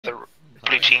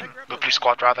blue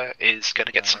squad rather, is going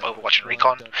to get some Overwatch and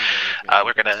Recon.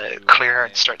 We're going to clear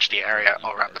and search the area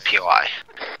all around the POI.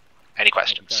 Any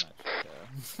questions?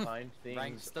 Find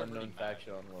things unknown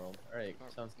faction on world. Alright,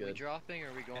 sounds good. Are we dropping or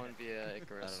are we going via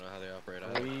Icarus? I don't know how they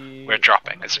operate. We're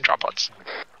dropping. It's a drop pods.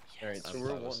 Alright, so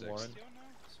we're 1-1.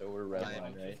 So we're red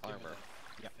line, right? Armor.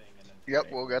 Yep,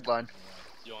 we'll red line.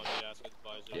 You want me to ask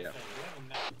advisor?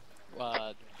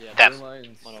 Yeah. Yeah. Red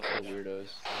line's for weirdos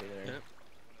over there. Yep.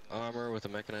 Armor with a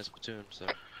mechanized platoon, so...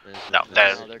 No,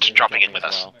 they're just dropping in with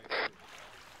us.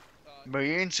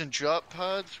 Marines and drop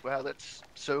pods? Wow, that's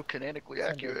so canonically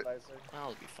accurate.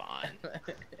 That'll be fine.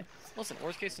 Listen,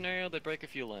 worst case scenario, they break a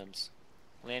few limbs.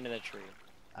 Land in a tree.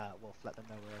 We'll let them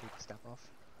know we're ready to step off.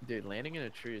 Dude, landing in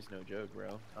a tree is no joke,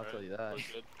 bro. I'll tell you that.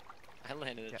 I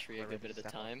landed in a tree a good bit of the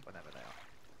time. Whenever they are.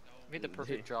 I mean, the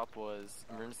perfect drop was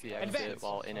emergency exit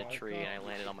while in a tree, and I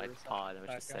landed on my pod and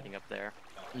was just setting up there.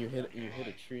 You hit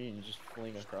a tree and you just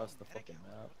fling across the fucking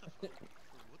map.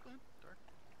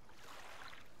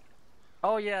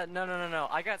 Oh yeah, no.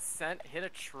 I got sent, hit a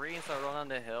tree, and started running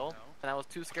down the hill, and I was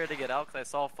too scared to get out because I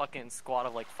saw a fucking squad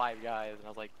of like 5 guys, and I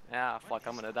was like, ah, fuck,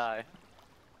 I'm gonna die.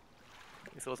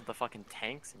 At least it wasn't the fucking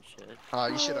tanks and shit.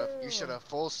 You should have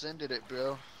full sended it,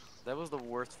 bro. That was the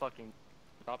worst fucking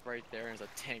drop right there, and there's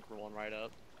a tank rolling right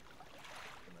up.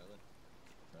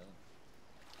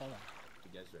 Hello.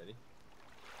 You guys ready?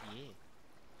 Yeah.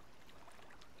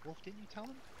 Wolf, didn't you tell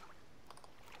him?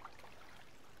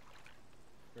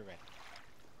 We're ready.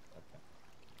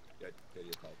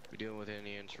 We dealing with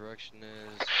any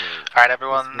insurrectionists? Alright,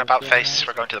 everyone, about face.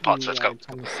 We're going to the pods. Let's go. No,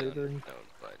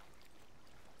 but...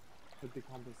 Put the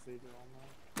compensator on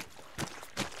that.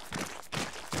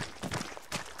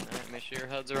 Alright, make sure your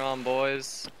HUDs are on,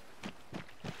 boys.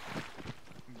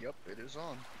 Yep, it is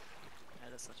on.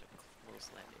 That is such a close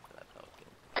landing for that Falcon.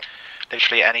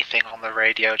 Literally anything on the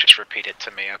radio, just repeat it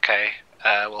to me, okay?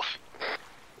 Wolf.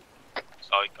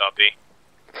 Solid copy.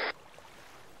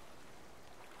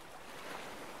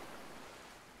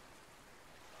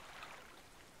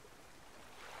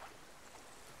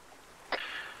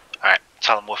 Alright,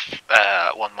 tell them Wolf,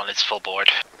 1-1 is full board.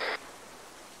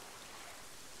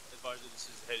 Advisor, this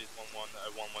is Hades 1-1.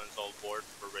 1-1 is all board.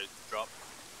 We're ready to drop.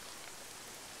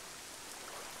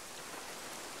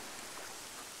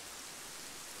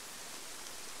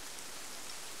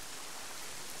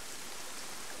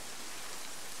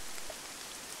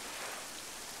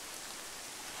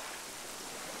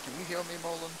 Can you hear me,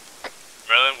 Molan?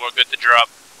 Merlin, we're good to drop.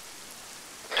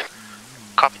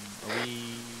 Copy. Are we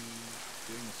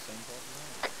doing the same part?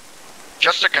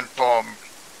 Just to confirm,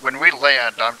 when we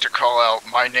land, I'm to call out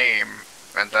my name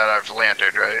and that I've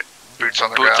landed, right? Boots on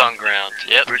the ground? Boots on ground,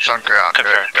 yep. Boots on ground,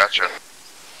 Confirmed. right, gotcha.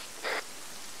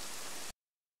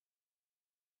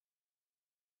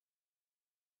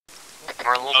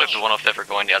 We're a little bit below 105 for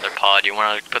going the other pod. You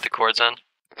want to put the cords in?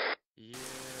 Yeah.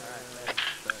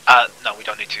 No, we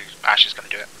don't need to. Ash is gonna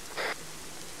do it.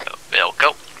 Oh, Bill,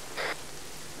 go.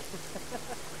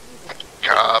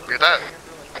 Copy that.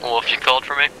 Wolf, you called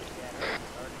for me?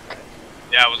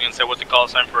 Yeah, I was gonna say, what's the call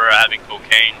sign for having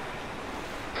cocaine?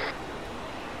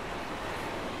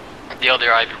 The other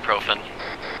ibuprofen.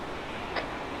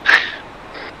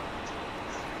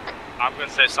 I'm gonna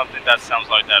say something that sounds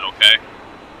like that, okay?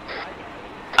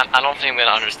 I don't think I'm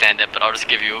gonna understand it, but I'll just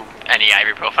give you any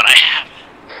ibuprofen I have.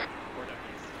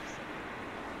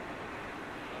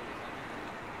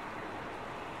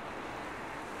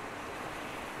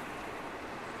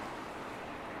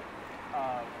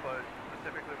 But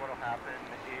specifically what will happen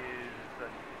is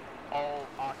that all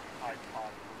occupied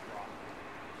pods will drop.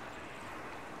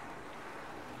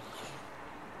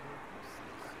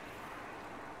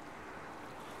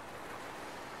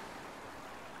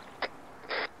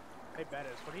 Hey,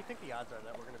 Bettis, what do you think the odds are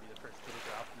that we're going to be the first to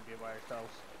drop and be by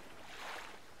ourselves?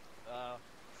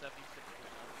 76%.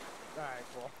 Alright,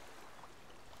 cool.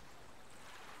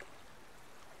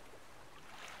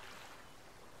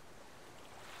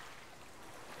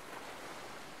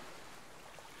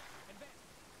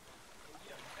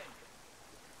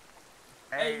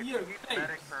 Hey, you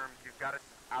medic terms, you've got it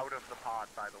out of the pod,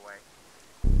 by the way.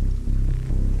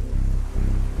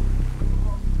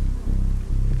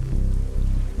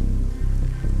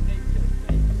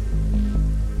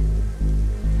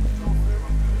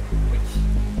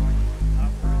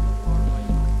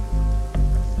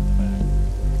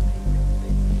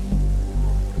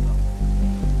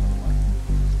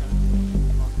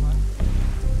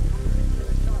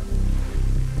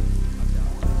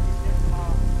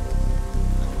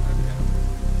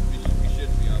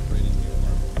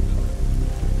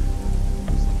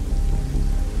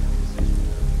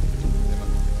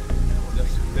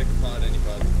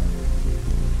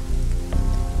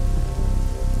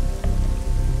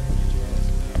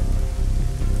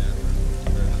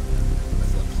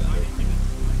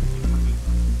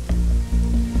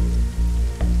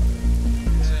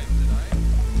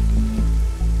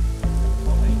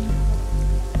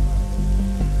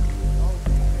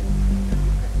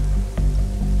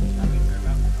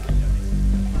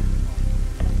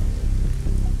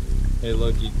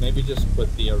 Loki, maybe just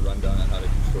put the rundown on how to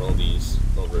control these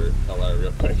over LR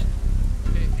real quick.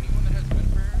 Okay, anyone that has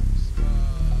wind prayers,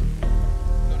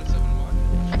 go to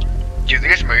 7-1. Do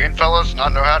these Marine fellas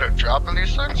not know how to drop in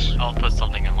these things? I'll put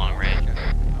something in long range.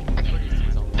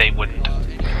 They wouldn't.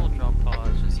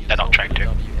 They're not trained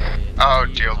to. Oh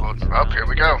dear lord. Well, here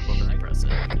we go.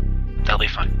 They'll be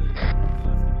fine.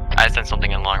 I sent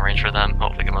something in long range for them.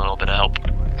 Hopefully give them a little bit of help.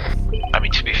 I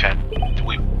mean, to be fair,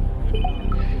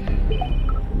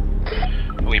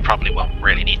 we probably won't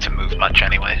really need to move much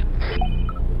anyway.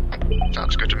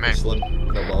 Sounds good to me. Slim,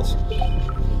 no balls.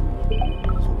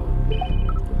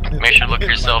 Make sure to look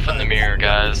yourself in the mirror,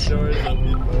 guys. I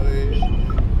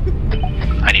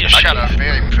need a I got shot. a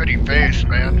very pretty face,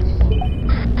 man.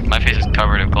 My face is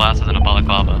covered in glasses and a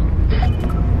balaclava.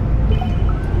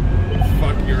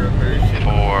 Fuck your immersion.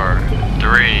 4,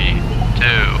 3, 2.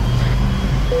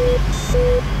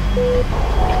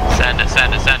 Send it,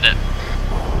 send it, send it.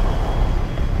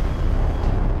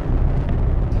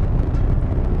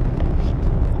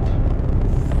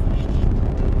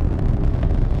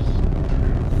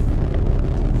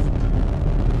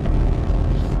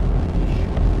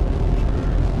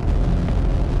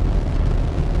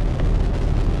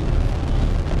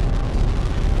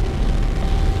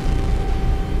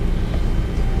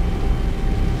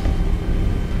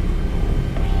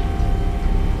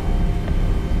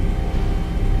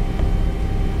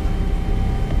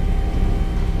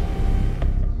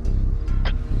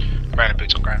 Random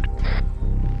boots on ground.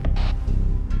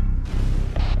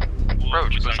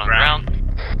 Roach, boots on ground.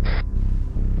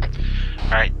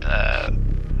 Alright,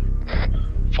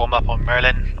 form up on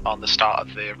Merlin. On the start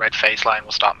of the red phase line,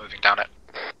 we'll start moving down it.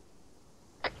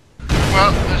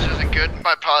 Well, this isn't good.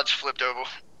 My pod's flipped over.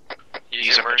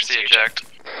 Use emergency eject.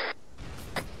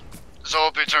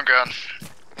 Zol, boots on ground.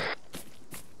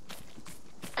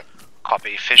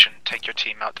 Copy. Fission, take your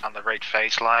team out down the red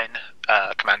phase line.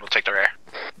 Command will take the rear.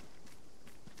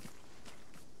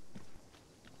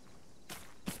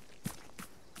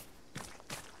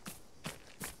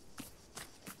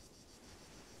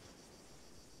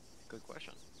 Good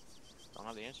question. Don't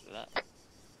have the answer to that.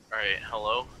 Alright,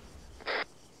 hello?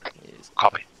 Is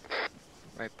Copy.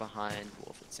 right behind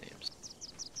Wolf, it seems.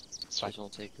 So I'll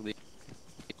take lead.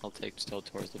 I'll take still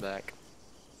towards the back.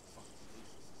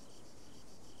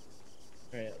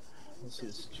 Alright, let's see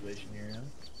the situation here now.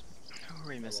 Who are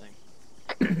we missing?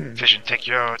 Fission, take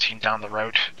your team down the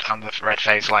road, down the red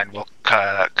phase line. We'll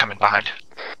come in behind.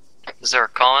 Is there a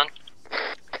call in?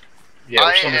 Yeah,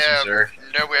 I am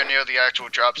nowhere near the actual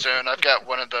drop zone. I've got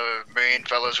one of the Marine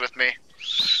fellas with me.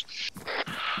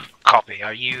 Copy.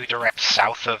 Are you direct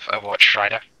south of Overwatch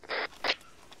Strider?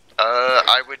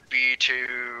 I would be to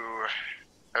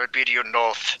your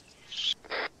north.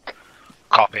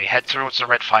 Copy. Head towards the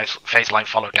red phase line,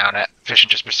 follow down it. Fission,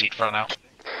 just proceed for now.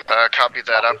 Copy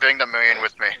that. I'll bring the Marine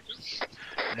with me.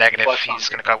 Negative. He's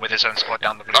gonna go with his own squad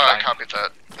down the blue line. Copy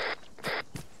that.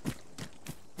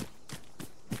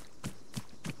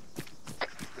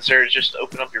 Sir, just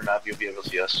open up your map, you'll be able to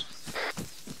see us.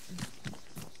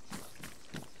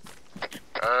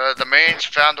 The Marines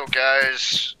found those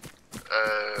guys.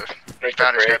 Break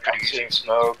found his guy I'm pretty easy. seeing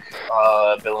smoke,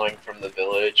 billowing from the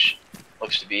village.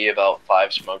 Looks to be about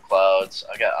 5 smoke clouds.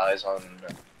 I got eyes on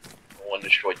one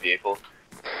destroyed vehicle.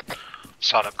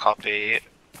 Solid copy.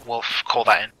 Wolf, call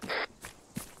that in.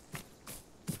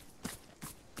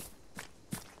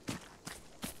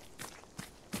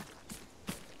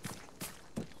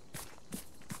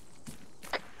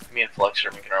 Me and Flux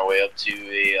are making our way up to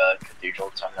a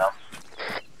cathedral time now.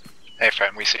 Hey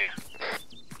friend, we see you.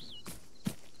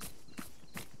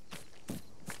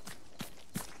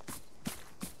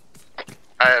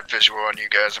 I have visual on you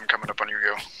guys. I'm coming up on you,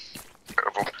 go.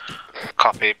 Over.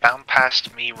 Copy. Bound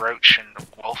past me, Roach, and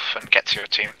Wolf, and get to your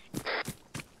team.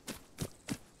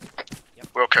 Yep.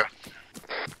 Wilco.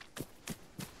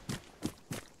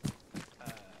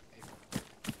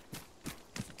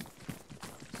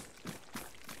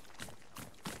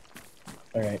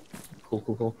 Alright,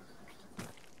 cool.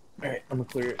 Alright, I'm gonna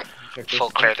clear it. Check this.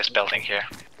 Full clear this building here.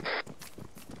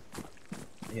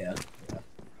 Yeah.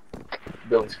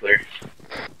 Building's clear.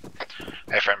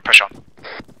 Hey friend, push on.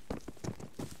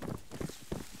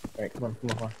 Alright, come on. We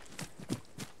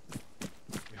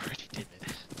already did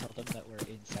it. Tell them that we're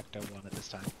in Sector 1 at this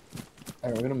time.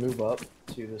 Alright, we're gonna move up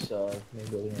to this main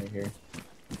building right here.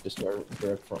 Just our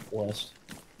direct front west.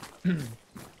 Alright,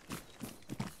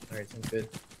 sounds good.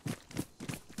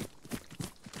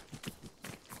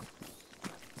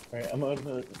 Alright, I'm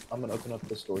gonna open up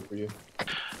this door for you.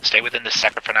 Stay within this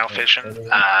sector for now, Fission.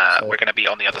 We're gonna be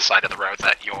on the other side of the road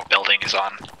that your building is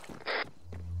on.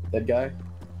 That guy?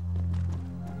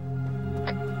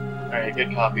 Alright,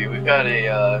 good copy. We've got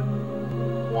a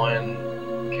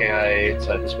 1 KI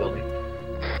inside this building.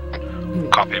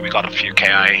 Copy, we got a few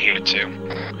KI here too.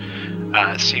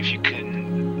 See if you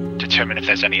can determine if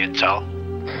there's any intel.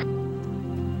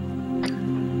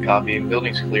 Copy.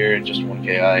 Building's clear, just 1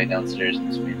 KI downstairs in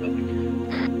this main building.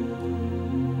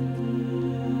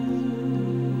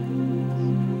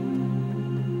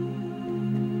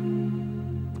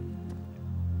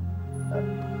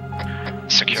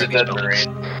 Secure Is it these Dead buildings.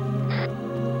 Marine?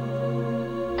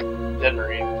 Dead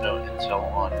Marine, no intel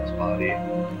on his body.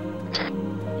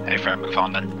 Hey, fair, move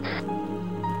on then.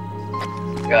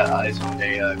 Got eyes on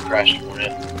a crashed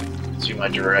Hornet to my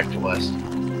direct west.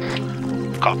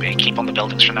 Copy, keep on the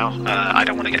buildings for now. I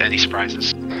don't want to get any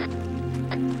surprises.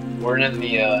 We're in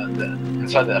the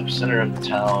inside the epicenter of the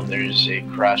town. There's a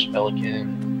crashed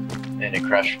Pelican and a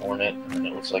crashed Hornet, and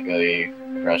it looks like a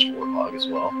crashed Warthog as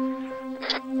well.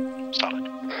 Solid.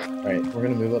 Alright, we're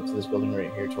gonna move up to this building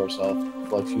right here to our south.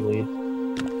 Flex, you lead.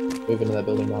 Move into that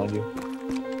building behind you.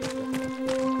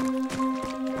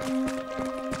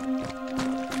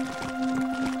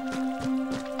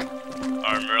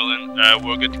 Merlin,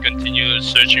 we're going to continue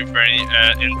searching for any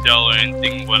intel or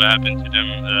anything what happened to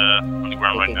them on the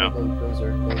ground right now.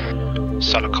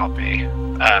 Solid copy.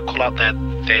 Call out that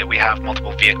we have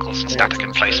multiple vehicles and static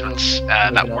emplacements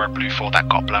that were Blue 4 that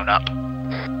got blown up.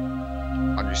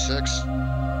 On your 6.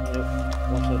 Yep.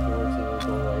 Watch that door to the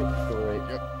door right. Door right.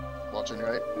 Yep. Watching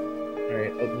right.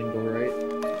 Alright, opening door right.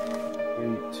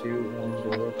 3, 2, 1,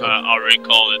 door open. I'll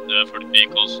recall it for the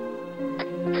vehicles.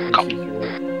 Copy.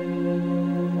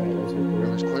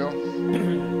 Building's clear.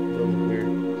 Building clear.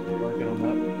 Mark it on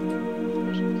map.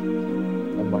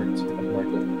 I've marked it.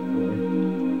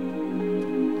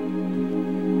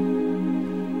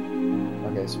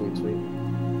 Okay, sweet.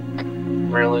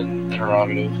 Merlin,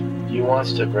 interrogative. Do you want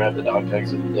us to grab the dog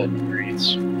tags of the dead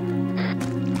breeds?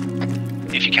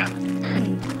 If you can.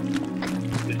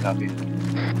 Good copy.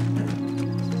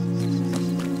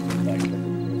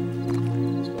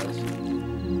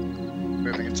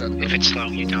 Moving inside the If building. it's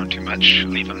slowing you down too much,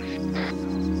 leave them.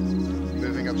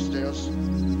 Moving upstairs.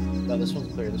 No, this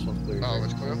one's clear. Oh,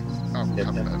 it's clear? Oh, Yep,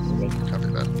 copy that. we're good. Copy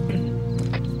that.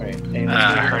 Alright,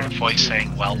 I heard a voice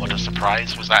saying, well, what a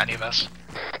surprise. Was that any of us?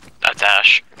 That's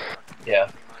Ash. Yeah.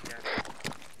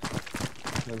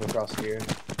 Move across here.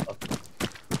 Up.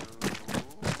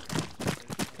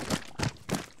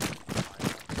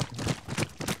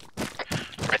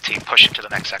 Red team, push into the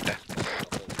next sector.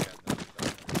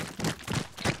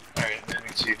 Alright,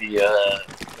 moving to the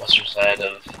western side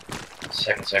of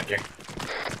second sector.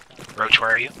 Roach,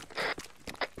 where are you?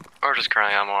 We're just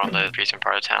currently on more on the eastern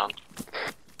part of town.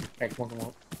 Alright, come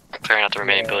on. Clearing out the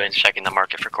remaining buildings, checking the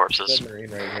market for corpses. Dead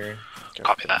Marine right here.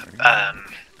 Copy that.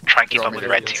 Try and keep up with the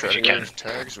red team if you can.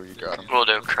 Tags or you got them? We'll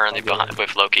do, currently behind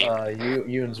with Loki.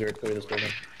 You and Zero clear this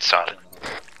building. Solid.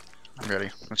 I'm ready.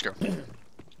 Let's go.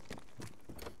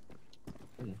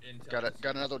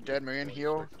 Got another dead Marine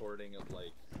here.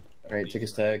 Alright, take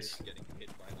his tags.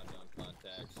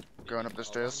 Going up the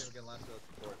stairs.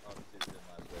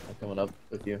 I'm coming up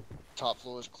with you. Top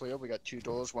floor is clear. We got 2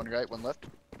 doors, 1 right, 1 left.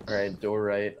 Alright, door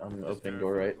right. I'm opening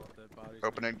door right.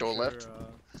 Opening door left.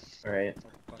 Alright.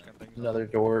 Another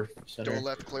door center. Door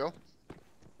left clear.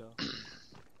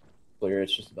 Clear,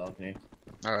 it's just a balcony.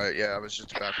 Alright, yeah, I was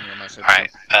just backing on my side.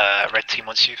 Alright, red team,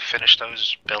 once you finish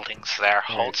those buildings there,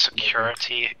 hold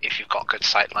security if you've got good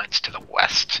sight lines to the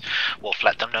west. We'll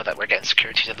let them know that we're getting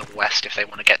security to the west if they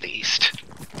want to get the east.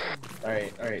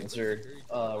 Alright, Zerg.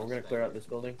 We're gonna clear out this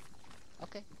building.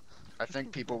 Okay. I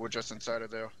think people were just inside of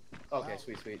there. Okay,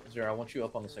 sweet. Zerg, I want you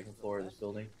up on the second floor of this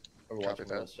building. Overwatch on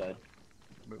the west side.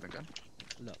 Moving in.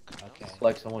 Look, okay.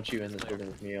 Flex, I want you in this building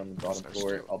with me on the bottom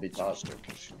floor. I'll be top.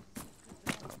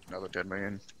 Another dead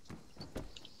Marine.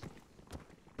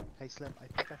 Hey Slim, I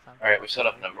think I found. Alright, we set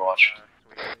up an Overwatch.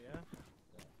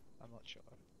 I'm not sure.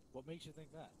 What makes you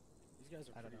think that? These guys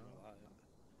are I don't pretty know. reliable.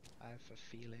 I have a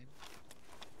feeling.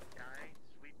 I ain't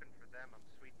sweeping for them, I'm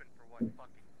sweeping for what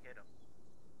fucking hit them.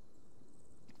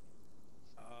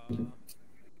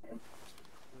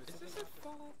 Is this a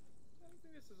FunOp? I don't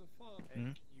think this is a FunOp. Hey,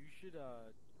 you should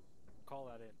call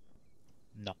that in.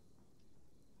 No.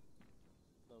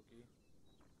 Loki.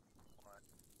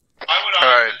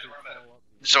 Alright.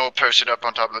 Zol posted up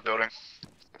on top of the building.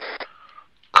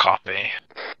 Copy.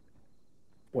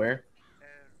 Where?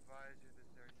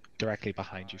 Directly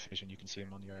behind you, Fission. You can see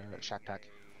him on your shack pack.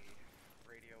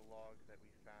 Radio log that we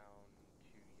found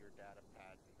to your data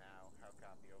pad now. How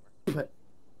copy over? What?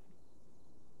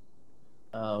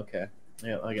 Oh, okay.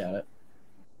 Yeah, I got it.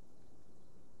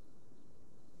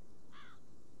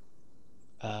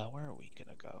 Where are we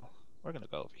gonna go? We're gonna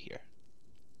go over here.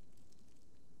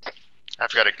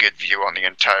 I've got a good view on the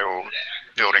entire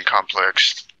building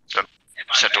complex, the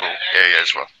central area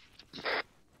as well.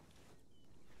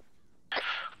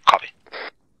 Copy.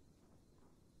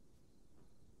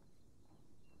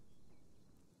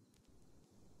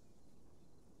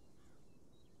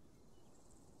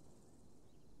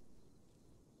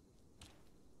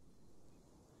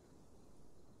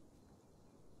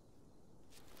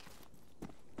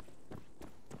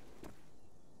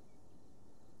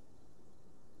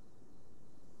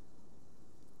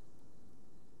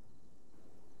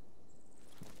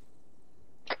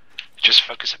 Just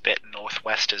focus a bit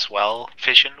northwest as well,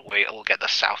 Vision. We'll get the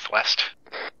southwest.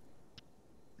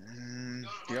 The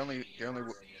only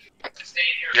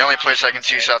place I can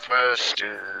see southwest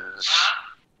is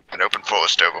an open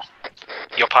forest oval.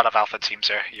 You're part of Alpha Team,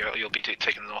 sir. You'll be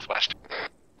taking the northwest.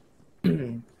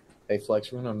 Hey,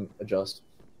 Flex, we're gonna adjust.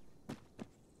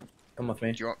 Come with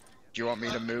me. Do you want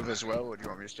me to move as well, or do you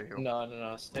want me to stay here?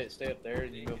 No. Stay up there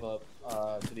and you move up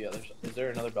to the other side. Is there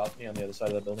another balcony on the other side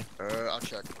of the building? I'll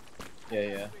check.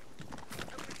 Yeah.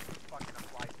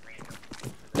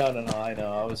 No, I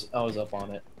know. I was up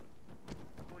on it.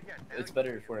 It's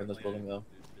better if we're in this building though.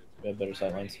 We have better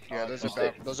sightlines. Yeah,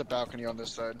 there's a balcony on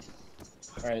this side.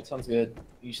 Alright, sounds good.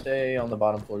 You stay on the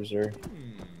bottom floor, sir.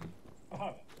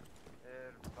 Advisor,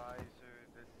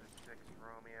 this is 6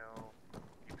 Romeo.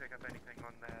 You pick up anything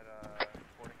on that,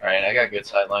 Alright, I got good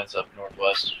sightlines up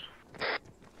northwest.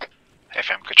 Hey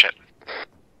fam, good shit.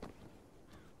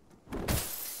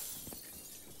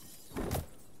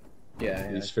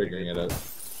 Yeah. He's figuring it out.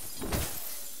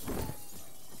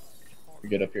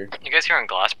 You're good up here. You guys hearing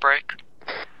glass break?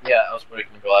 Yeah, I was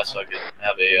breaking glass so I could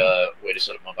have a way to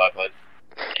set up my bipod.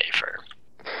 Hey, fair.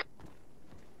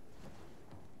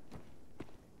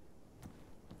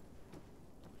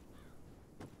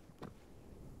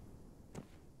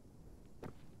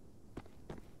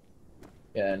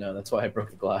 Yeah, no, that's why I broke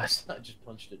the glass. I just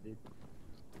punched it, dude.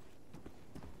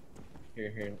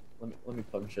 Here. Let me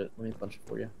punch it. Let me punch it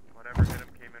for you. Whatever hit him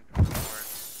came in from the north.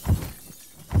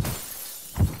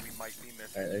 We might be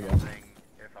missing something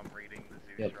if I'm reading the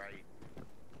Zeus right.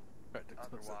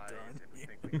 Otherwise, if we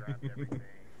think we grabbed everything,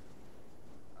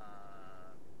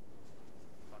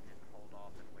 fucking hold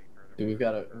off and wait further. Dude,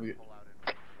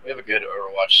 we have a good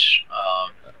Overwatch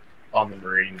on the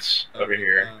Marines over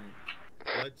here.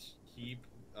 Let's keep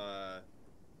the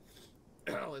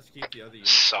other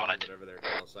units, whatever their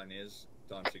call sign is,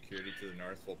 on security to the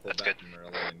north. We'll pull back to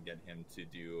Merlin and get him to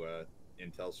do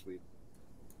intel sweep.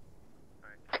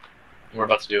 We're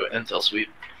about to do an intel sweep.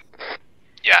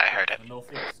 Yeah, I heard it. The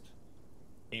northeast.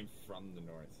 Came from the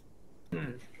north.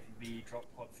 The drop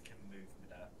pods can move with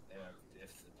that if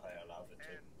the player allows it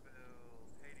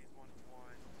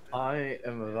to. I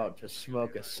am about to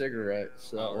smoke a cigarette,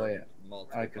 so that way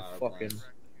I can fucking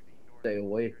stay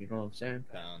awake, you know what I'm saying?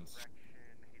 Pounds.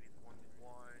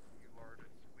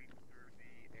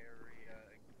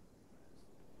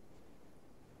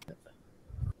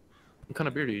 What kind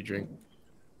of beer do you drink?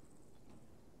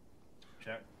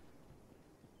 Check.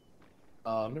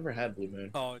 I've never had Blue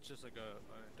Moon. Oh, it's just like an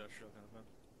industrial kind of thing.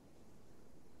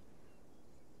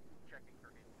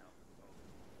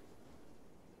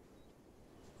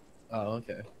 Oh,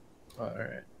 okay. Oh,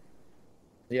 alright.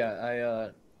 Yeah,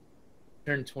 I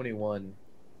turned 21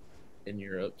 in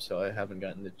Europe, so I haven't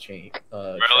gotten to change.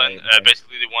 Merlin,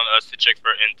 basically they want us to check for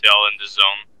intel in the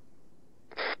zone.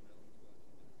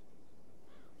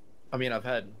 I mean, I've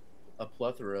had a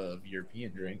plethora of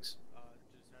European drinks.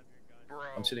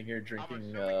 I'm sitting here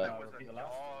drinking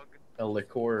a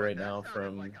liqueur right now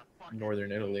from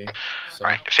northern Italy. So.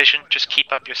 Alright, Vision, just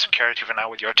keep up your security for now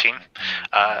with your team.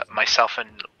 Myself and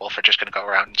Wolf are just going to go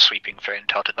around sweeping for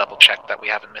intel to double check that we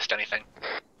haven't missed anything.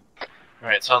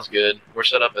 Alright, sounds good. We're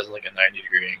set up as like a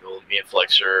 90-degree angle. Me and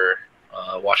Flex are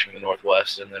watching the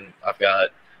northwest, and then I've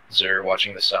got Zer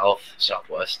watching the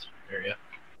southwest area.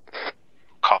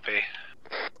 Copy.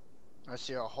 I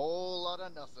see a whole lot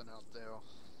of nothing out there.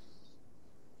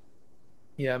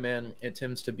 Yeah, man, it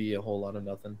tends to be a whole lot of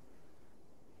nothing.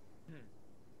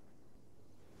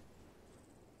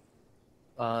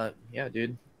 Yeah,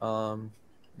 dude.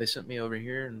 They sent me over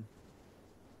here, and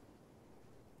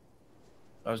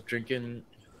I was drinking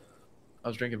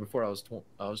before I was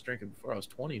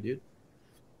 20, dude.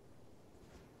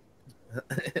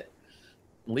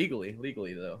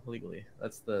 legally though. Legally.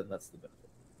 That's the benefit.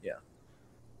 Yeah.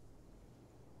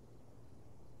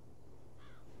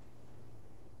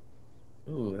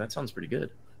 Ooh, that sounds pretty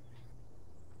good.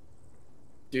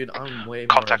 Dude, I'm way more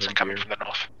Contacts of a incoming beer. from the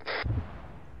north.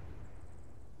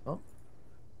 Oh.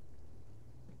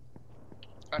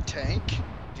 A tank?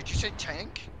 Did you say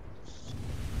tank?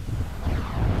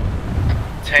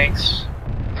 Tanks.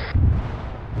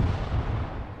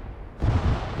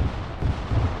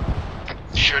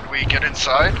 Should we get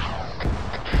inside?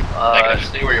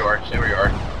 Stay where you are. Stay where you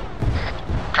are.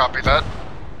 Copy that.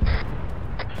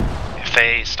 If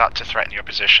they start to threaten your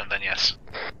position, then yes.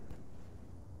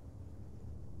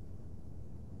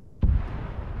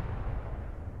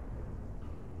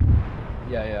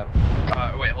 Yeah.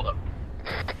 Wait, hold up.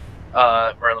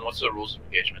 Merlin, what's the rules of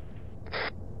engagement?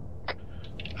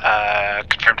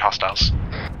 Confirmed hostiles.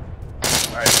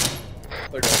 Alright.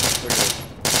 Clear door.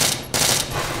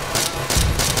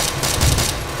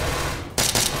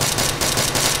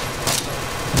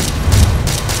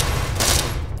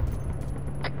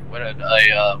 What had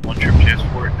a one-trip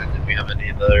transport, and did we have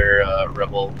any other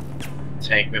rebel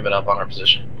tank moving up on our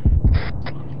position?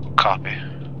 Copy.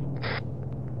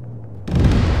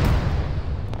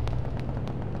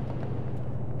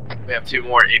 We have 2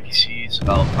 more APCs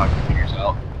about 5 meters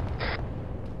out.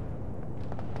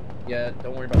 Yeah,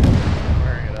 don't worry about them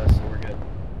firing at us, so we're good.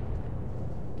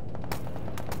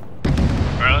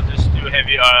 Merlin, there's 2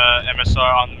 heavy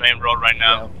MSR on the main road right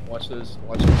now. Yeah, watch those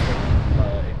APCs.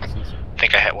 I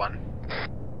think I hit one.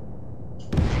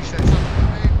 You said something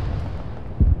to me?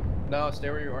 No, stay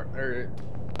where you are. Or,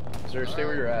 sir, stay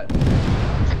where you're at.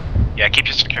 Yeah, keep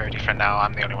your security for now.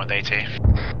 I'm the only one with AT. We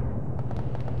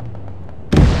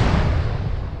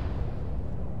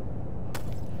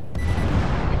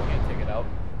can't take it out.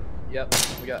 Yep,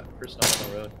 we got personnel on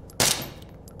the road.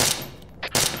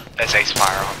 There's ace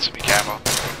fire on, so be careful.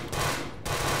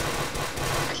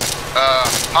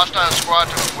 Hostile squad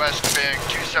to the west, being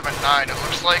 279, it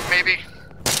looks like, maybe?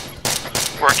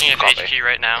 Working at Copy. HQ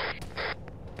right now.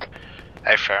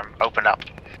 Hey, firm, open up.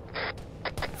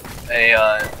 Hey,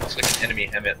 looks like an enemy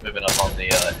Hemet moving up on the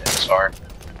MSR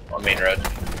on main road.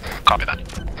 Copy that.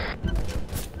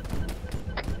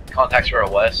 Contacts for our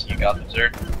west, you got them,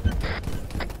 sir?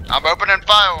 I'm opening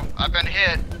fire. I've been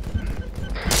hit.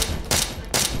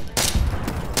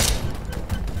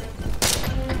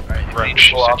 Alright,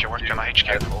 Range, you said you're working on my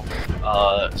HQ.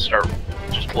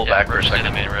 Just pull back for a second.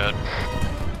 The main road.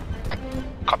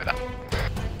 Copy that.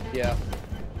 Yeah.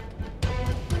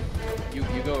 You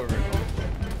go over.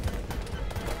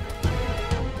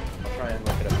 I'll try and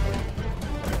look it up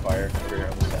on fire over here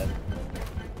on the side.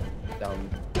 Down.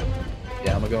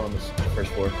 Yeah, I'm gonna go on this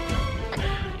first floor.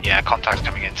 Yeah, contacts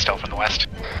coming in still from the west.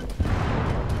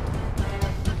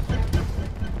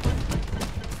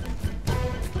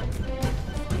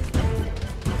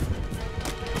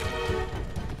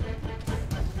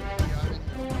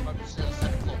 I'm about to say the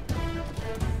second floor.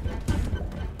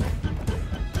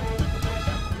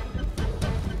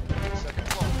 Second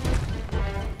floor.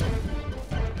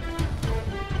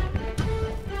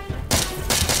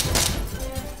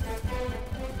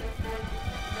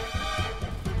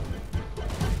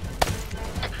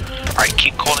 Alright,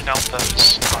 keep calling out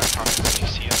those hard targets you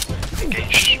see us.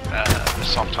 Engage the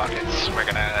soft targets. We're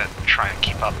gonna try and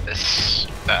keep up this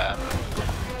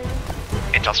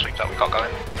intel sweep that we got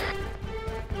going.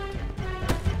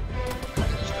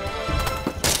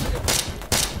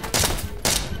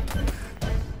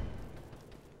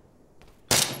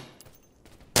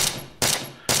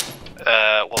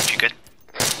 Wolf, you good?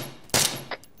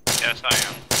 Yes, I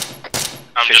am.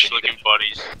 I'm just looking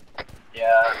buddies.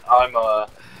 Yeah, I'm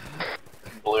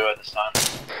blue at this time.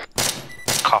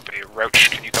 Copy. Roach,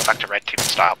 can you go back to red team and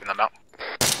start helping them out?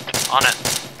 On it.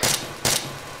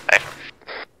 Hey.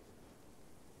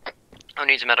 Who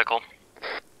needs medical?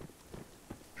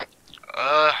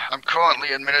 I'm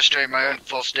currently administering my own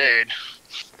first aid.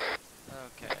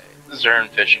 Okay. Zern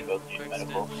and Fishing both need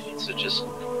medical. So just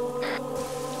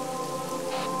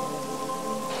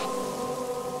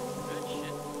Good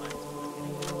shit.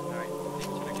 Alright, take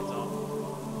your tickets off.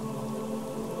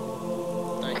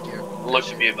 Thank you. looks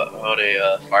to be about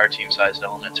a fire team sized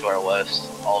element to our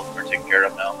west. All of them are taken care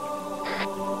of now.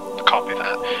 Copy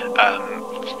that.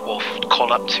 We'll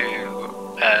call up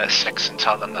to 6 and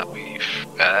tell them that we've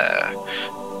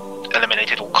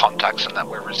eliminated all contacts and that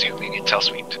we're resuming intel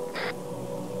sweep.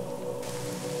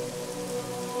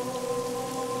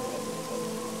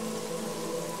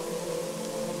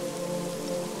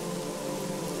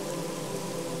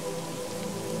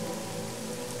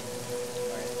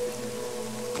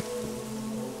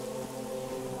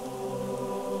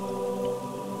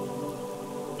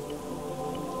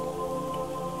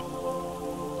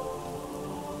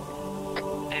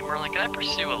 Hey Merlin, can I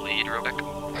pursue a lead real quick?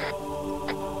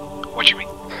 What do you mean?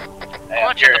 I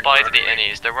want to check the bodies of the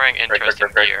innies. They're wearing interesting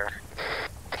gear.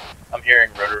 I'm hearing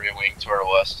rotary wing to our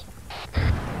west.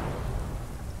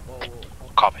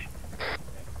 Copy.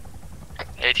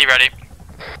 AT ready.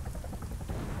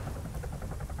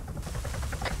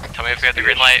 Tell me if we have the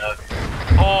green light.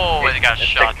 Oh, they got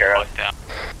shot the fuck down.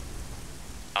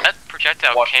 That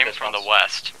projectile came from the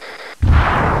west.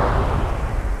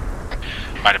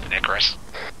 Might have been Icarus.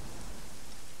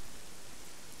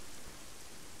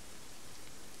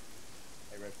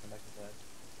 Hey, Red, come back inside.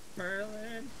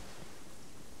 Merlin.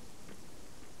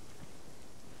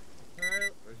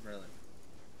 Where's Merlin?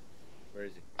 Where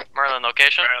is he? Merlin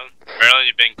location? Merlin,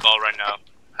 you're being called right now.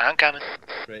 I'm coming.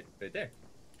 Right there.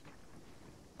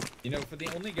 You know, for the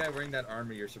only guy wearing that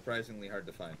armor, you're surprisingly hard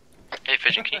to find. Hey,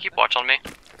 Vision, can you keep watch on me?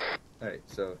 Alright,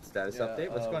 so status update,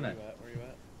 what's going on? Where you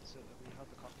at? So we have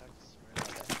the contacts.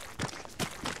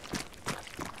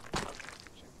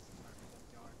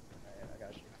 Alright, I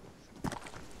got you.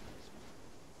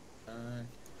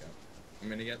 Yeah. I'm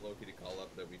gonna get Loki to call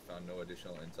up that we found no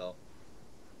additional intel.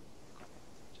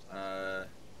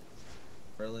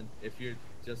 Merlin, if you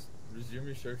just resume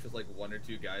your search with like 1 or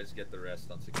 2 guys, get the rest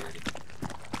on security.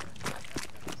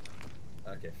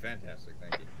 Okay, fantastic,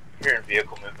 thank you. You're in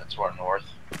vehicle movement to our north.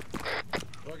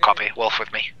 Copy, Wolf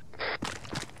with me.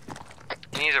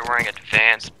 These are wearing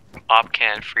advanced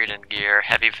OpCan Freedom gear,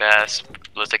 heavy vest,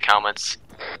 ballistic helmets.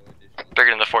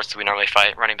 Bigger than the forces we normally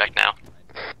fight, running back now.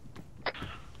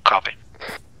 Copy.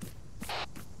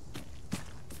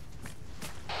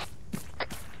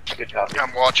 Good copy.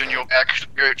 I'm watching your back,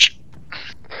 Gooch.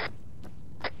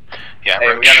 Yeah, hey,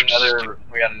 Roach,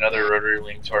 we got another rotary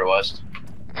wing to our west.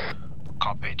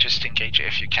 Copy. Just engage it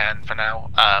if you can for now.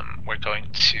 We're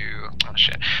going to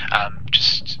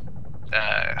just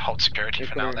hold security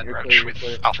for now, then Roach with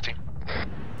Alpha Team.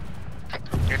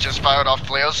 You just fired off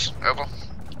flares. Over.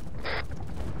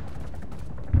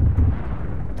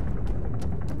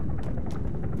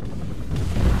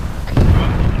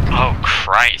 Oh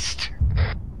Christ!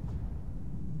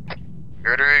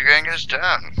 Rotary gang is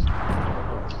down.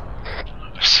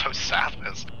 So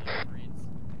sapless.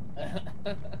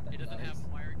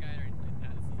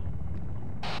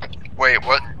 Wait,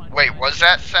 what? Wait, was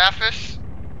that Saphis?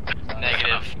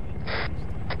 Negative.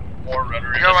 More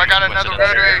rotary. Yo, I got another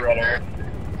rotary. Rudder.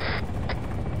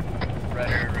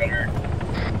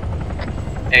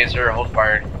 Hey, sir, hold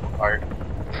fire. Hold fire.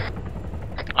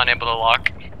 Unable to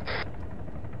lock.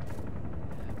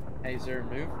 Hey, sir,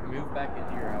 move back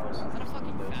into your house. Is that a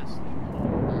fucking fast?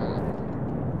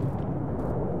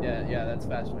 Yeah, that's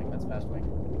fast wing. That's fast wing.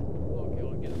 Okay,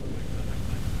 we'll get it.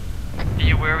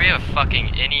 Be aware we have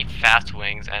fucking any fast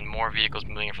wings and more vehicles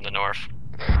moving in from the north.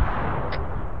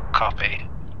 Copy.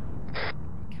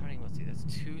 Counting, let's see, that's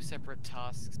 2 separate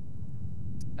tasks.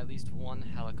 At least 1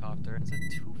 helicopter. Is it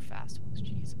 2 fast wings?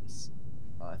 Jesus.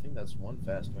 I think that's 1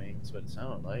 fast wing. That's what it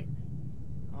sounded like.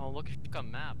 Oh, look a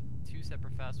map. 2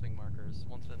 separate fast wing markers.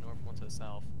 1 to the north, 1 to the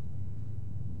south.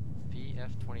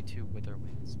 VF-22 wither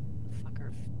wings. What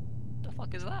the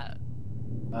fuck is that?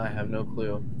 I have no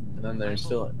clue. And then there's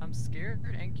still. I'm scared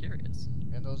and curious.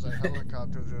 And those are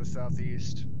helicopters to the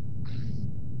southeast.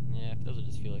 Yeah, if those are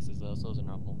just Felix's, those are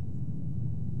normal.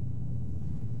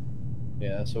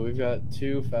 Yeah, so we've got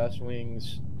 2 fast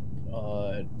wings,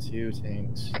 2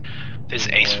 tanks. This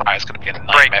ace fire is going to be a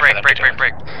nightmare.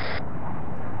 Break.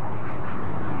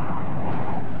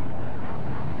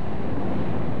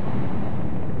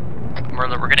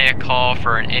 Merlin, we're getting a call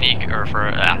for a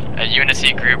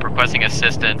UNSC group requesting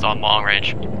assistance on long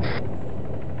range.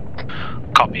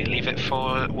 Copy. Leave it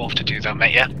for Wolf to do that,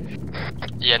 mate. Yeah.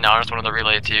 Yeah, no, I just wanted to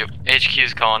relay it to you.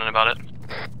 HQ's calling in about it.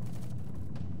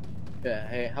 Yeah.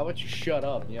 Hey, how about you shut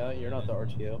up? Yeah, you're not the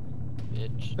RTO.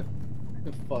 Bitch.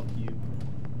 Fuck you.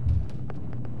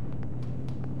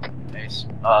 Nice.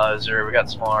 Zero, we got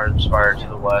small arms fire to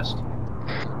the west.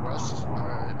 West?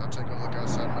 Alright, I'll take a look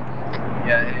outside my door.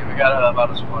 Yeah, hey, we got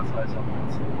about a squad size up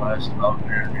to the west, about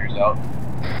 300 meters out.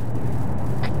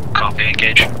 Copy.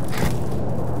 Engage.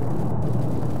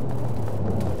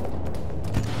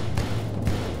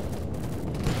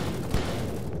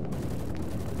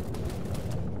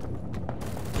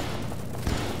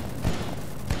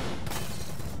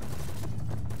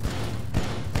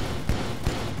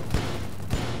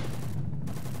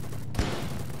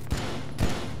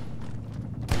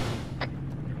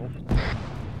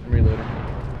 I'm reloading.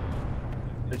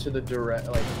 They're to the direct,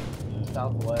 like,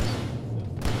 southwest.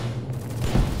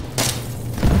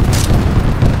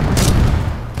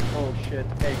 Oh shit.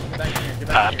 Hey, get back in here, get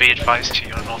back in Be here. advised to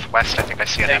your northwest. I think I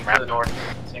see an Tank to MRAP. the north.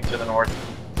 Tank to the north.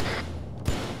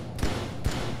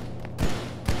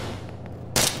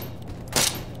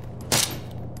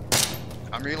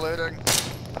 I'm reloading.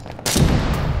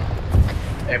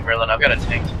 Hey, Merlin, I've got a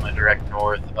tank to my direct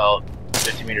north, about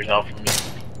 50 meters out from me.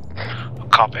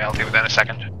 Copy. I'll be within a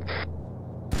second.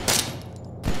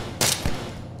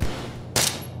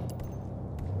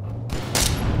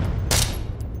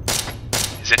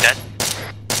 Is it dead?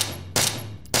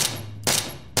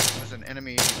 There's an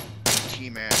enemy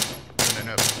T-man running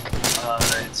up.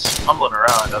 It's fumbling around.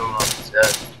 I don't know if it's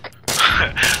dead.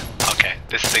 Okay,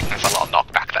 this thing has a lot of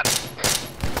knockback then.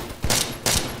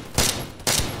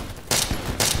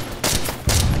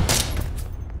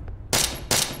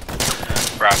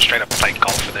 Bro, I'm straight up playing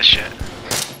golf for this shit.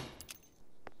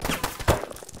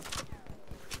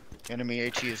 Enemy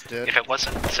AT is dead. If it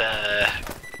wasn't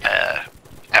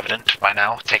evident by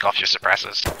now, take off your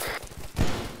suppressors.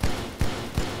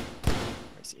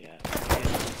 Where's he at?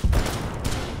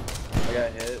 I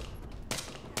got hit.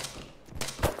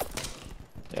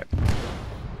 Yep.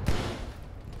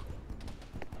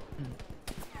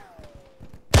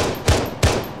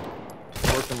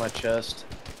 Working my chest.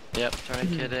 Yep,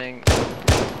 tourniqueting.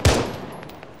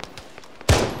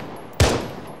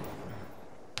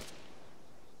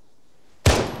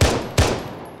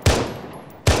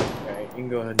 Alright, you can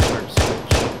go ahead and start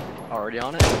switch. Already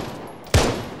on it.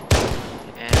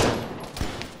 And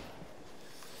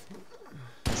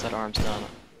once that arm's done,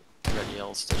 ready,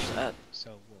 I'll stitch that.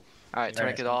 So Alright,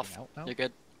 tourniquet off. You're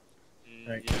good.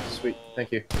 Alright, sweet.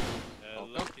 Thank you.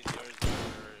 Look in yours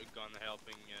are gone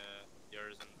helping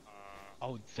yours and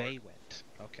Oh, they went.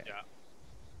 Okay. Yeah.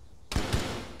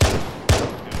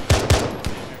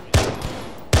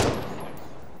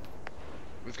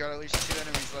 We've got at least 2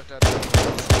 enemies left out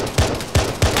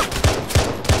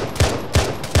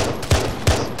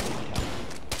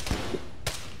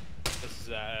This is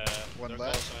one their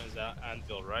left. call sign is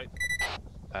Anvil, right?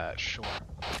 Sure.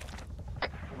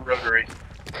 Rotary.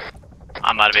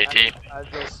 I'm out of AT.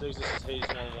 Anvil 6, this is Haze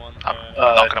 1-1. I'm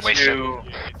not gonna waste it.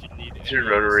 If you need Two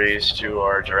rotaries to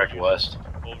our direct west.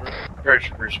 Over.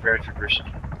 Paratroopers, paratroopers.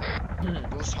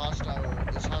 Those hostile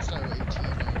AT, you gotta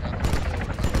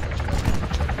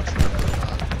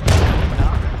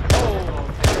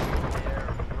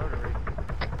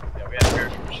Yeah, we have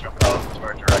paratroopers jump out to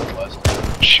our direct west.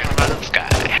 Shoot him out of the sky.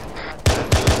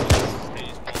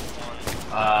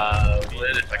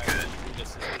 Lid if I could.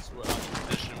 This is we're out of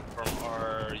position from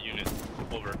our unit.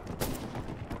 Over.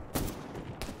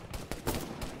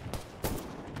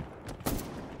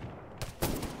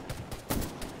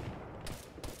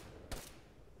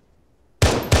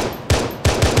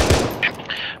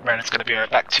 Brandon's gonna be right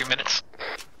back. 2 minutes.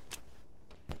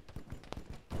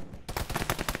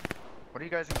 What are you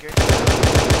guys engaged?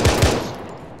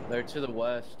 They're to the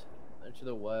west. They're to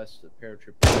the west, the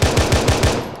paratrooper.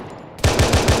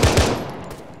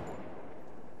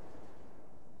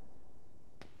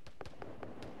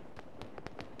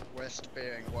 West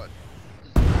bearing what?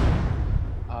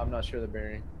 I'm not sure the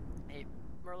bearing. Hey,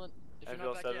 Merlin, if you're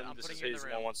Anvil not back 7, yet, I'm this is putting you in Haze the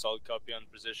room. 1-1 solid copy on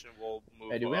position. We'll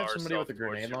move Hey, do we have somebody ourselves with a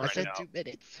grenade towards launcher? you I said right 2 now.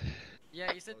 minutes.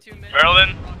 Yeah, you said 2 minutes.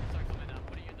 Merlin? Rockets are coming. I'm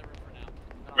putting you in the room for now.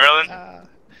 Merlin?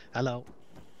 Hello.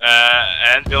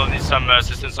 Anvil needs some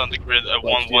assistance on the grid.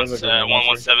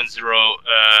 1170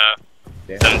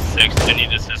 76. They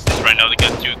need assistance right now. They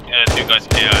got two guys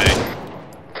KIA.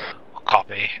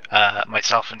 Copy.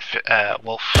 Myself and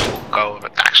Wolf will go.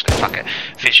 Actually, fuck it.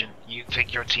 Vision, you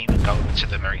take your team and go to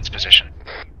the Marines' position.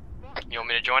 You want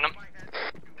me to join them?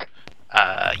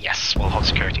 Yes, we'll hold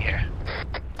security here.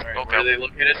 Alright, where are they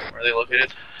located?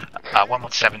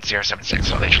 117076.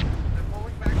 So they should.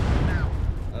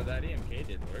 Oh, that EMK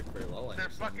did work very well, I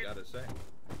gotta say.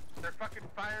 They're fucking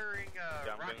firing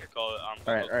Yeah, I'm gonna call it.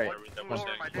 Alright.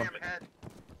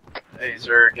 Hey,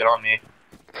 sir, get on me.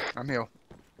 I'm here.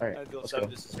 Alright, Anvil let's 7,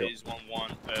 go. this is Haze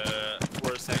 1-1.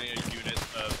 We're sending a unit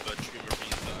of 3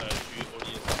 Marines, 3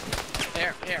 ODS.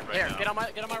 Here, Right get on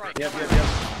my right. Yep.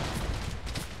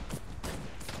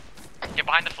 Get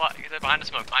behind the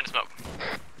smoke,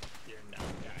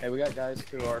 Hey, we got guys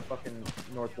to our fucking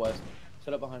northwest.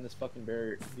 Set up behind this fucking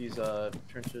barrier, these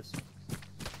trenches.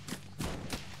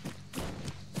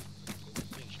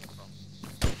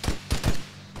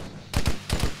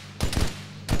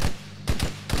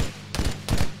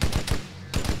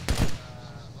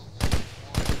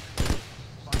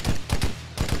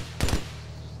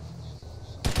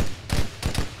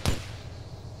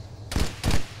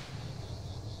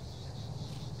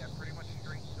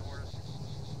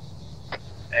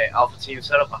 Hey, Alpha team,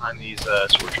 set up behind these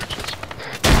sword trenches.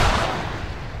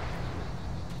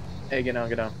 Hey, get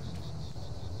down.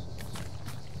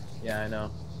 Yeah, I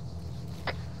know.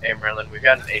 Hey, Merlin, we've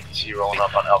got an APC rolling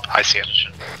up on Alpha. I see it.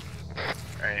 Position.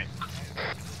 Alright.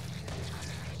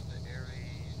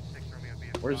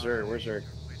 Where's Zerg?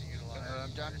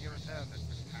 I'm down to you with them.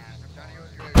 I'm down to you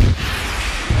with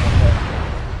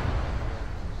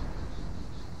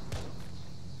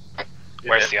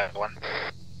Where's the other one?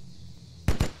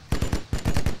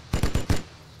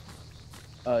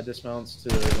 Dismounts to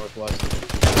the northwest.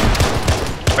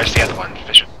 Where's the other one,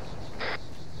 Bishop?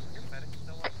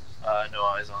 No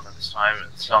eyes on at this time.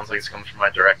 It sounds like it's coming from my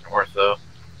direct north, though.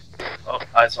 Oh,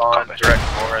 eyes on, direct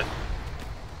north.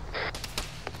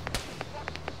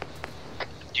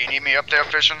 Do you need me up there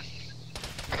fishing?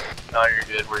 No, you're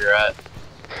good where you're at.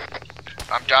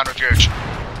 I'm down with you.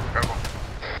 Over.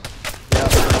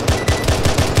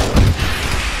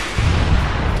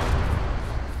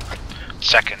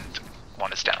 Second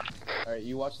one is down. Alright,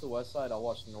 you watch the west side, I'll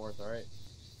watch the north, alright?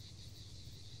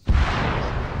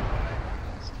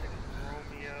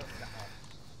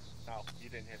 No, you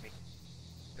didn't hit me.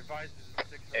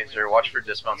 Hey, sir, watch for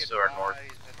dismounts to our north.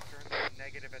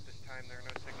 Negative at this time. There are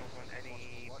no signals on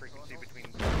any frequency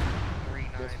between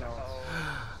 390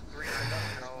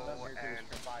 and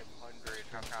 500.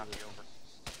 How copy over?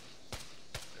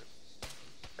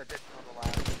 Additional to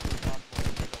last.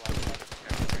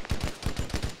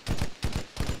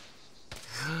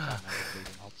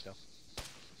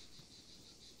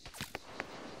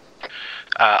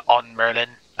 On Merlin,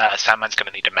 Sandman's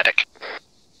gonna need a medic.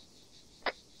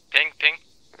 Ping, ping.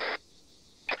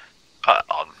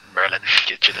 On Merlin,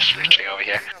 get you this literally over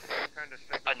here.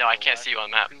 No, I can't see you on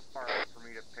the map. Too far out for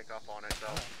me to pick up on it,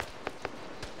 though.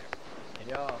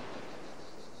 Yeah.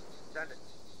 Send it.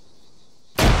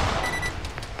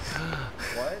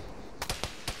 What?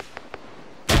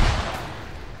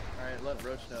 Alright, let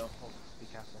Roach know. Be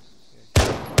careful.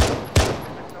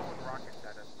 Someone rockets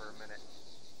at us for a minute.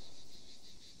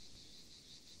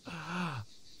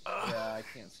 Yeah, I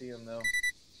can't see him though.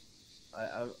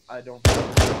 I don't.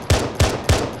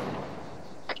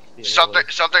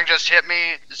 Something just hit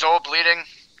me. Zol bleeding.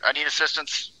 I need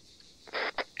assistance.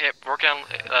 Yep, work on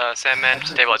Sandman.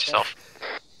 Stabilize yourself.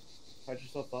 Patch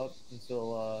yourself up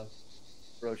until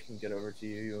Roach can get over to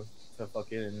you to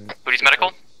fucking. Who needs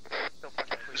medical?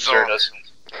 Sure does.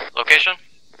 Location?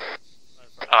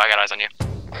 Oh, I got eyes on you.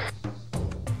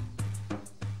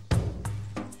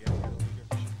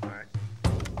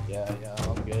 Yeah,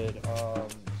 I'm good.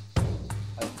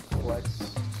 I Flex is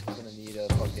gonna need a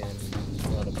fucking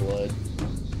amount of blood.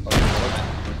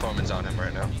 Foreman's on him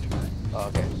right now. Oh,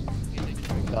 okay.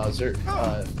 Is there,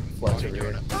 Flex over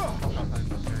here?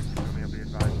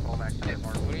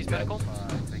 Who needs medical?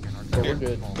 Yeah, we're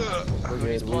good. We're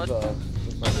good. We're good.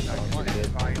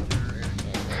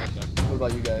 What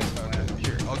about you guys?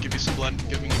 Here, I'll give you some blood.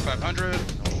 Give me 500.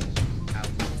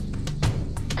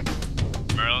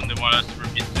 Maryland, they want us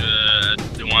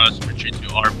to retreat to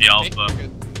RP Alpha.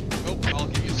 Oh, I'll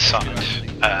give you Solid.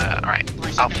 Alright.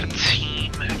 Alpha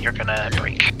team, you're gonna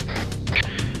break.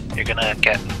 You're gonna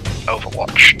get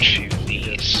Overwatch to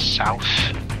the south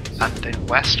and the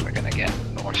west. We're gonna get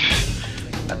north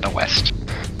and the west.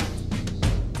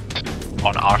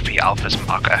 On RV Alpha's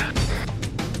marker.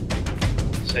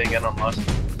 Say again on last.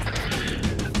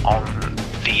 On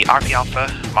the RV Alpha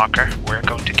marker, we're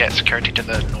going to get security to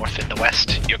the north and the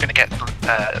west. You're going to get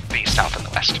the south and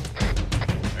the west.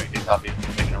 Very good copy.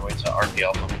 We're making our way to RP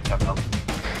Alpha. Come on.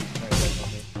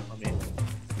 On me.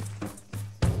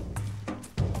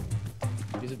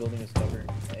 Use the building as cover.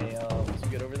 Hey, once we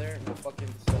get over there, we'll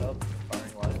fucking set up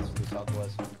firing lines to the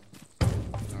southwest.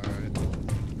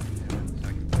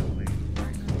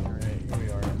 Alright, here we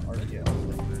are. RP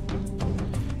Alpha.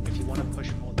 If you want to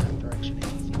push more that direction, if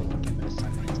you think you can get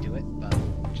sidelines, do it, but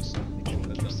just make sure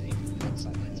that you're safe on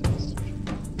sidelines.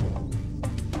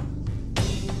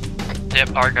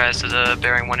 Yep, our guys to the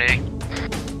bearing 180.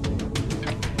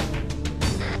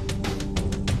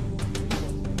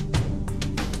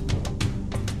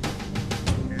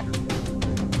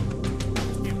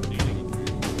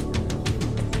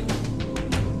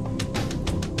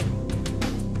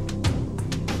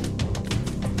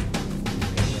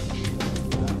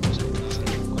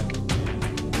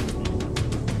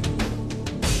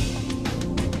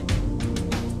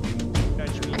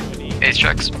 Ace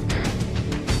checks.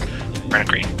 Red and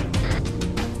green.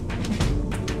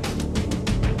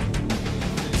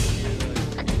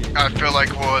 I feel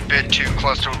like we're a bit too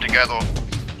clustered together.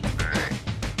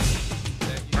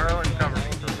 Merlin, cover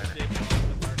me for a minute.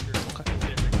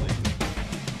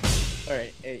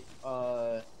 Alright, hey,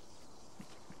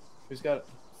 who's got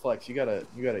Flex? You got a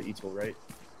E-tool, right?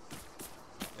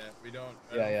 Yeah, we don't.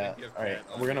 Yeah. Alright,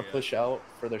 we're gonna push out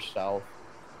further south,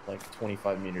 like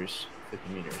 25 meters, 50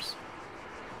 meters.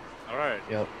 Alright.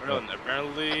 Yep. Maryland,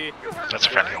 apparently. That's a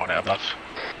friendly one above.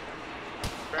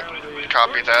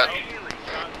 Copy that.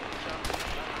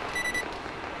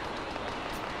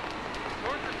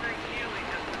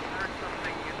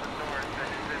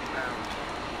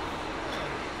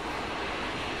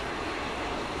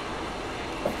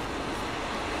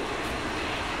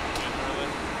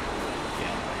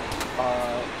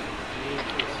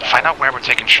 Find out where we're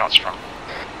taking shots from.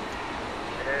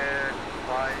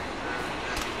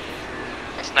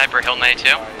 Sniper Hill 92.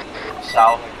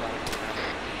 South.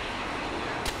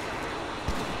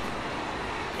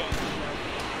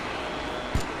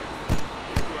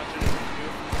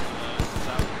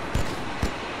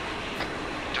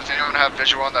 Does anyone have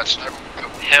visual on that sniper?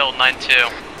 Hill 92. I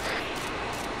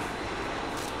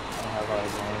don't have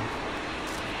eyes on him.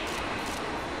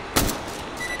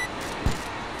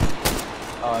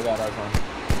 Oh, I got eyes on him.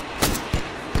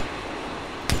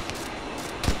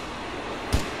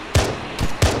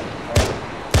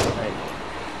 Alright.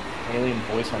 Alien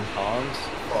voice on comms?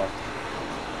 Fuck.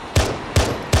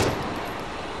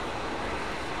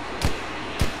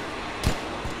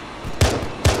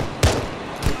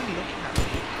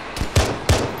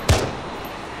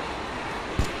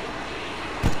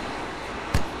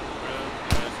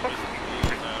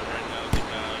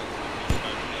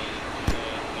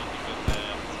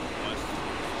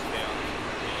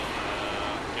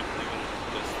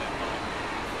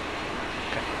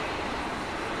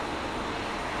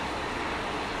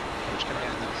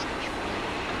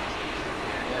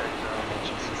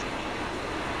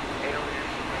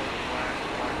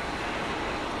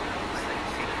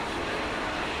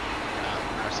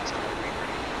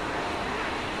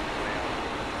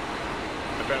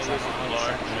 Apparently there's a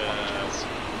large,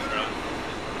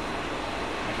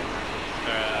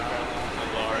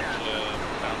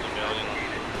 family building on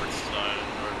the north side,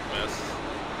 northwest,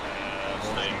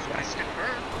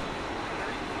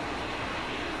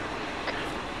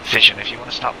 Vision, if you want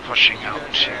to start pushing out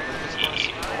to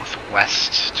the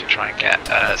northwest to try and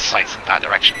get sights in that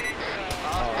direction.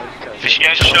 Vision,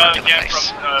 Get just shot in the again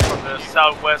face. from the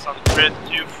southwest on the grid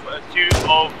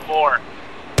 204.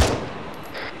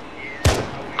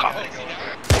 Copy.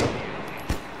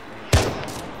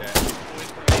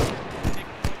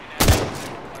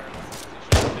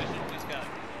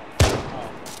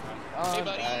 Hey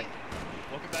buddy,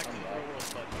 welcome back to the real world,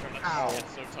 bud. Try not to get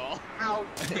so tall. How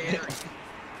dare you?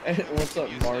 What's up,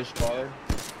 Mars Bar?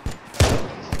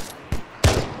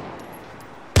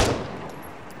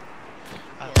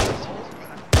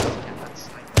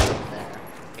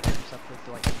 It comes up with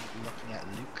like looking at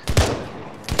Luke.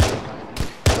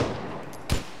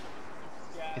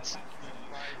 It's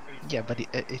yeah, but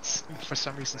it's for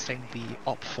some reason saying the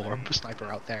op form sniper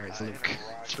out there is Luke.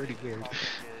 It's really weird.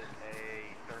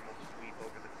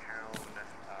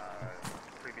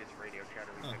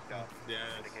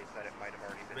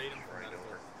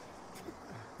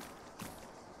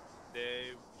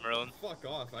 Dave, Merlin. Fuck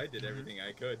off, I did everything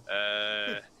I could.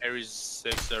 Aries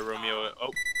 6, Romeo.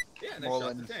 Oh. Yeah, and I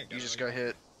shot the tank. You just go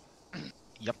hit.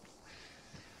 Yep.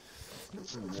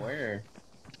 Where?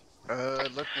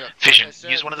 Vision,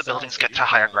 use one of the buildings, get to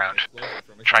higher ground.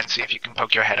 Try and see if you can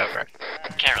poke your head over it.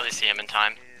 Can't really see him in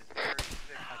time. I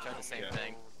tried the same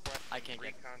thing. I can't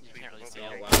get. You can't really see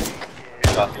him.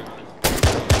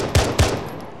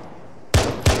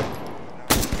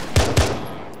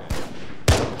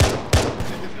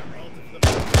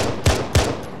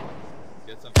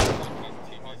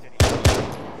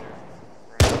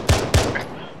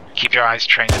 Keep your eyes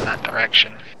trained in that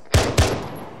direction.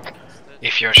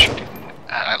 If you're shooting,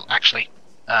 actually,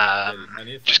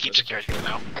 just keep security for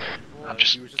now. I'm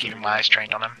just keeping my eyes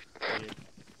trained on him.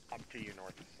 Up to you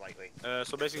north slightly.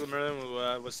 So basically,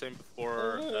 Merlin was saying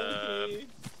before he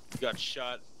got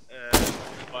shot.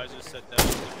 Advisors said that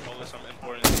they called some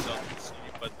important stuff in the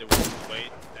city, but they wouldn't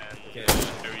wait, and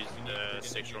Aries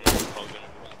 6 Roman was probably going to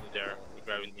be there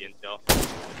grabbing the intel.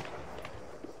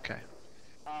 Okay.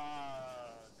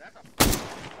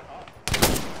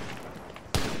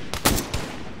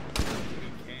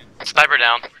 Sniper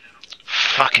down.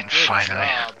 Fucking finally.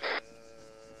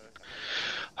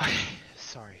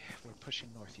 Sorry, we're pushing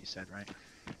north. You said, right?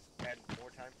 Had more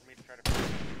time for me to try to.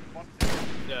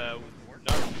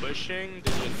 Not pushing.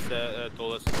 They just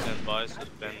told us to stand by. So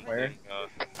then. Where?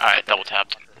 Alright, double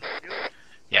tapped.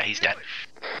 Yeah, he's dead.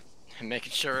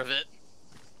 Making sure of it.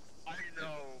 I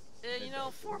know. Yeah, you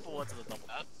know, 4 bullets is a double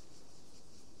tap.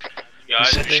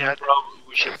 Guys,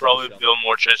 we should probably build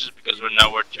more churches because we're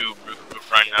nowhere to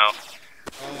roof right now.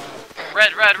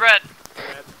 Red.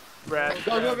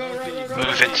 Go,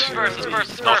 Move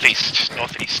it. Northeast.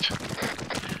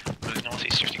 Move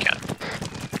northeast if you can.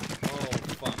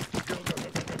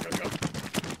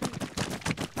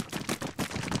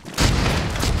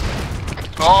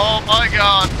 Oh my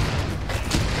god!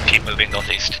 Keep moving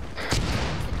northeast.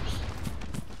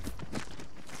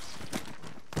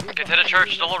 Get to the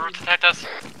church, the Lord will protect us.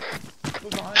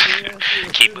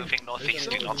 Keep moving northeast,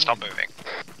 do not stop moving.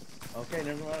 Okay,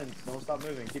 never mind. Don't stop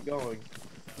moving. Keep going.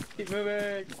 Keep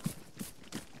moving.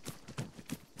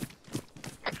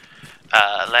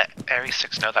 Let Area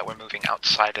 6 know that we're moving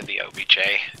outside of the OBJ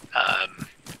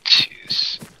to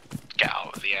get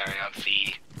out of the area of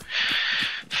the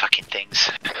fucking things.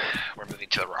 We're moving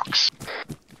to the rocks.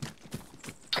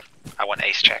 I want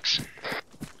ace checks.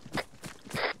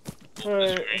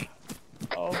 Alright.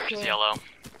 Which is yellow.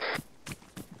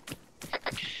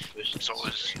 So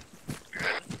is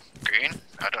green?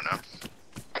 I don't know.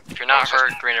 If you're not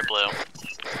hurt, green or blue.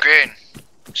 Green.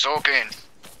 So green.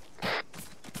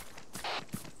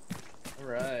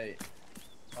 Alright.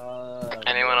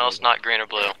 Anyone else not green or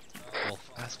blue? We'll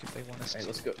ask if they want us to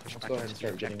let's go push ahead back and into the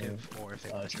start getting objective, or if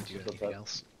they want us to do anything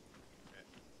else.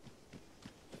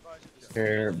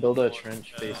 Here, build a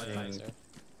trench facing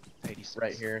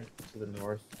right here to the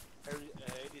north. 86, that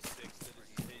is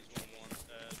stage 1-1.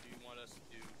 Do you want us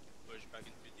to push back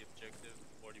into the objective,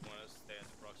 or do you want us to stay at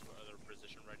the rocks for other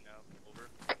position right now? Over.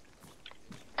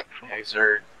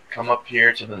 Exert, come up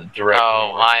here to the direct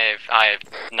Oh, north. I've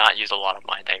not used a lot of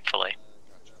mine, thankfully.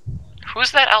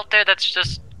 Who's that out there that's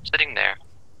just sitting there?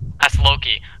 That's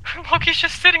Loki. Loki's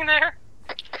just sitting there.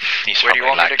 Where do you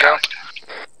want me to go?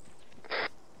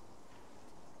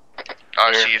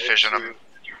 I see you fishing them.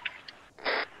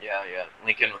 Yeah,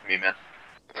 link in with me, man.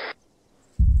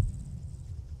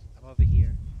 I'm over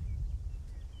here.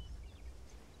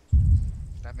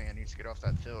 That man needs to get off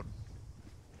that field.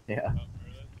 Yeah.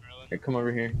 Here, come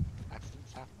over here.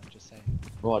 Accidents happen, I'm just saying.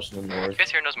 We're watching the north. You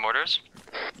guys hearing those mortars?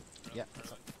 Yeah,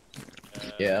 that's up.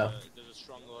 Yeah. There's a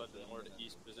stronghold at the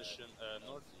northeast position,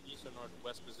 northeast or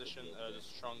northwest position. There's a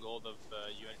stronghold of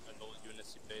an old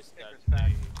UNSC base that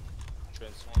they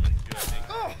transform into, I think.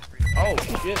 Oh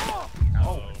shit!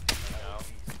 Oh.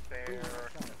 Fair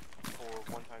for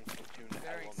 1 times platoon.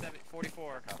 Bearing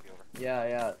 744.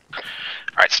 Yeah.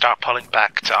 Alright, start pulling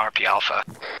back to RP Alpha.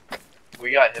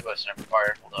 We got hit by sniper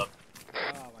fire. Hold up.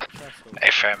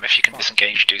 Hey, firm, if you can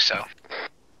disengage, do so.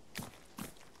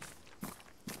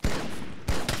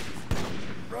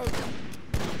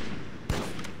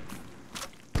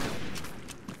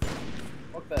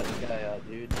 Fuck that guy out,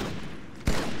 dude.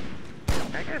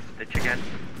 I guess stitch again.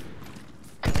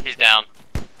 He's down.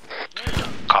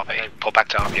 Copy. Pull back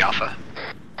to RP Alpha.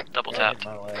 Double tap.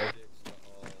 My leg.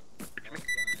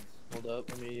 Hold up,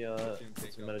 let me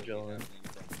put some Metagel in.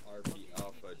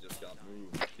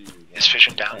 Is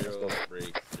vision down?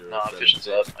 No, vision's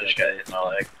up. I just got hit in my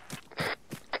leg.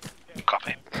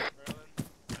 Copy.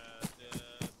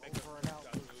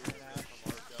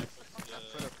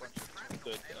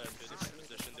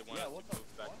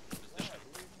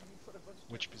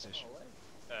 Which position?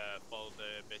 Follow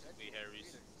the basically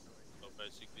Harry's. So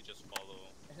basically just follow.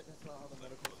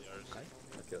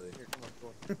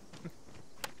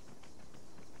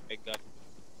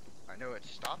 I know it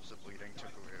stops the bleeding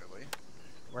temporarily.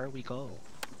 Where we go?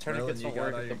 Tourniquets don't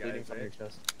work if the bleeding's on your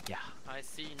chest. Yeah. I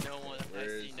see no one. I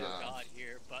see no god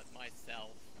here but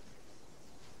myself.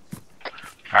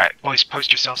 Alright, boys,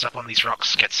 post yourselves up on these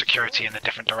rocks, get security in a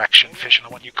different direction. Vision, I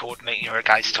want you coordinating your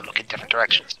guys to look in different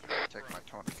directions. Take my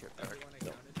tourniquet back.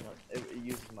 No, it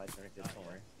uses my tourniquet, don't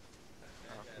worry.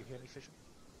 You hear me, Fisher?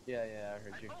 Yeah, I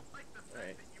heard you.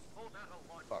 Alright.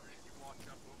 Fuck.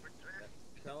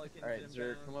 Alright,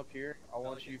 Zerg, come up here. I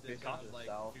want you facing to the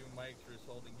south.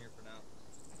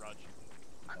 Roger.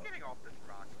 I'm getting off this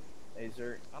rock. Hey,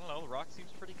 Zerg, I don't know, the rock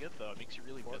seems pretty good though. It makes you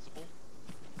really visible.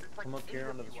 come up here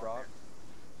onto this rock.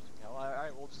 You know,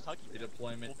 alright, we'll just hug you.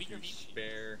 Redeployment We'll be your to VP.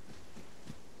 spare.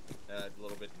 A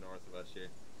little bit north of us here.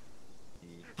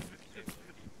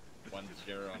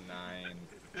 109.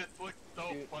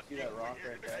 See that rock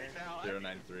right there?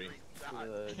 093. To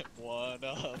the One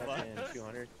of fucking us.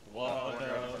 200. One of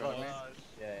us.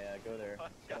 Yeah, go there.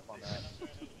 Get up on that.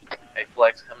 Hey,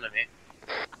 Flex, come to me.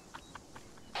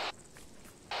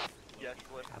 Yes,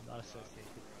 Flip. I'm not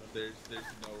associated. There's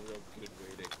no real good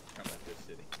way to come at this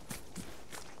city.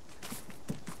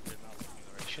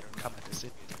 Shouldn't come at the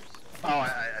city. Oh,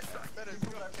 I suck.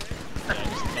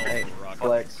 Hey,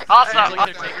 Flex. Awesome.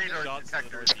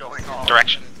 Detectors going off.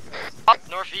 Direction.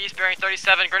 Northeast, bearing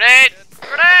 37. Grenade!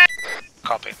 Grenade!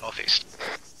 Copy, northeast.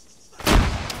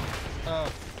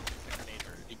 Oh.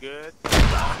 You good?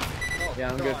 Yeah,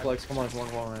 I'm good, Flex. Come on.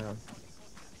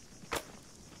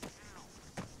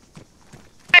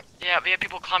 Yeah, we have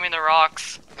people climbing the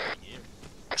rocks.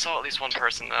 I saw at least one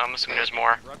person, though. I'm assuming there's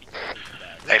more.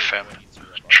 Hey, firm.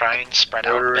 Try and spread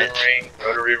out a bit.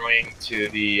 Rotary wing to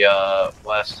the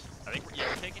west. I think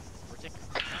we're taking.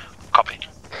 Copy.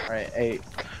 Alright, hey,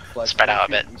 Flex. Spread out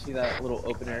a bit. You see that little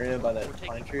open area by that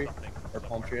pine tree? Or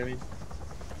palm tree, I mean?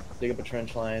 Dig up a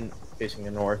trench line facing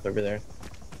the north over there.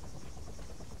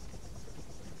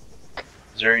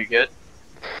 Zero, you good?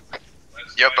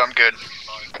 Yep, I'm good.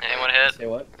 Anyone anyone hit? Say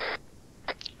what?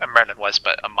 Merlin was,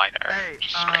 but a minor.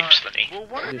 Just scrapes for me. Will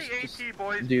one of Just- the just AT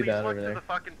boys do please that look over to there. the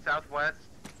fucking southwest?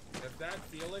 If that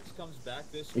Felix comes back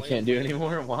this You way, can't do it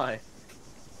anymore? Why?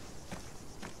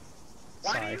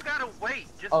 Why do Sorry. you gotta wait?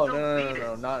 Just Oh, don't no, beat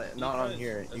no, it. not on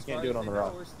here. You as can't far do as it on the they know,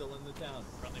 rock. We're still in the town.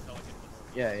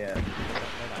 Yeah, yeah.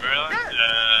 Merlin,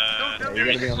 Yeah, you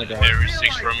gotta be on the ground. Area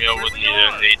 6 Romeo would need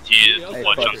an AT Hey,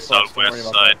 watch fuck, on the fuck, don't worry southwest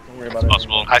about side. that. Don't worry It's about it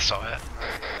possible. anymore. I saw it.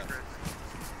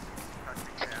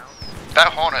 That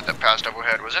Hornet that passed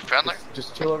overhead, was it friendly?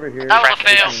 Just chill over here. That was a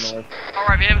Facing fail. north.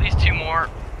 Alright, we have at least 2 more.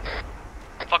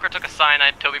 Fucker took a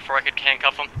cyanide pill before I could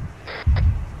handcuff him.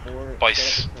 Or Boys,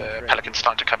 set up a the corner. Pelican's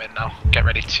starting to come in now. Get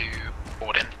ready to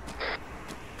board in.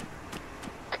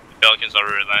 The Pelicans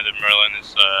already landed. Merlin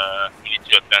is, we need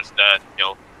to advance that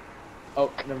hill. Oh,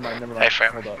 never mind. Hey,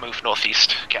 Frame, Hold up. move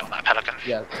northeast. Get on that Pelican.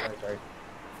 Yeah, sorry.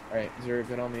 Alright, Zero,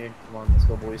 good on me. Come on, let's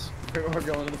go, boys. We're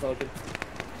going to the Pelican.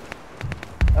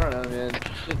 I don't know, man.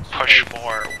 Push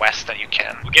more west than you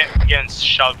can. We're getting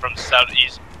shot from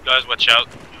southeast. Guys, watch out.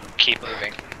 Keep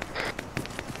moving.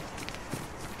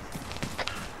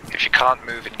 If you can't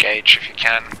move, engage. If you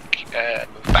can,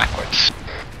 move backwards.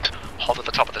 Hold at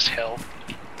the top of this hill.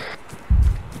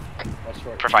 Watch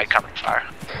short. Provide covering fire.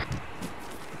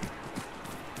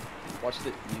 Watch the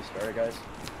east, alright, guys?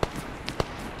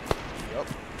 Yep.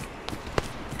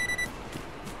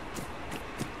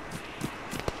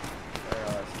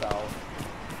 Or,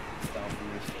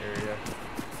 southeast area.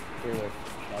 Clear the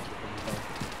shots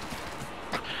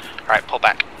from the Alright, pull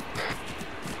back.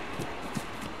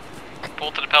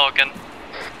 Pull to the Pelican.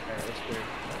 Alright, let's clear.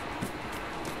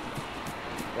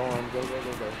 Go on, go.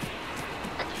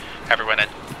 Everyone in.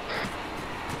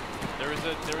 There was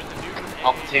a dude with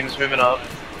All the teams moving up.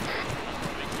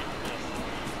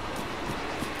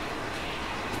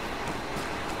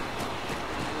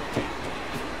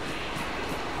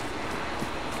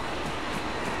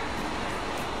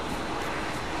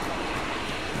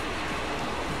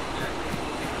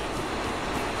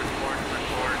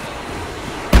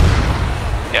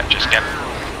 Yeah, just get in.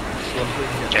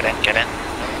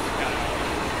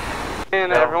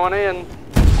 in. Everyone in.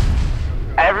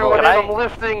 Everyone Can I'm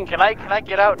lifting. Can I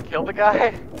get out and kill the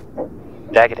guy?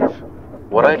 Negative.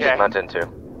 What I Okay. just meant into.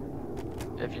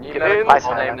 If you need Get another in.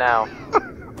 call name now.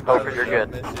 Hope you're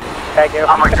good.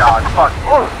 Oh my god, fuck.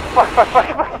 Oh,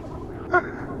 fuck.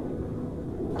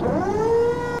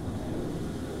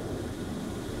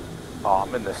 Oh,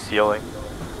 I'm in the ceiling.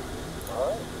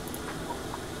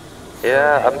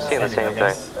 Yeah, I'm seeing the same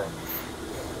thing.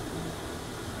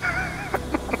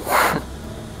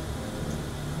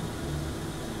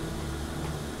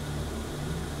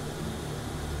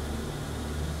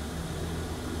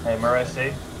 Hey,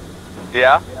 Marcy,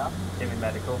 Yeah? give me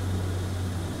medical.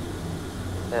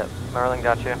 Yeah, Merlin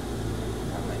got you.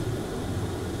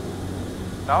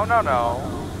 No. No.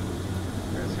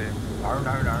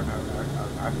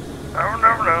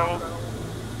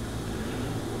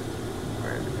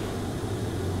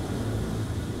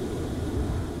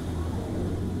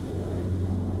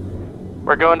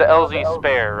 We're going to LZ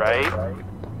Spare, right?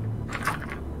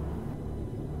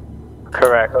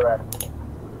 Correct.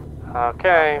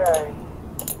 Okay.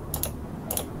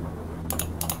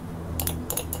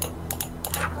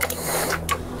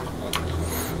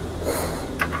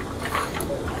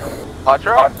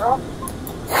 Hydro?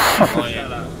 Oh,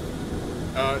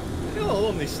 yeah. He'll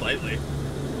only slightly.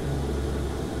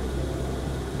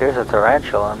 There's a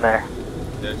tarantula in there.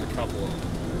 There's a couple of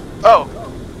them. Oh,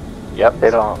 Yep.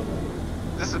 They don't.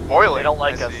 this is boiling. They don't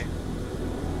like I us. see.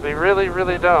 We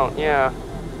really don't, yeah.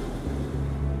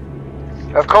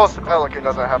 Of course the Pelican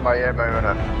doesn't have my ammo in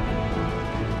it.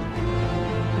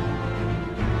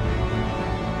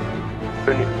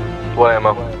 What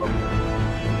ammo?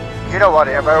 You know what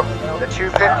ammo? The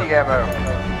 250 ammo.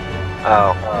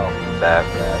 Oh, that.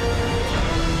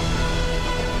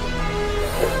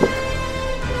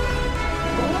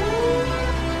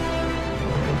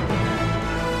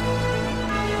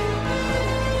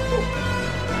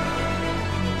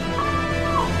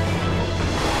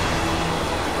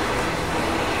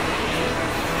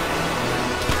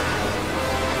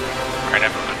 Alright,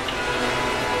 everyone.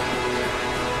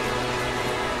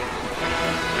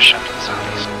 Push up to the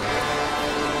southeast.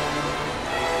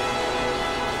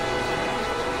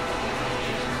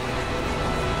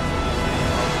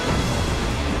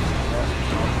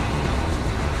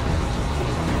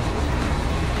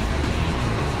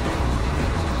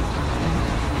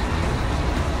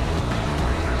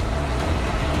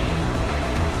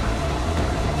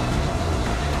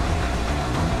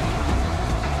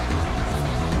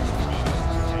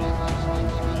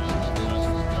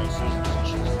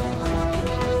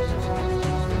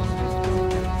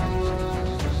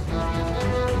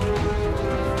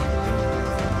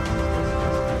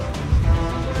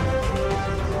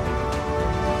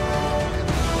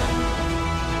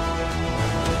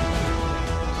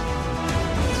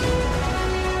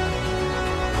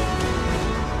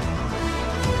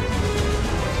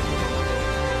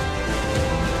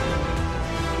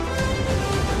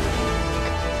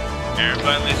 Air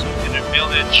violation in the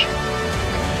village.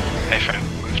 Okay, fine.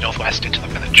 Move northwest into the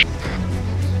village.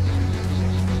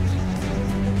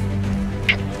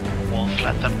 Wolf,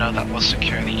 let them know that we'll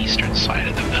secure the eastern side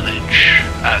of the village.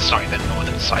 Sorry, the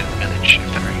northern side of the village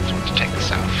if the Marines want to take the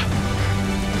south.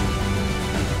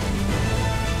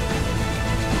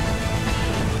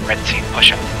 Red team,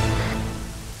 push up.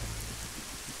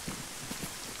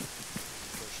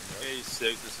 Haze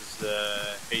 6, this is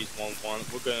Haze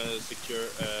 1-1. We're gonna secure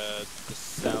the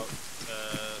south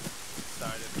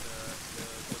side of the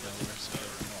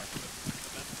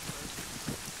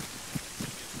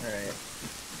Alright.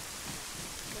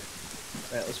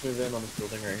 Alright, let's move in on this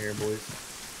building right here, boys.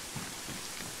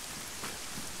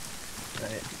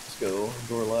 Alright, let's go.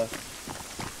 Door left.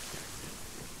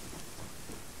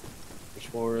 Push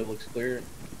forward, looks clear.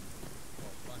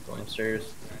 Going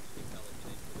upstairs.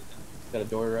 Got a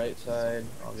door right side,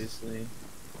 obviously.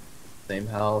 Same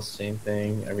house, same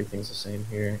thing, everything's the same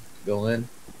here. Go in.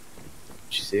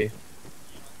 What you see?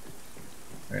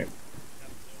 Alright.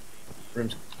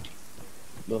 Room's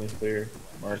building's clear,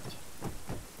 marked.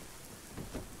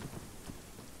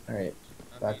 Alright,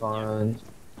 back on.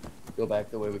 Go back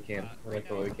the way we came. Go back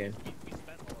the way we came.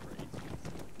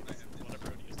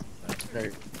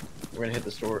 Alright, we're gonna hit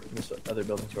the store, this other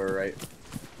building to our right.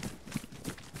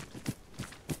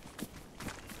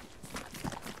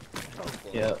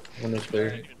 Yeah, window's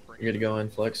clear. You're good to go in,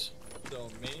 Flex. So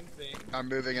main thing, I'm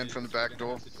moving in from the back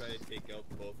door.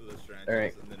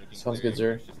 Alright, sounds good,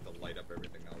 sir. Just to light up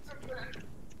everything else.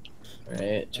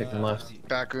 Alright, checking left.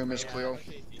 Back room is clear.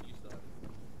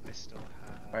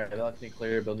 Alright, balcony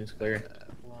clear, building's clear.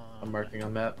 I'm marking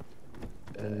on map.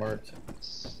 And marked.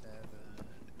 7,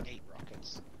 8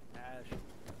 rockets. Ash.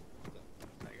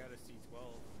 I got a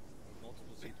C12.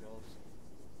 Multiple C12s.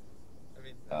 I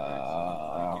mean,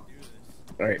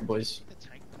 alright, boys. The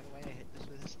tank, by the way, I hit this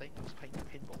with this thing. I was playing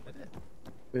pinball with it.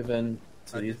 Move in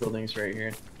to these buildings right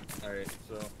here. Alright,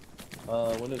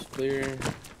 so. Windows clear.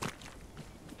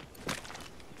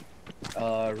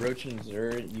 Roach and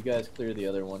Zur, you guys clear the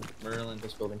other one. Merlin,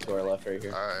 this building to our left right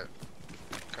here. Alright.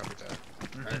 Copy that.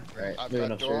 Alright,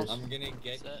 moving upstairs. I'm gonna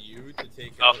get you to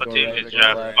take Alpha team, did you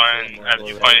have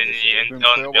you find any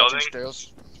intel in the building?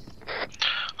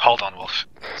 Hold on, Wolf.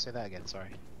 Say that again,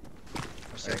 sorry.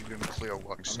 I'm saying room clear,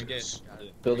 watching stairs.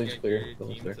 Building's clear.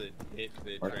 Building's clear. Hit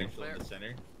the Marking. triangle in the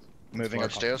center. Moving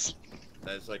upstairs.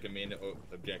 That's like a main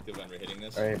objective when we're hitting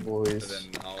this. Alright, boys. So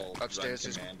then I'll Upstairs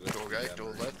is door right,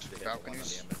 door left, to hit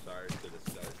balconies. one on the MSR to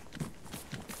the south.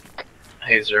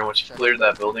 Hey, Zero, once you clear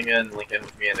that building in, link in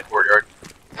with me in the courtyard.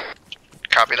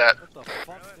 Copy that.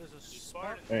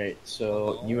 Alright,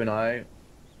 so you and I,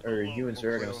 or you and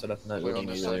Zur are gonna set up in that building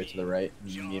over there to the right.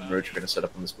 And me and Roach are gonna set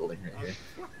up in this building right here.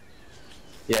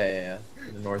 Yeah.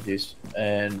 In the northeast.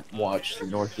 And watch the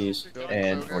northeast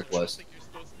and northwest.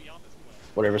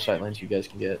 Whatever sight lines you guys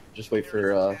can get. Just wait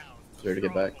for Zur to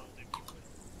get back.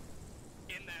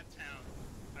 In that town,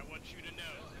 I want you to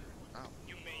know,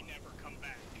 you may never come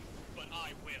back, but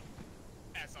I will,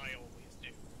 as I always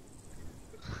do.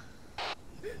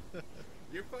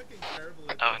 You're fucking terrible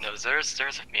at Oh no, Zer's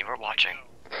with me, we're watching.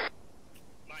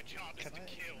 My job is to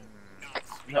kill,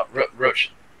 No,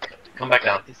 Roach, come back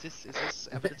down. Is this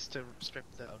evidence to strip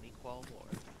the Oni qual, or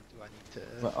do I need to...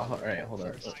 Well, alright, hold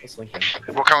on. Let's link in.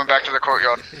 We're coming back to the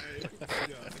courtyard.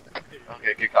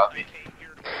 Okay, good copy.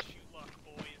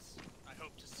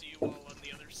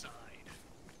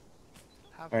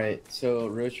 Alright, so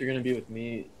Roach, you're gonna be with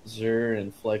me, Zur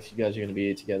and Flex, you guys are gonna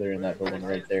be together in that building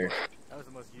right there. That was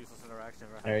the most useless interaction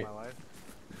I've ever had in my life.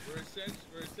 We're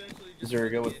essentially just Zur,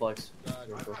 go with Flex.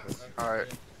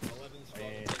 Alright.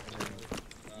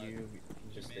 You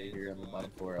can just stay here on the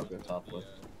bottom floor, I'll go top floor.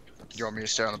 You want me to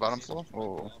stay on the bottom floor?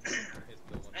 Oh.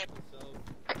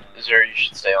 Zero, you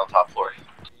should stay on top floor.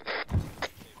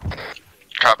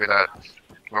 Copy that.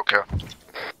 Okay.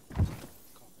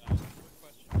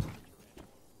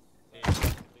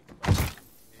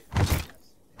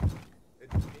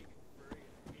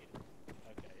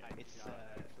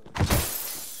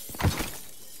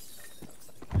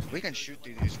 We can shoot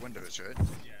through these windows, right?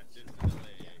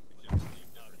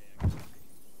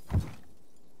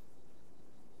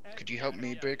 Could you help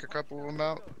me break a couple of them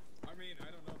out? I mean, I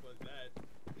don't know about that.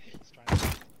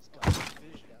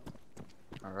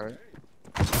 Alright.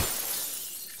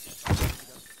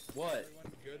 What?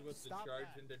 Good with the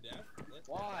charge into death?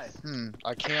 Why?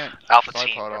 I can't. Alpha team,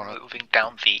 tripod we're on it. moving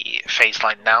down the phase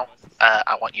line now.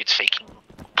 I want you taking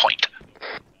point.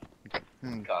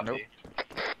 Nope.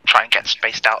 Try and get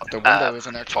spaced out The window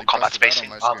isn't actually for combat busted out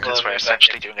spacing, on my screen. because we're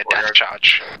essentially doing a death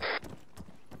charge.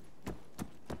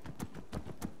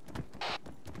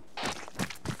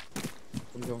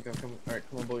 Alright,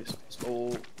 come on, boys. Let's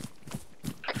go.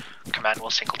 Command will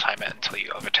single time it until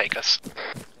you overtake us.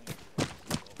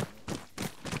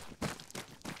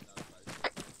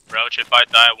 Roach, if I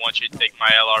die, I want you to take my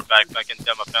LR back and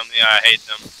tell my family I hate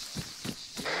them.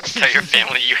 Tell your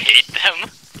family you hate them?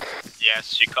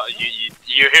 Yes,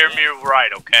 you hear me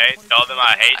right, okay? Tell them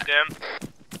I hate them.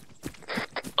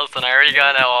 Listen, I already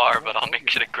got an LR, but I'll make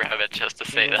sure to grab it just to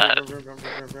say that.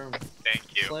 Thank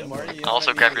you. I'll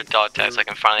also grab your dog tag so I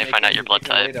can finally find out your blood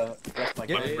type. My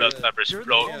blood type is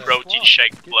protein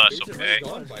shake plus, okay?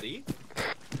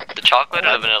 The chocolate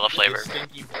or the vanilla flavor?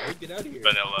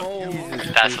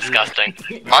 Vanilla. That's disgusting.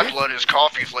 My blood is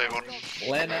coffee flavored.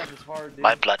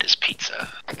 My blood is pizza.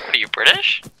 What are you,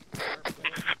 British?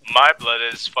 My blood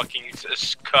is fucking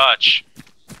scotch.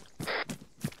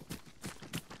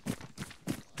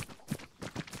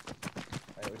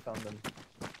 Alright, we found them.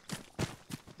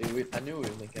 Dude, I knew we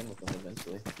would link in with them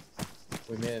eventually.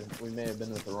 We may have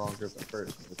been with the wrong group at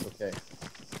first, but it's okay.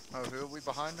 Oh, who are we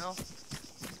behind now?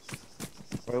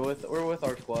 We're with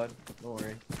our squad. Don't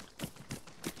worry.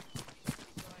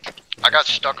 I got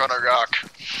stuck on a rock.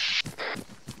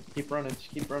 Keep running.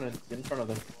 Just keep running. Get in front of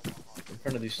them. In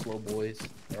front of these slow boys.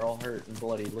 They're all hurt and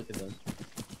bloody. Look at them.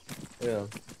 Yeah.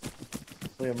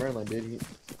 Look at Merlin, dude.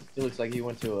 He looks like he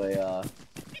went to a.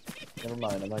 Never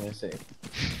mind. I'm not gonna say it.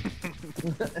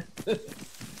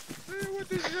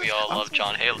 We all love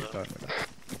John Halo.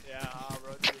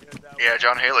 Yeah,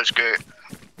 John Halo's good.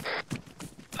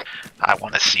 I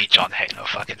want to see John Halo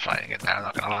fucking fighting it now, I'm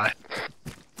not gonna lie.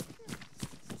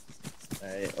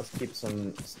 Alright, let's keep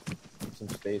some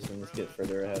space and let's get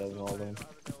further ahead of all of them.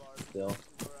 Still.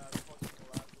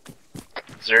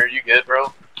 Zer, you good,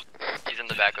 bro? He's in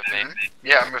the back with me.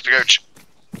 Yeah, I'm with the coach.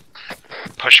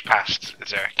 Push past,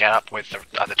 is there? Get up with the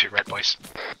other two red boys.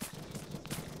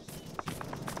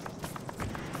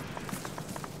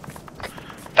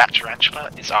 That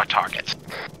tarantula is our target.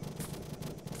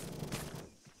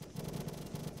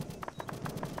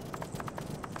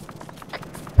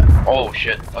 Oh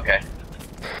shit, okay.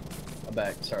 I'm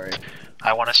back, sorry.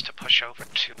 I want us to push over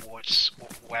towards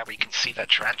where we can see that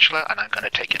tarantula, and I'm gonna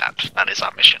take it out. That is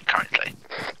our mission currently.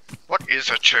 What is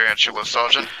a tarantula,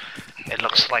 Sergeant? It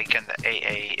looks like an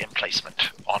AA emplacement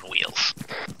on wheels.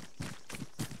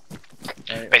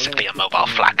 Right, basically a mobile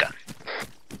flak gun.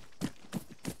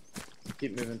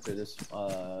 Keep moving through this,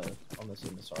 on this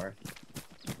MSR.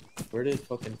 Where did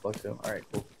fucking Flux go? Alright,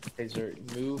 cool. Okay, sir,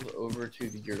 move over to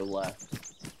your left.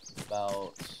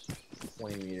 About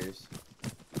 20 meters.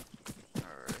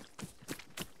 Alright.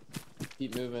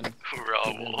 Keep moving. Hoorah,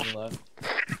 keep moving left.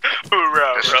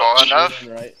 Hoorah, is far enough?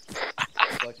 Right.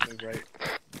 Flex, move right.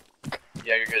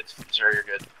 Yeah, you're good, sir, you're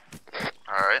good.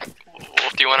 Alright.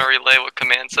 Wolf, do you want to relay what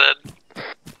command said?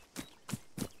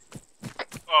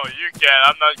 Oh, you can.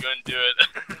 I'm not going to do it.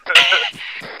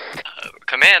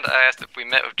 Command, I asked if we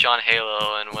met with John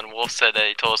Halo, and when Wolf said that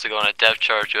he told us to go on a dev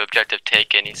charge to objective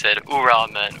taken, he said, "Oorah,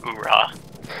 man, oorah."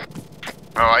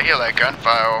 Oh, I hear that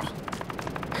gunfire.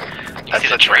 You That's see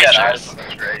the tracers.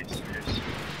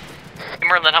 Hey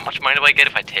Merlin, how much money do I get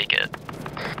if I take it?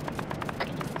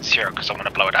 0, because I'm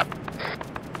gonna blow it up.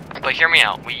 But hear me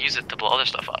out, we use it to blow other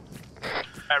stuff up.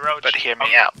 Hey, Roach. But hear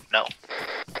me out, no.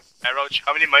 Hey, Roach,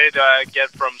 how many money do I get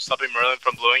from stopping Merlin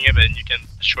from blowing him and you can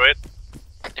destroy it?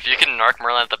 If you can narc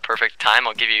Merlin at the perfect time,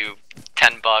 I'll give you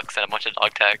 $10 and a bunch of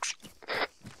dog tags.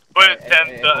 Put it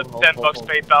 10 bucks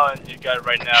PayPal and you got it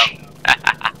right now.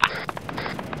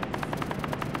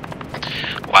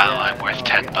 Wow, I'm worth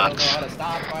 10 bucks.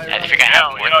 Yeah, you think I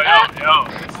have more than that? Yo,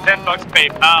 it's 10 bucks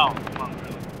PayPal. Come on,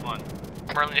 Merlin, come on.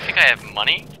 Merlin, you think I have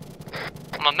money?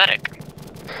 I'm a medic.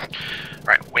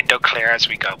 Right, window clear as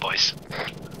we go, boys.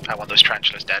 I want those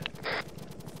tarantulas dead.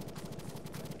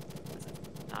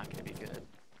 Not gonna be good.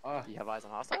 Do you have eyes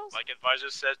on hostiles? Like advisor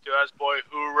says to us, boy,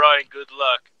 hoorah and good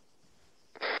luck.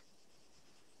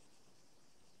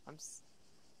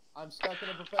 I'm stuck in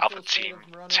a perpetual Alpha state team,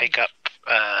 of running. take up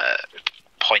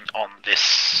point on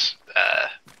this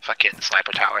fucking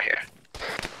sniper tower here.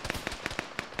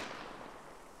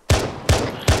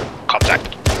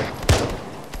 Contact.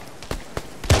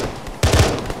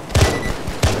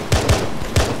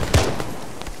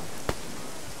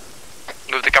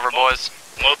 Move to cover, boys.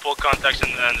 Multiple contacts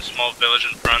in the small village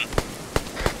in front.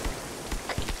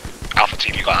 Alpha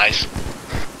team, you got eyes?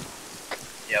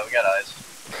 Yeah, we got eyes.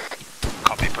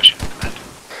 Copy, pushing command.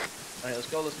 Alright, let's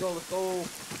go, let's go, let's go!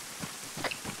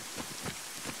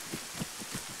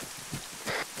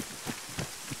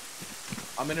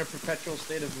 I'm in a perpetual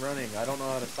state of running. I don't know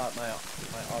how to stop my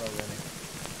auto running.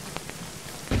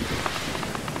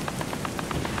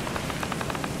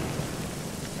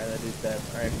 Alright, that dude's dead.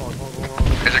 Alright, come on.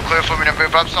 Is it clear for me to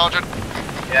move up, Sergeant?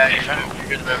 Yeah, you're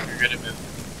good to move. You're good to move.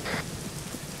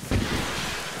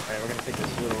 Alright, we're gonna take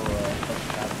this little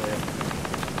pathway.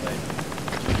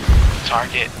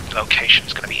 Target location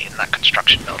is going to be in that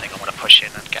construction building. I want to push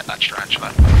in and get that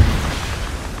tarantula.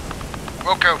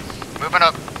 Wilco, moving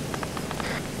up.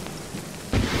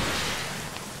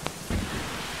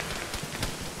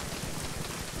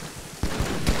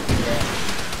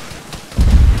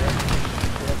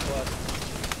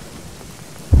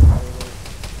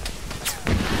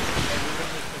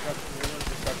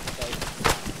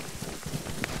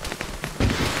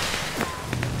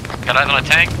 Got eyes on a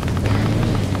tank?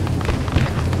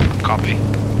 Copy.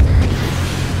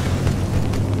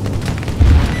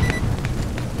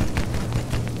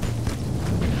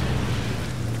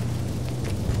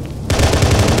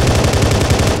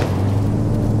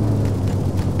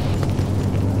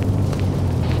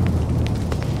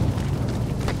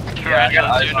 Yeah, I got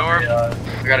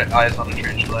eyes on the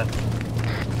tarantula.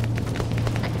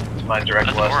 To my direct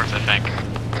That's west. worse, I think.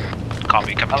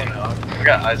 Copy, coming I don't know. I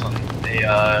got eyes on a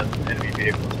enemy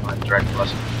vehicle to my direct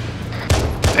west.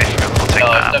 Hey, we'll take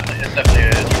that. It's definitely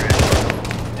a tarantula.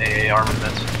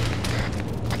 Armament.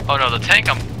 Oh no, the tank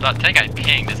I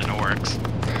pinged isn't works.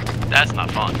 That's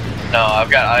not fun. No, I've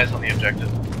got eyes on the objective.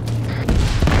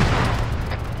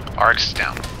 RX is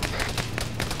down.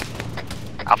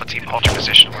 Alpha team, hold your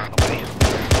position, we're on the way.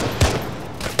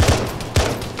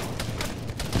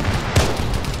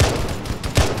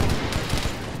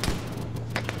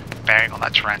 Bearing on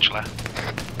that tarantula.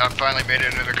 I've finally made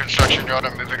it into the construction yard.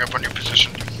 I'm moving up on your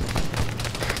position.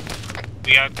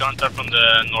 We have contact from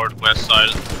the northwest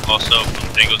side, also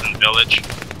from Dingo's in Village.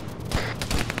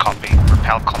 Copy.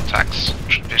 Repel contacts.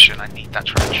 Vision, I need that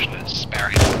tarantula. Spare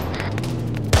him.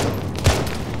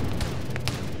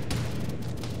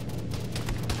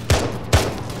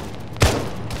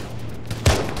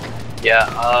 Yeah,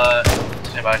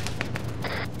 stand by.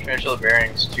 Tarantula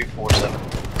bearings 247.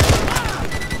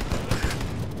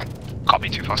 Copy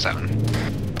 247.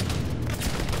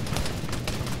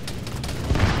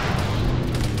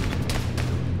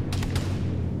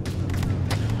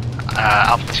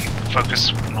 Alpha team,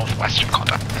 focus northwestern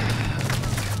contact.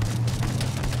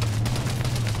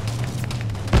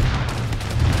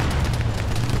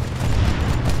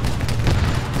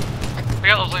 We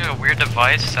got looks like a weird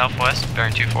device southwest,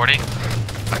 bearing 240.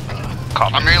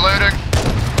 Copy. I'm reloading.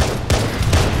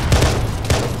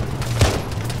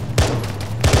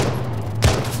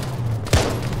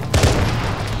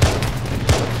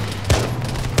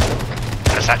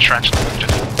 Has that tarantula moved?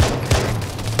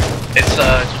 It's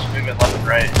just moving left and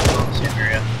right in the same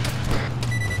area.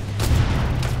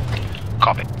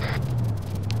 Copy.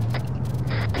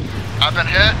 I've been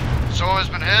hit. Solar's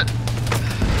been hit.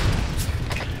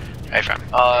 Hey, fam.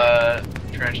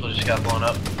 Tarantula just got blown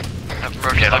up.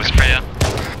 Yeah, that was for you.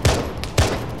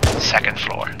 Second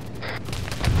floor.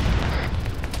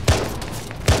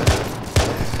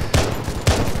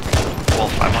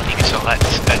 Wolf, I want you to let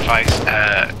advise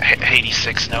Hades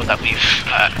 6 know that we've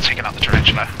taken out the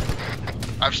tarantula.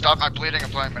 I've stopped my bleeding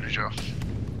and playing manager.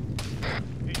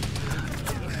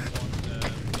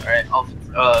 Alright,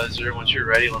 Zero, once you're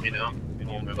ready, let me know, and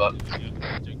we'll move up.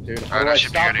 Dude, how do I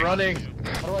stop running?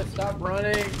 How do I stop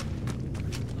running?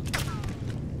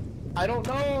 I don't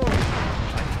know! I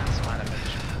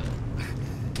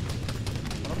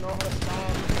don't know how to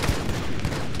stop.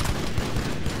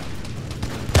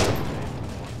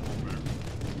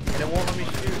 And it won't let me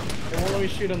shoot. It won't let me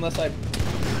shoot unless I...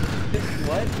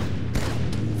 What?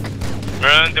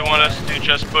 They want us to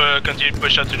just continue to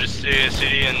push out to the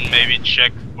city and maybe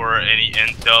check for any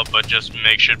intel, but just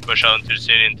make sure to push out into the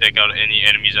city and take out any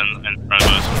enemies in front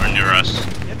of us or near us.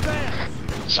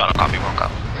 Solid copy, woke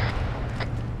up.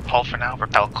 Hold for now,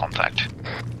 repel contact.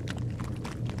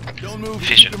 Don't move.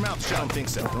 Vision. Keep your mouth shut. I don't think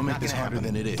so. Don't make this harder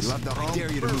than it is. I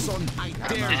dare you to move.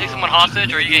 Did you take someone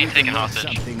hostage or are you getting taken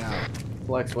hostage?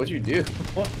 Flex, what'd you do?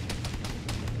 What?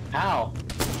 How?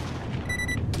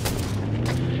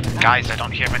 Guys, I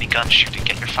don't hear any guns shooting.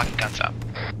 Get your fucking guns up.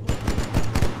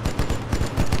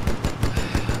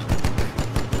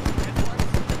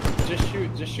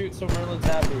 Just shoot so Merlin's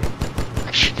happy.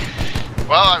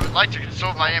 Well, I would like to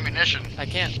consult my ammunition. I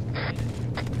can't.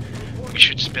 We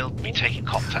should still be taking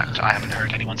contact. I haven't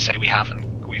heard anyone say we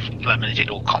haven't. We've eliminated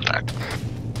all contact.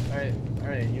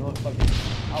 Alright, you look fucking...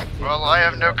 Well, I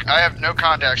have no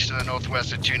contacts to the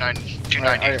northwest at 290.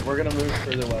 Alright, we're gonna move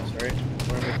further west, alright?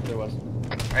 We're gonna move further west.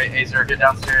 Alright, Azer, get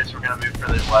downstairs, we're gonna move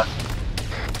further west.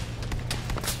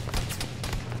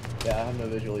 Yeah, I have no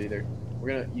visual either. We're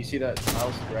gonna... You see that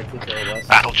house directly to our west?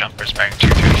 Battle jumpers bearing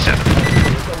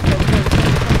 237.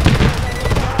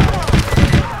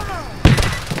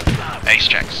 mace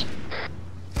checks.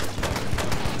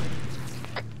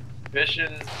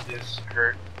 Vision is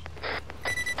hurt.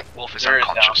 Wolf is Zero is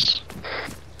unconscious.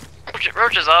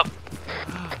 Roach is up.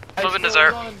 Moving to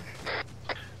Zer.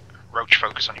 Roach,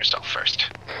 focus on yourself first.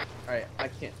 Alright, I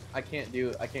can't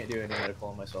do any medical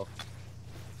on myself.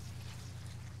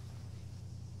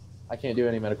 I can't do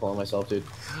any medical on myself, dude.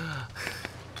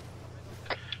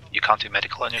 You can't do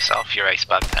medical on yourself, you're ace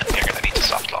bud, and you're gonna need to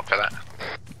soft lock for that.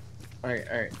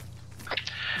 Alright.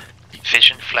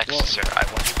 Vision flex, sir. I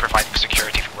want you providing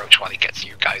security for Roach while he gets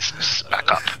you guys back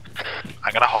up.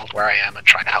 I'm gonna hold where I am and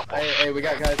try to help Wolf. Hey, we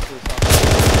got guys to the top.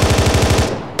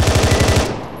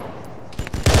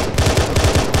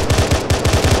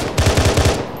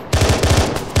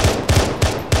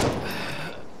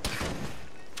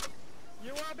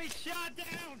 You wanna be shot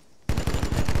down?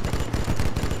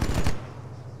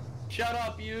 Shut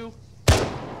up, you!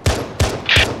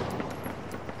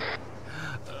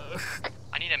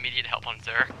 I need immediate help on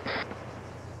Zer.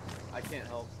 I can't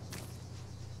help.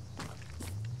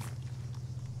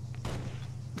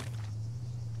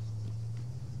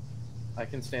 I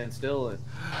can stand still and...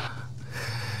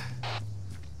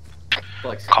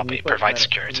 Flex, Copy, provide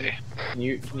security. Can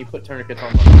you put tourniquets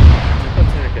on me? Can you put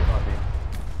tourniquets on me?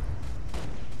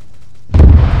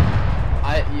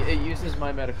 It uses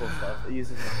my medical stuff. It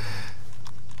uses my...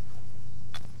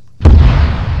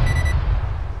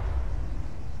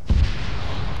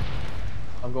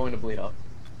 I'm going to bleed up.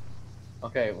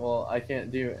 Okay, well I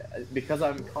can't do because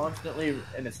I'm constantly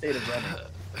in a state of running.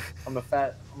 I'm a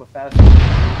fast runner.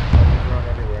 I run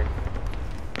everywhere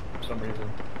for some reason.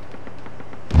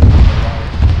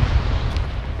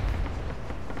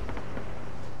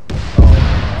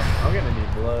 Oh, I'm gonna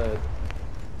need blood.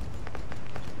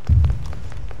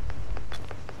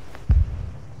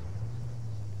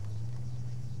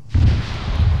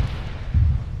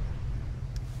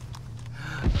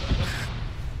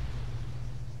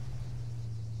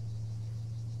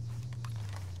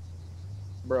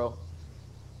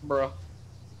 Bro.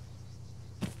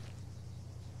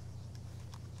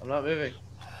 I'm not moving.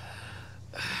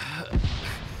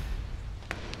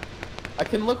 I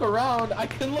can look around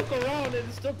and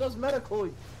it still does medical.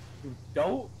 You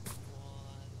don't?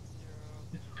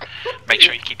 Make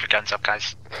sure you keep your guns up,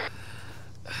 guys.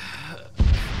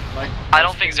 I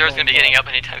don't think Zer's gonna be getting up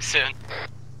anytime soon.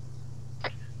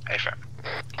 Hey, fam.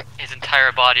 His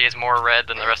entire body is more red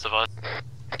than the rest of us.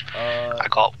 I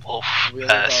got Wolf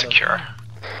secure.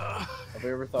 Have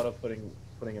we ever thought of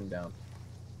putting him down?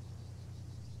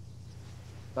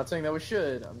 Not saying that we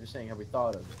should, I'm just saying have we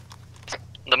thought of it?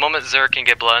 The moment Zer can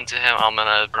get blood into him, I'm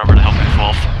gonna run over to help him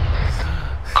Wolf.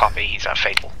 Copy, he's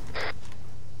fatal.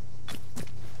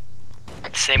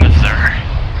 Same with Zer.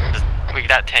 We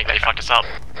that tank that he fucked us up.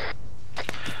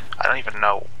 I don't even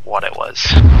know what it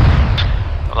was.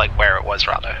 Like where it was,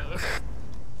 rather.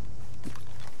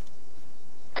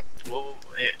 Well,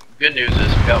 good news is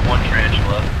we got one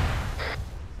tarantula.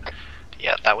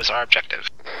 Yeah, that was our objective.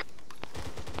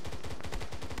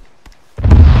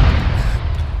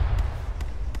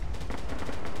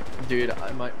 Dude,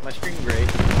 my screen great.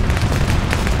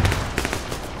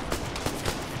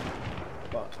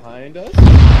 Behind us?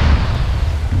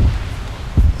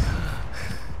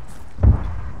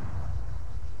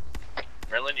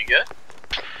 Merlin, you good?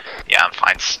 Yeah, I'm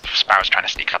fine. Sparrow's trying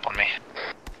to sneak up on me.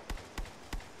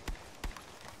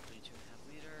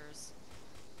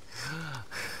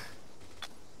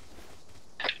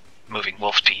 Moving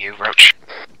Wolf to you, Roach.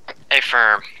 Hey,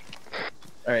 firm.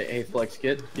 Alright, hey Flex,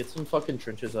 get some fucking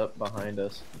trenches up behind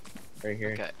us. Right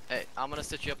here. Okay, hey, I'm gonna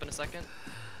stitch you up in a second.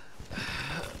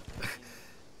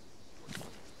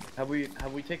 Have we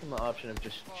taken the option of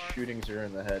just shooting Zer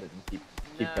in the head and keep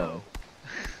going?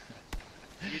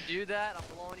 You do that, I'm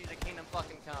blowing you to Kingdom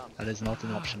fucking Come. That is not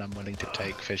an option I'm willing to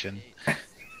take, Vision.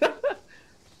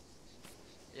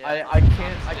 Yeah, I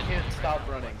can't stop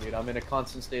running, dude. I'm in a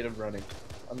constant state of running.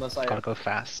 Unless I gotta go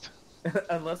fast.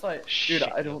 Unless I dude,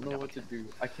 I don't know what to do.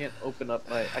 I can't open up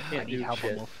my I need help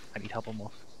on Wolf. I need help on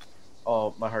Wolf.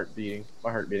 Oh, my heart beating.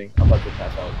 I'm about to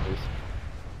pass out, please.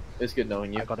 It's good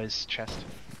knowing you. I got his chest.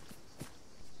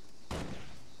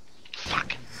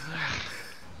 Fucking.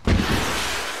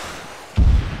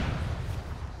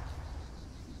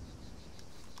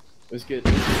 It was good.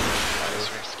 That was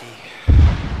risky.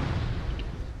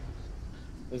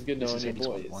 It was good knowing you,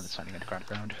 boys. One that's standing on the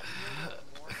ground.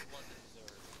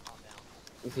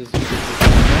 This is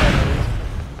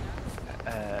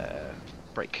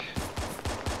break.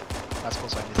 That's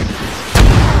close on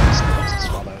this.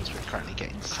 Swallows. We're currently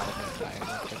getting salvage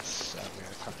rockets.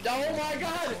 Oh my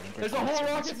god! There's a whole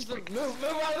rocket system! Move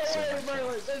out of the way,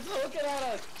 Merlin! It's looking at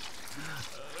us!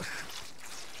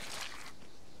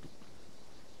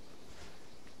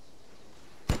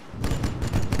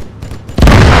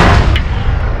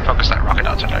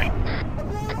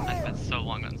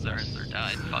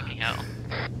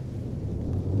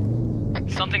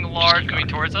 something large moving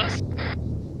towards us?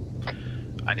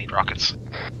 I need rockets.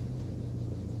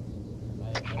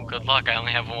 Well, good luck. I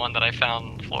only have one that I found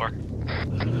on the floor.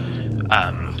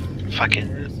 Fucking.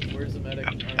 Where's the medic?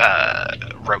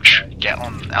 Roach, get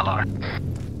on LR.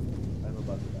 I'm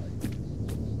about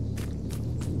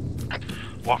to die.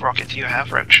 What rocket do you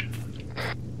have, Roach?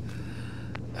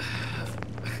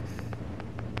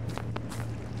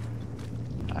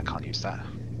 I can't use that.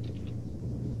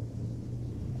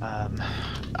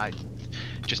 I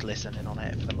just listening on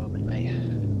it for the moment, mate.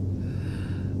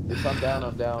 If I'm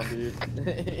down, dude.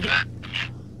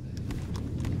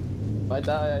 If I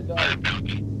die, I die.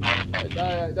 If I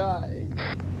die, I die.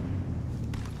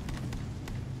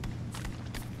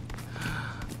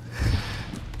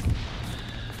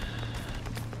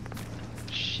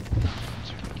 Shit.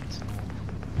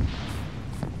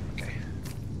 Okay.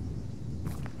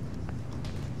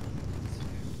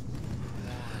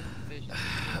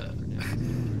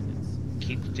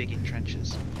 Keep digging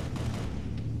trenches.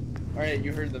 Alright,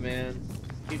 you heard the man.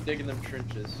 Keep digging them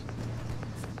trenches.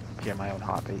 Hear my own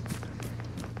heartbeat.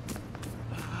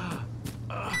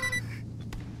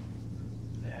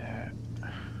 There.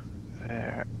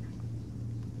 There.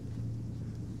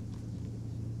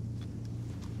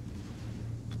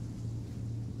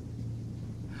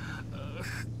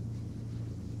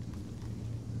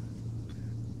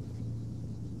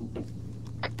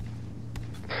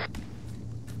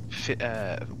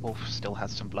 Wolf still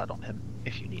has some blood on him,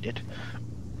 if you need it.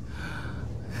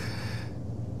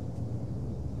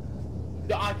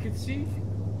 I can see.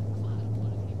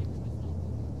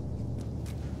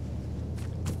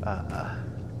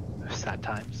 Sad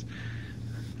times.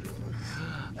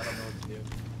 I don't know what to do.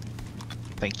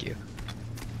 Thank you.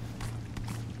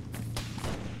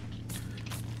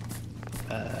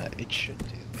 It should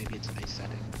do. Maybe it's a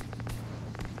setting.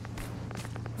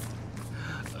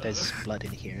 There's blood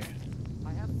in here.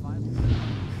 I have 5.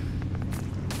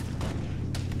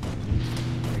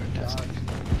 Fantastic.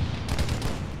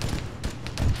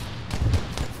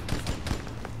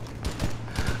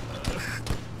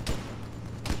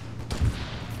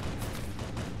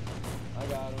 I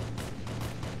got him.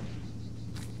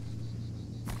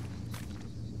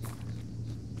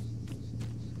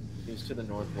 He's to the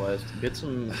northwest. Get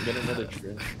another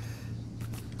trench.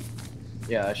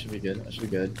 Yeah, I should be good. I should be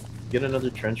good. Get another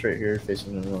trench right here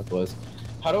facing the northwest.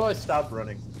 How do I stop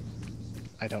running?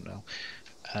 I don't know.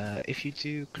 If you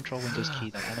do Control Windows key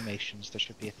then animations, there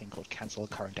should be a thing called cancel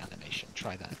current animation.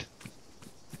 Try that.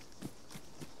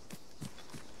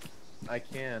 I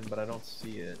can, but I don't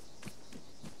see it.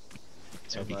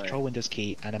 So if you Control Windows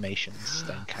key animations,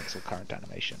 then cancel current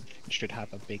animation. It should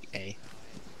have a big A.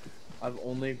 I've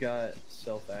only got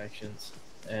self actions,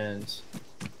 and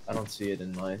I don't see it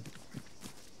in mine.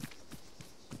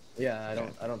 Yeah,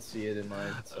 I don't see it in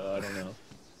mine, so I don't know.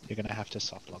 You're gonna have to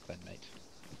soft lock then, mate.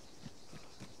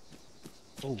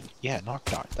 Oh, yeah, Narc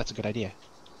Dart. That's a good idea.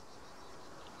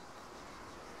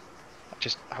 I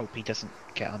just hope he doesn't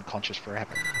get unconscious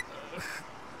forever.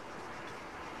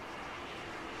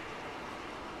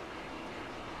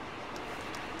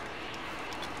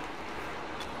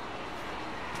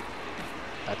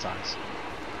 That's ours.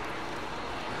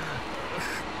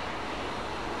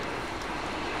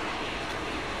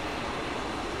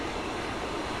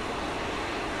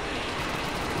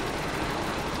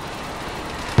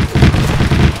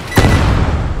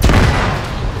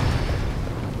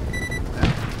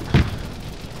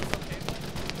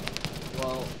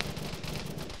 Well,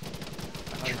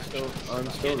 I'm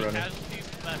still running. Casualties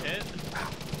from that hit?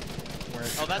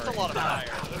 Oh, that's a lot of fire.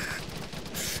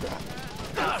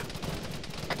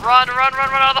 Run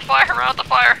out of the fire, run out of the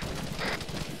fire!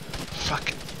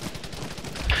 Fuck.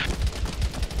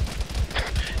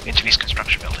 Into these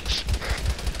construction buildings.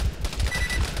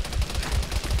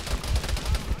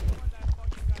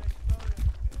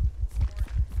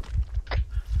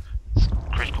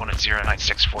 Grid coordinate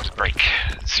 0964 to break.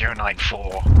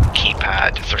 094,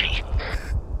 keypad 3. Hey,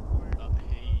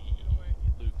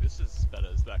 Luke, this is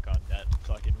Betta's back on net.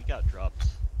 Fucking, we got dropped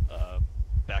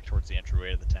back towards the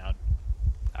entryway of the town.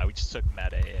 We just took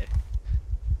Mad AA.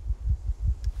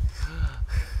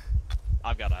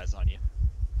 I've got eyes on you.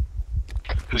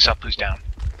 Who's up, who's down?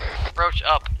 Roach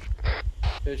up.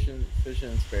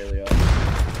 Fission's fairly up.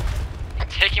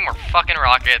 Taking more fucking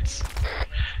rockets.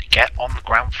 Get on the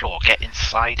ground floor, get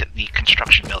inside the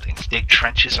construction buildings, dig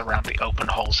trenches around the open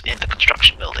holes in the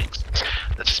construction buildings.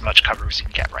 That's as much cover as you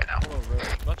can get right now. Hello,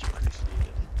 Roach. Much appreciated.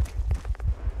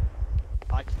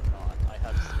 I cannot. I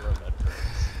have 0 med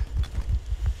perks.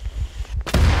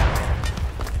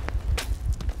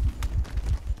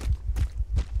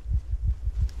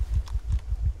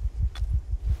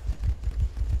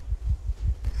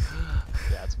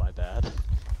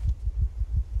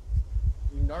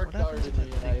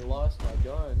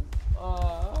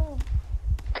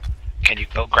 you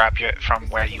go grab it from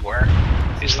where you were?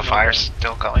 Is the fire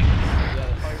still going? Yeah,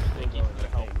 the fire's still going.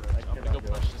 I'm gonna go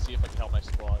push to see if I can help my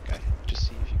squad. Okay, just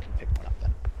see if you can pick one up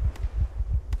then.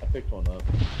 I picked one up.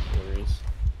 There is.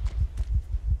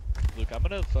 Luke, I'm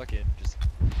gonna fucking just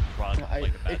run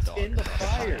like a bad dog. It's in the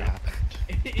fire.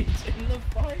 It's in the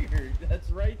fire. That's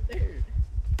right there.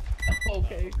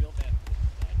 Okay. Real man.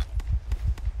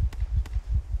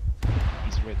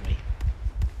 He's with me.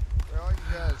 Where are you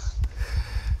guys?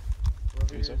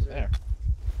 He's over there.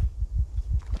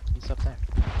 He's up there.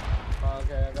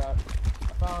 Okay, I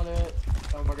found it.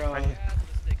 Oh my god.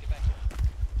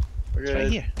 We're It's good.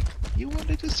 right here. You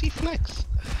wanted to see Flex.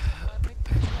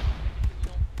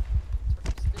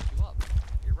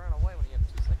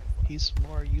 He's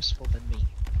more useful than me.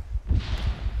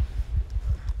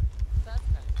 That's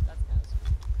kind of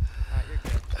sweet. Alright, you're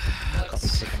good. Got me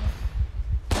sick enough.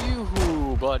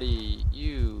 Yoo-hoo, buddy.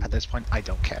 You. At this point, I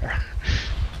don't care.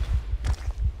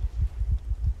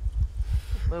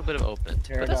 A little bit of open,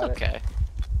 but that's okay.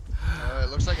 It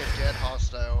looks like a dead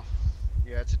hostile.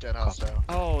 Yeah, it's a dead hostile.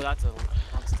 Oh, that's a long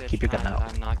stitch. Keep your gun out.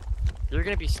 I'm not. You're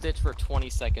gonna be stitched for 20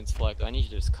 seconds, Fleck. I need you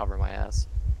to just cover my ass.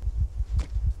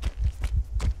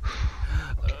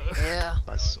 Yeah.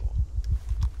 Buzzsaw.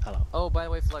 Hello. Oh, by the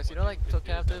way, Flex, you know, like, took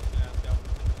captive?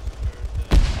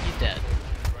 He's dead.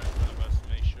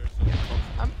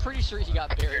 I'm pretty sure he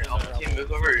got buried. Team,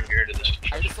 move over here to this.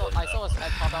 I saw his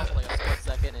head pop out for like a split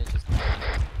second and it just.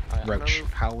 Alright, Roach,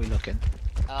 how are we looking?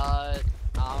 I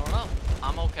don't know.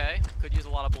 I'm okay. Could use a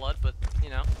lot of blood, but you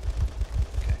know.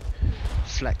 Okay.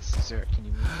 Flex, Zerk, can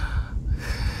you move?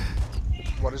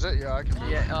 What is it? Yeah, I can move.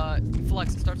 Yeah,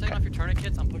 Flex, start taking off your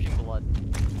tourniquets. I'm pushing blood.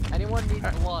 Anyone needs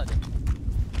blood?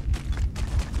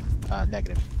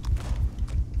 Negative.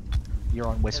 You're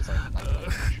on whispering.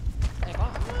 Hey,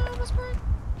 Bob. Whispering.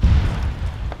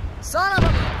 Son of a.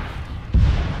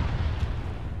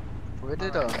 Where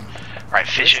did Right,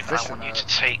 Vision, I want you to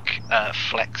take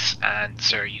Flex and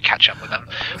Zur, you catch up with them.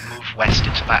 Move west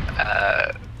into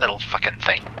that little fucking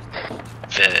thing.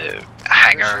 The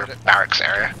hangar barracks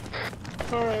area.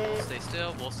 Stay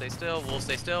still, we'll stay still, we'll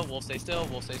stay still, we'll stay still,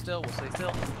 we'll stay still, we'll stay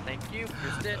still. Thank you,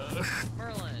 you're stitched.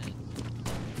 Merlin.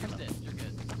 You're stitched, you're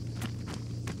good.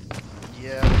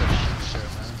 Yeah, what a shit show,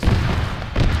 man.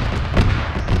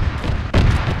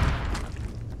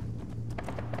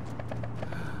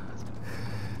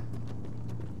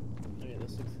 Okay,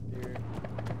 this looks here.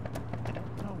 I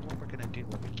don't know what we're gonna do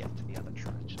when we get to the other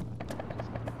church.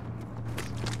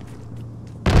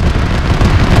 Do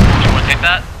you want to take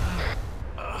that?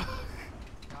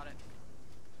 Got it.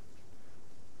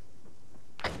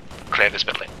 Clear this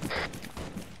building.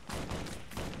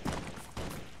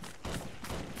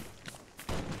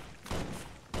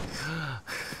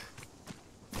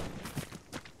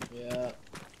 Yeah.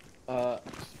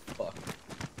 Fuck.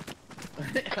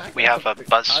 We have a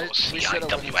buzzsaw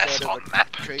CIWS on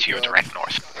map to your direct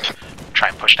north. Try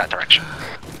and push that direction.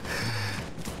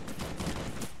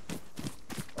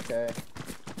 Okay.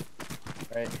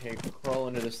 Alright, hey, crawl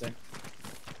into this thing.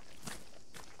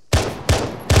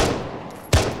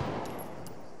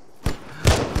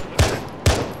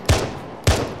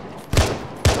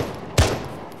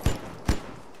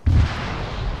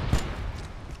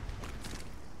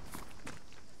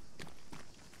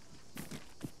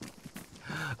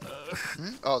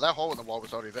 Oh, that hole in the wall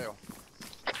was already there.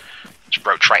 Just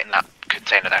roach right in that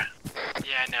container there.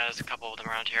 Yeah, I know, there's a couple of them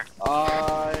around here.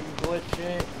 I'm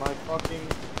glitching my fucking...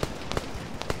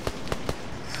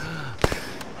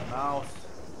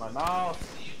 My mouse.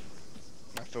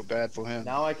 I feel bad for him.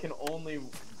 Now I can only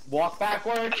walk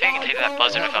backwards. I think I can take that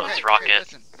buzzard without this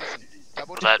rocket.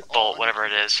 Or that bolt, whatever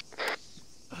it is.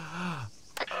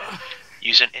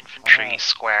 Use an infantry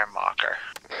square marker.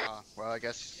 Well, I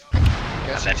guess And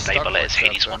then he's stuck label it with as that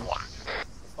Hades then. 1-1.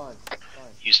 Fine, fine,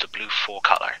 Use the blue 4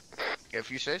 color.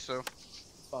 If you say so.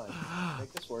 fine.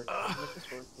 Make this work. Make this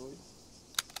work, please.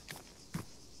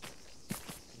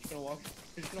 You're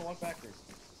just gonna walk backwards.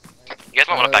 You guys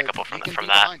might want to back up from that.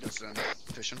 Behind us then,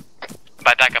 Fishing.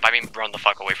 By back up, I mean run the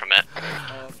fuck away from it.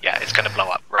 Yeah, it's gonna blow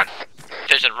up. Run.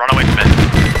 Vision, run away from it.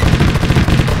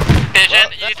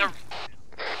 Vision, you need to...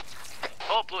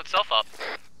 Oh, it blew itself up.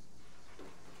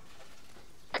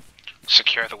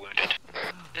 Secure the wounded.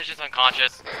 Vision's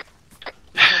unconscious.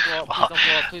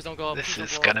 Please don't go up, This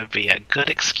is gonna be a good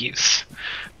excuse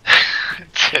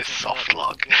to soft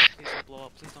log. Please don't blow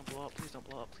up, please don't blow up, please don't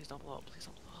blow up, please don't blow up, please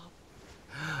don't blow up.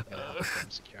 I'm gonna help him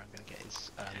secure. I'm gonna get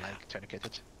his leg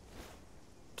tourniqueted.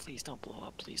 Please don't blow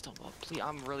up, please don't blow up. Please,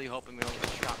 I'm really hoping we don't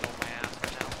get shot on my ass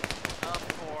right now. Of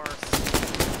course.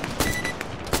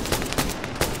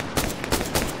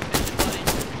 Buddy,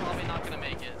 you're probably not gonna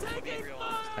make it. I'm being real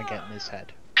and get in his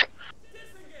head.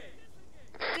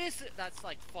 That's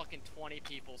like fucking 20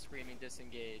 people screaming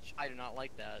disengage. I do not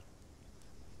like that.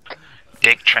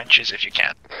 Dig trenches if you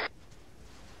can.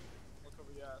 Look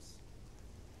over your ass.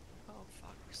 Oh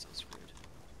fuck, you're so screwed.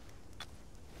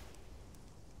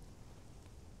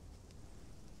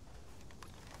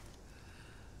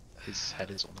 His head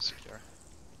is almost secure.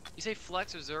 You say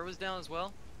Flex Reserve was down as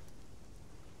well?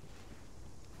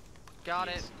 Got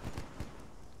it.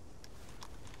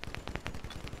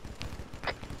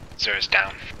 Zera's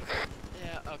down.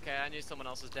 Yeah, okay, I knew someone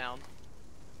else was down.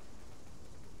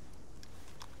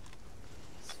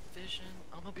 This Vision,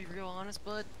 I'm gonna be real honest,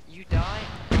 bud. You die,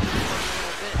 I'm gonna fuck you a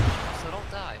little bit, so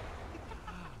don't die.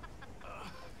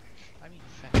 I mean,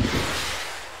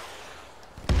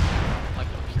 Like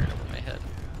I'm carrying over my head.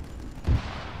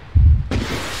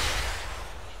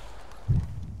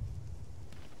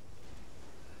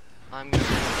 I'm gonna the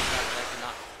fact that I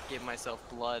cannot give myself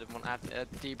blood when I have to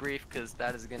debrief, because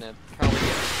that is gonna probably get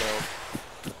me killed.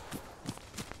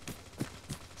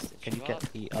 can you get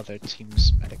the other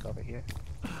team's medic over here?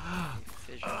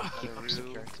 Vision, Keep up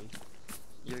security.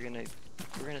 we're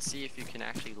gonna see if you can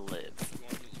actually live.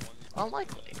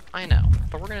 Unlikely, I know,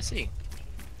 but we're gonna see.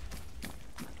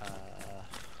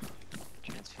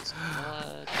 Transfuse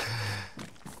blood.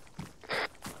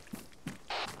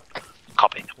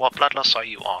 Copy. What blood loss are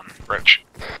you on, Roach?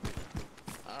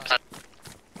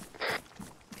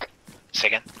 Say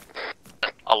again?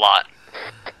 A lot.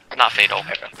 Not fatal.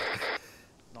 Okay.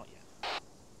 Not yet.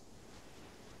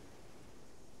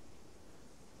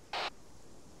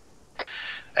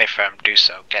 Hey, firm, do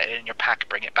so. Get it in your pack,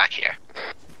 bring it back here.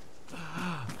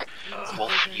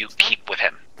 Wolf, you keep with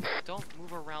him. Don't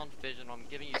move around, Vision. I'm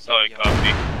giving you Sorry, CPR.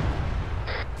 copy.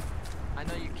 I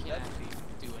know you can't actually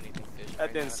do anything, Vision. That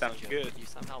right didn't now, sound but good. You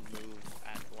somehow moved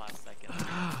at the last second.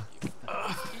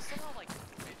 You somehow like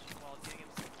twitched while giving him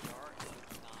CPR, and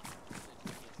it's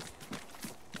not.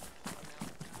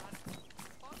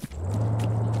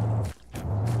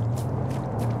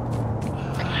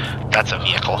 That's a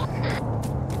vehicle.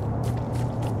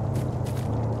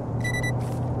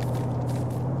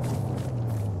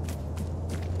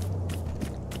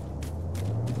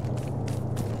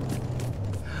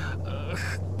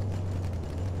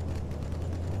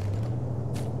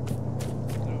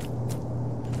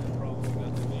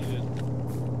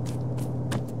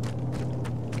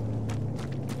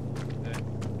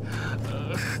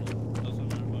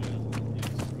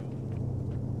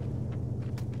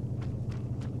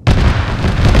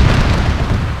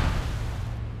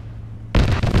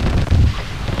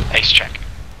 Ace check.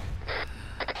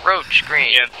 Roach,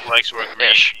 green. Yeah, Flex were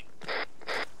green. Ish.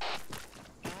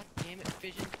 God damn it,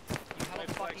 Vision. You have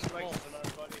a fucking goal.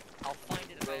 I'll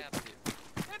find it if I have to.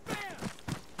 Advance!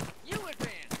 You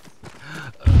advance!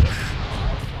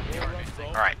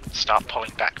 Alright, start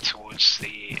pulling back towards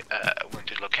the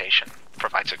wounded location.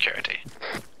 Provide security.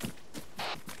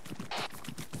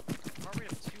 Heart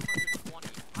rate of 220.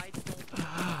 I don't think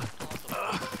that's possible.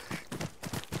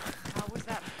 How is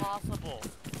that possible?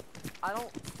 I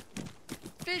don't...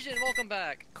 Vision, welcome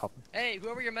back! Copy. Hey,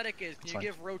 whoever your medic is, can you fine.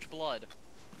 give Roach blood?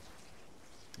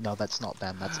 No, that's not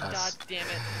them, that's God us. damn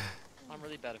it. I'm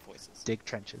really bad at voices. Dig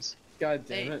trenches. God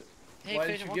damn Hey. it. Hey, Why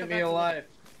Vision, did you welcome get me back to alive?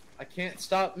 I can't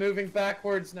stop moving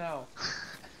backwards now.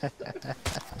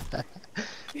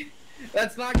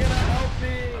 That's not gonna help me!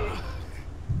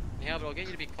 Yeah, but I'll get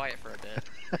you to be quiet for a bit.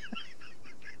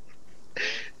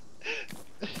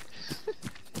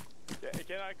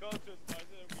 Can I call to advise that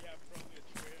we have probably a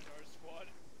traitor in our squad?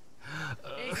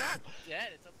 Hey, he's not dead.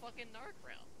 It's a fucking narc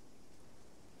round.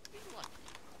 He's lucky.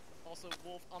 Also,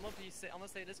 Wolf, I'm gonna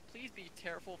say this. Please be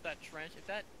careful of that trench. If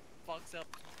that fucks up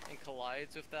and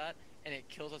collides with that, and it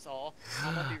kills us all,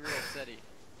 I'm gonna be real steady.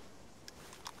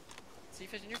 See,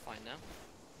 Vision, you're fine now.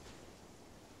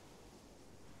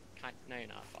 No, you're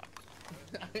not. Fuck.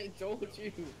 I told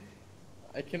you.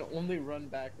 I can only run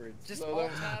backwards. Just So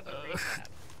alt that- tab and retab.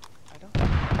 I don't.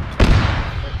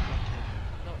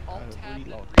 No, alt tab and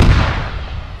reload. retab.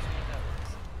 See if that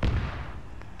works.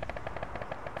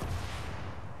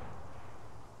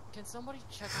 Can somebody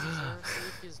check reserve, see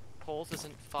if his pulse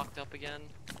isn't fucked up again?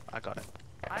 I got it.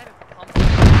 I had a pump.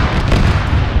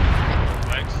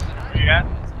 Flex, where you at?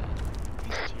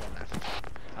 He's to your left.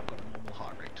 I've got a normal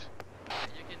heart rate.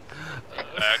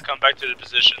 Come back to the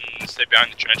position, stay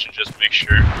behind the trench, and just make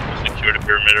sure to secure the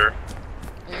perimeter.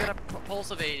 You got a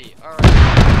pulse of 80.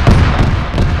 Alright.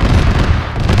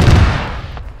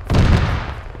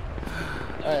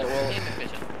 Alright, well. Aim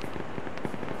efficient.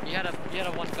 You had a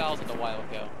 1000 a while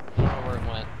ago. I don't know where it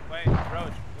went. Wait,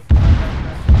 Roach.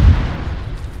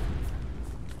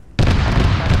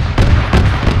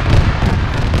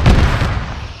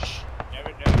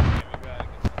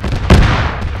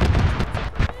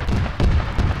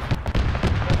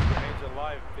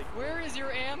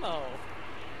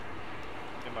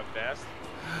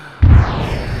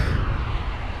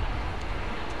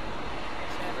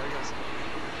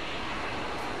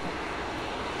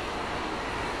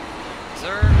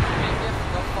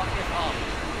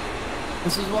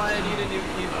 This is why I need a new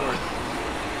keyboard.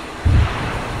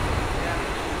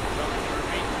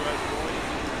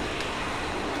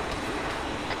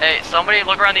 Hey, somebody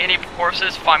look around any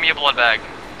corpses, find me a blood bag.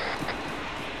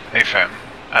 Hey fam,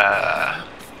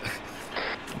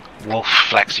 Wolf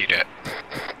flex you it.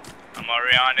 I'm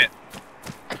already on it.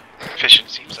 Efficient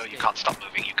seems though you can't stop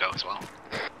moving, you go as well. I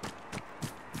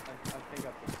think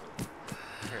I pushed it.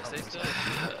 Here, stay still.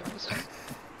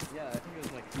 Yeah, I think it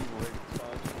was my keyboard.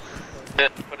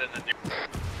 Put in a new.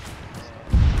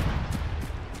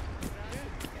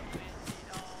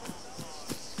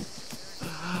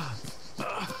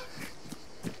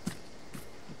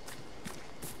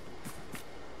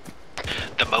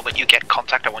 The moment you get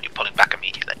contact, I want you pulling back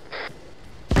immediately.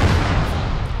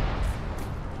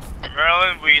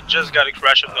 Maryland, we just got a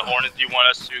crash of the Hornet. Do you want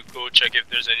us to go check if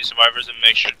there's any survivors and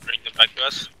make sure to bring them back to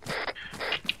us?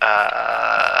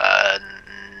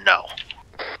 No.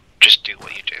 Just do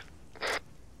what you do.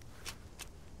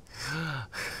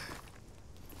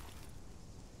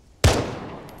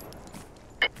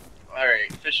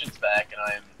 Alright, Efficient's back and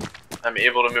I'm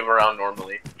able to move around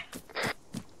normally.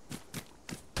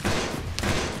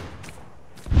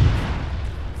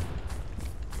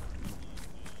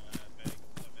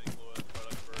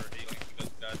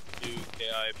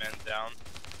 Men down,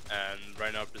 and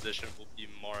right now position will be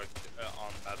marked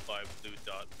on map by blue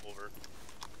dot. Over.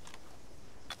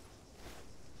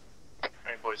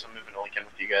 Alright boys, I'm moving Lincoln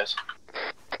with you guys.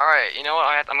 Alright, you know what?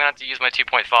 I'm gonna have to use my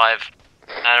 2.5.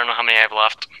 I don't know how many I have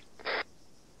left.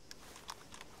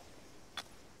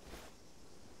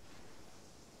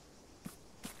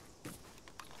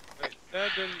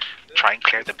 Try and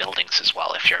clear the buildings as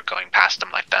well if you're going past them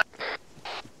like that.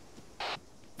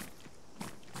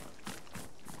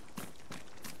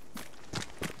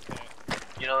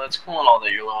 You know, that's cool and all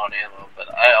that you're low on ammo, but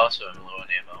I also am low on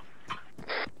ammo.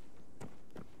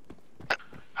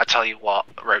 I tell you what,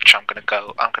 Roach, I'm gonna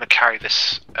carry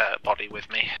this body with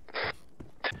me.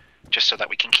 Just so that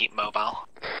we can keep mobile.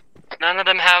 None of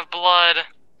them have blood.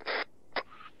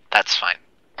 That's fine,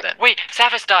 then. Wait,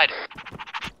 Saphis died!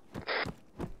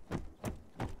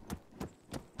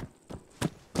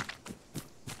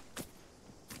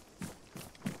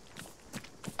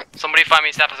 Somebody find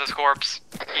me Saphis' corpse.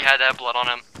 He had to have blood on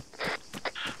him.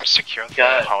 Secure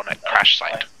the Hornet crash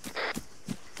site.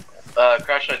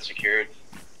 Crash site secured.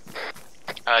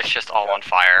 It's just all on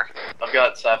fire. I've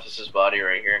got Saphis' body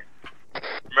right here.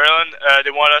 Maryland, they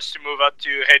want us to move out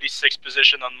to Hades 6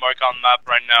 position on mark on map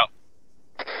right now.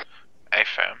 Hey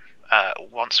fam,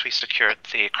 once we secure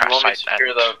the crash you want me to site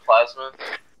secure the plasma?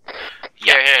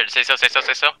 Yeah, here, say so.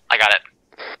 I got it.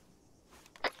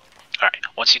 Alright,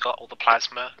 once you got all the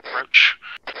plasma, Roach,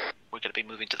 we're gonna be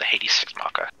moving to the Hades 6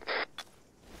 marker.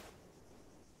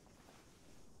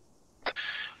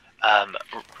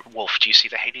 Wolf, do you see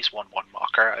the Hades 1-1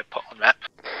 marker I put on map?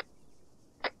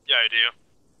 Yeah, I do.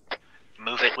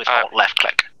 Move it with Alt left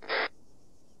click.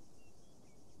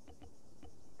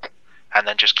 And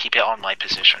then just keep it on my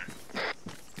position.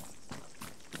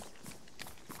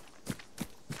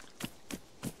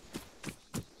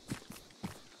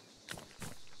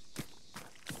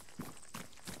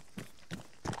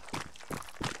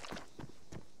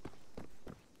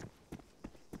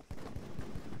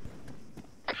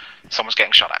 Someone's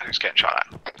getting shot at. Who's getting shot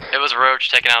at? It was Roach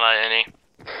taking out Annie.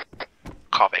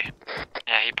 Copy.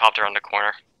 Yeah, he popped around the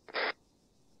corner.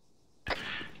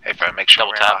 Hey, bro, make sure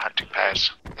Double we're tap. not hunting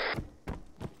pairs.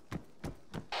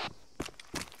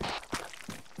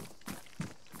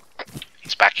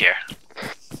 He's back here.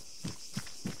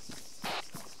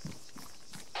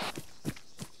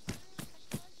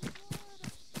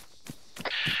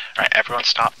 Alright, everyone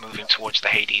start moving towards the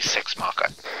Hades 6 marker.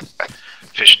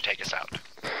 Vision, take us out.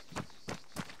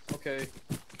 Okay.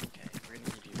 Okay, we're gonna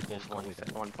need you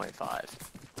 1.5.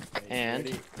 Okay, And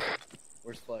ready?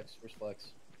 Where's Flex? Where's Flex?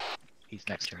 He's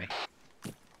next to me.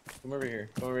 Come over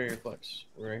here. Come over here, Flex.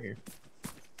 We're right here.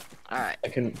 Alright. I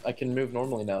can move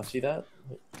normally now. See that?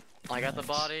 I got the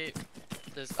body.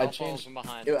 There's I alcohol changed. from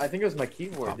behind. I think it was my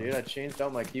keyboard, dude. I changed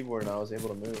out my keyboard and I was able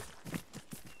to move.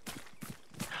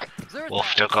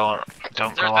 Wolf, don't go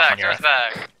off on your...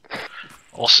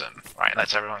 Awesome. Right,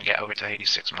 let's everyone get over to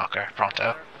 86 marker.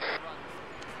 Pronto.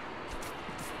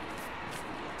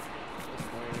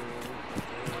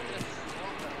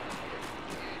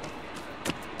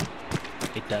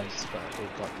 It does, but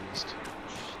it got used.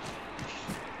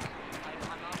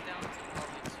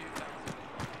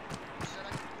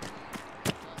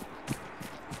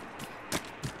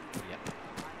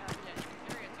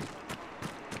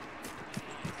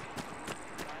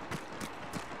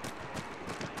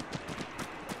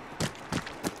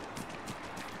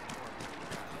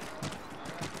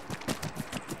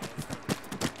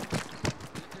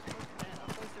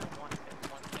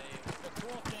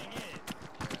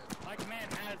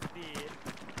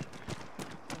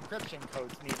 location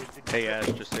codes needed to be Hey, Ash,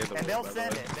 just say the and word, they'll by the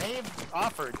send way. it. They've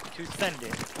offered to send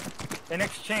it in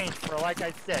exchange for, like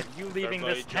I said, you leaving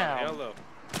Everybody, this John town Halo.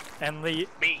 and Me,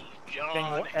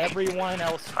 John. everyone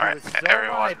else who Alright, is still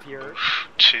everyone alive here. move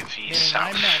to the Meaning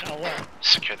south. my men alone.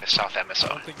 Secure the south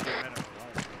MSO.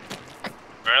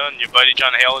 Merlin, your buddy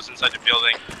John Hale is inside the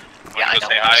building. Yeah, I Wanna know. go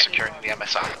say I'm hi? securing the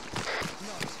MSO.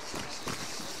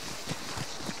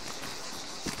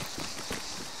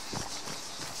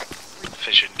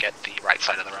 Vision, get the right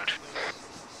side of the road.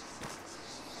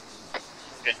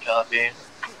 Good copy.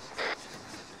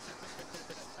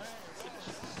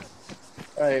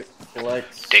 Alright,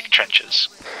 flex. Dig trenches.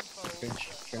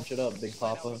 Trench it up, Big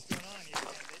Papa.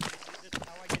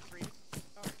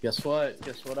 Guess what?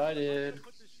 Guess what I did?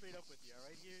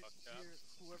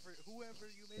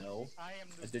 No.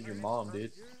 I did your mom,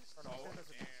 dude.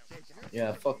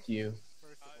 Yeah, fuck you.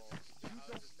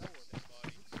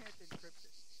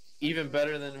 Even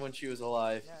better than when she was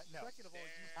alive.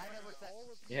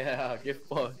 Yeah, get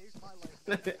fucked.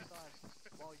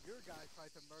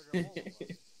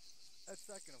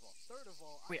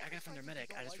 Wait, I got from their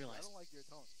medic. I just realized.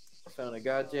 I found a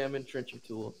goddamn entrenching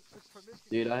tool.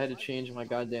 Dude, I had to change my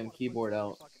goddamn keyboard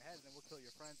out.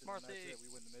 Marcy.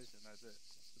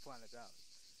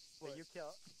 But you kill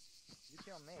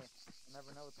me. I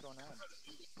never know what's going on.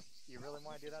 You really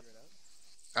want to do that?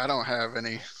 I don't have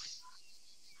any.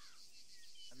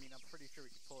 I mean, I'm pretty sure we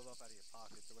could pull it off out of your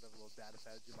pockets or whatever little data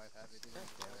pads you might have.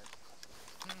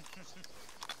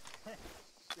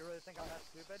 You really think I'm that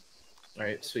stupid?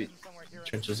 Alright, sweet.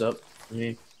 Trenches up for me.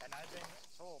 And I've been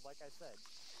told, like I said,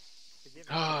 to give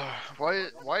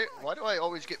Why do I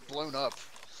always get blown up?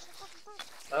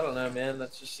 I don't know, man.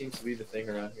 That just seems to be the thing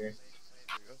around here.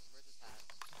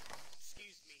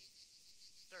 Excuse me,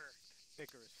 sir.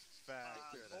 Thicker as fact.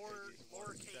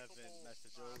 More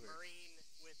capable Marine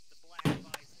with the black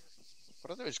visor.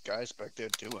 What are those guys back there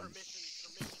doing?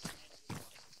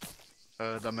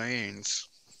 The mains.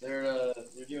 They're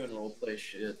doing roleplay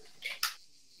shit.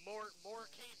 More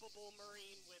capable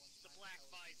Marine with the black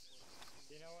visor.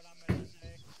 You know what I'm gonna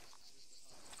say?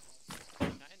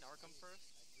 Can I hit Arkham first?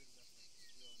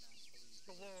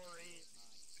 Glory.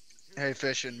 Hey,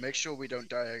 Fishin', make sure we don't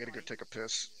die. I gotta go take a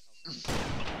piss.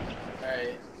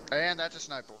 Alright. And that's a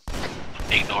sniper.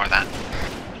 Ignore that.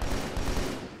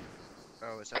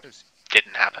 Oh, is that those?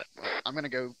 Didn't happen. I'm gonna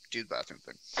go do the bathroom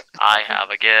thing. I have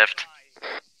a gift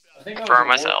for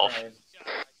myself.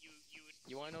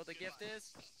 You wanna know what the gift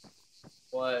is?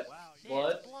 What?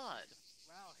 What? Blood.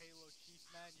 Wow, Halo Chief,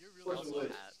 man, you're really Where's also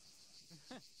Wood? hat.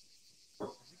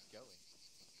 Where's he going?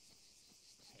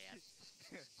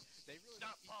 They really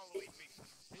stop following me.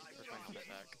 Where's my helmet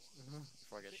back?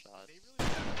 Before I get shot.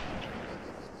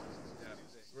 Yeah,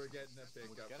 we're getting a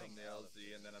pickup from the LZ,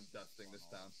 and then I'm dusting this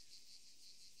town.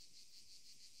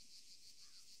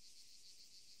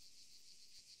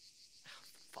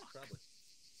 Fuck. Probably.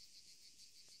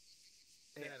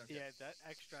 Yeah, that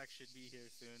extract should be here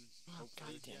soon. Oh, God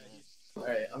damn it.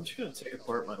 Alright, I'm just gonna take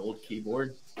apart my old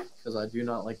keyboard, because I do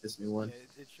not like this new one.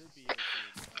 It should be here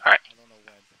soon. Alright. I don't know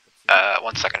when.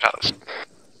 1 second, fellas.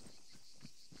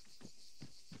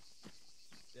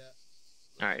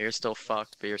 Alright, you're still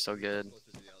fucked, but you're so good.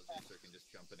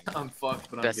 I'm fucked,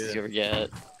 but I'm Best good. you ever get.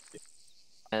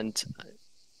 And I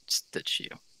stitch you.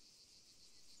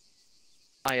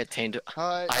 I obtained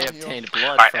blood Alright,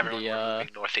 from everyone, the we're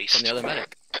moving northeast. from the other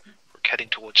medic. We're heading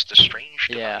towards the strange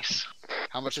Yeah. device.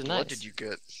 How much Which is blood nice. did you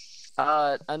get?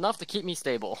 Enough to keep me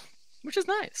stable, which is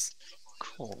nice.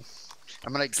 Cool.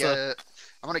 I'm gonna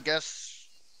guess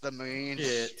the Marines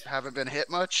Shit. haven't been hit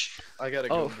much. I gotta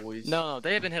Oh go, boys. no,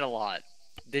 they have been hit a lot.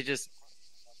 They just,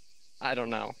 I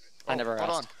don't know. I never Hold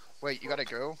asked. on. Wait, you gotta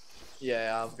go?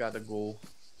 Yeah, I've got a goal.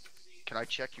 Can I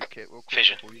check your kit real quick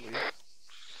Vision. before you leave?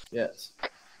 Yes.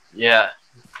 Yeah.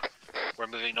 We're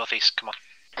moving northeast, come on.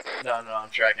 No, I'm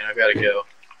tracking. I've got to go.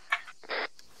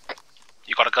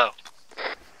 You gotta go.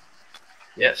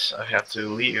 Yes, I have to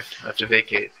leave. I have to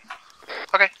vacate.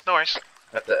 Okay, no worries.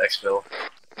 At the exfil.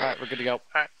 Alright, we're good to go.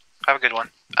 Alright, have a good one.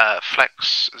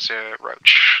 Flex, Zero,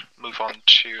 Roach. Move on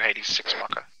to Hades 6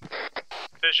 Marker.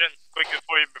 Vision, quick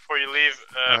before you leave.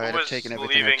 Alright, Who I've was taken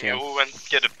everything I leaving? can. Who went to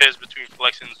get a piss between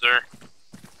Flex and Zer?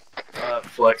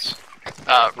 Flex.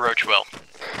 Roach will.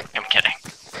 I'm kidding.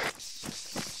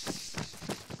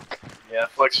 Yeah,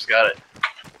 Flex has got it.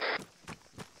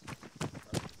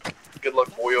 Good luck,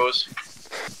 boyos.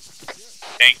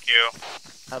 Thank you.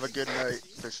 Have a good night,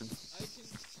 Fishing.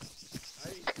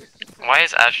 Why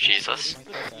is Ash Jesus?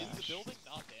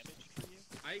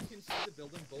 I can see the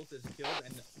building both as killed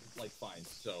and like fine.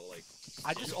 So like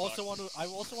I also want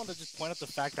to just point out the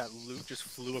fact that Luke just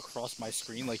flew across my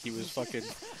screen like he was fucking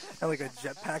had like a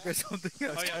jetpack or something.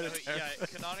 Oh yeah,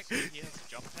 canonically he has a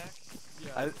jump pack.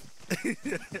 Yeah.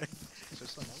 So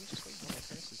Slim, are we just waiting on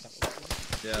Chris? Is that what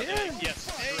we're doing? Yeah. Yes,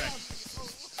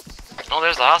 correct. Oh,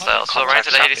 there's the hostile. So right to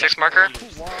the 86 marker.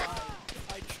 Why?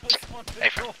 I just want to Hey,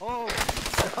 go home.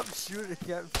 Stop shooting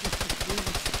at me.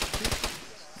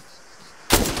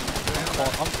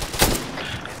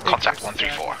 Contact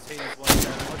 134. What's the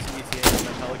ETA on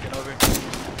the Pelican over?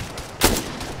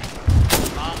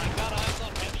 I got eyes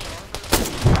on heavy armor.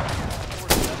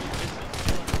 470,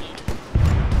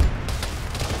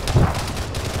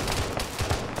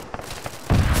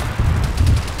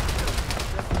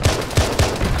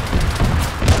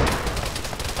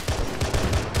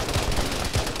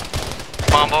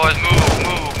 Come on, boys, move.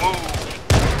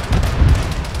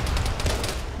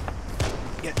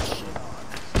 Get shit on.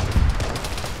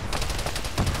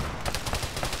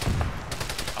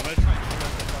 I'm gonna try and shoot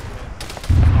at the fucking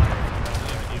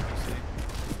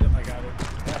Yep, I got it.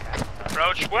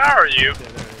 Roach, where are you?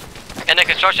 In the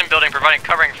construction building, providing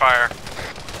covering fire.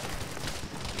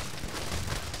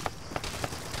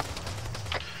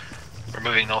 We're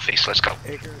moving northeast, let's go.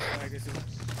 Acres, magazine,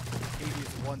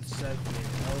 80s 170,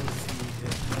 LZ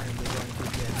is currently going to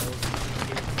get LZ.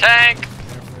 Tank!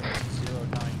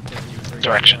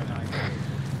 Direction. Be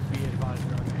advised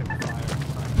you're under heavy fire.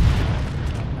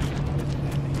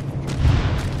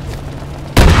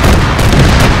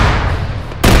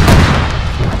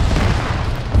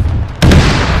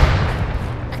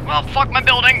 Well, fuck my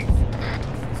building!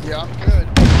 Yeah, I'm good.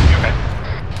 You okay?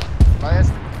 My S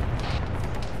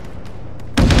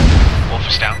Wolf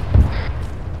is down.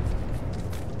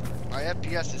 My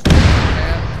FPS is down,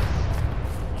 man.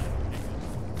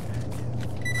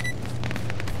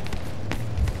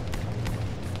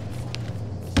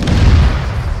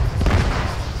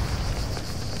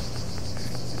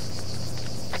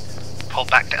 Pull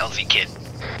back to LZ Kid.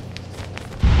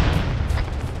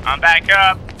 I'm back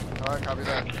up. Alright, copy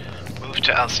that. Move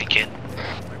to LZ Kid.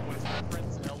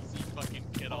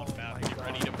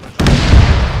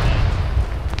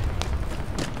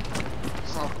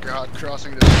 Oh god,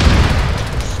 crossing this.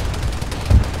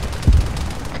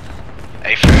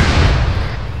 A fair.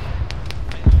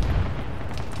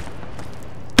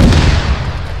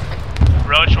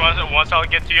 Roach, once I'll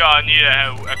get to you, I need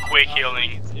a quick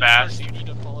healing fast. You need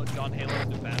to follow John Halo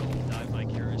into battle. He died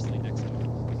vicariously next to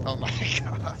him. Oh my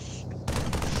gosh.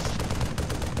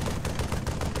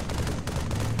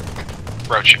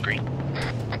 Roach, green.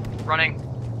 Running.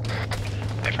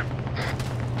 A firm.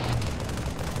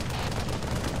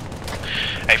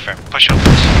 A firm. Push over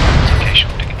this location.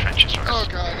 We're digging trenches for Oh us.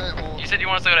 god, that won't. You said you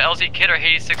want us to go to LZ Kid or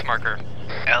 86 marker?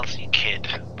 LZ Kid.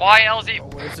 Why LZ? Oh,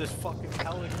 where's this fucking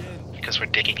Pelican? Because we're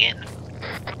digging in.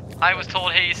 I was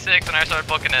told 86 and I started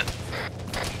booking it.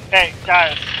 Hey,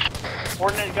 guys.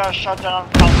 Ordnance got shut down,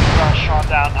 Council got shut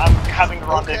down. I'm having a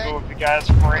rendezvous with you guys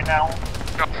for right now.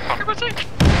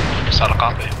 Solid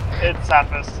copy. It's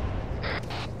Sapphis.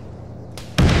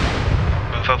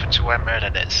 Move over to where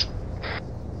Merlin is.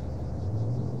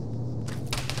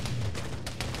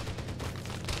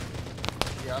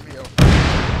 Yeah, I'm here.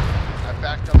 I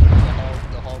backed up into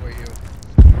the hallway here.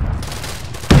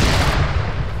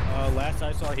 Last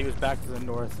I saw, he was back to the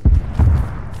north.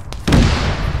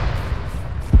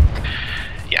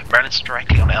 Yeah, Merlin's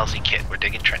directly on LZ Kit. We're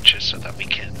digging trenches so that we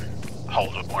can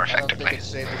hold it more I don't effectively. think it's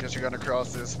safe because you're gonna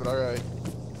cross this, but alright.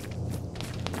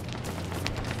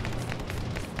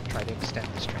 Try to extend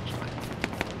this trench line.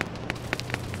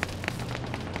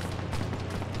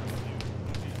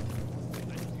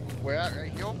 Where at?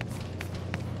 Right here?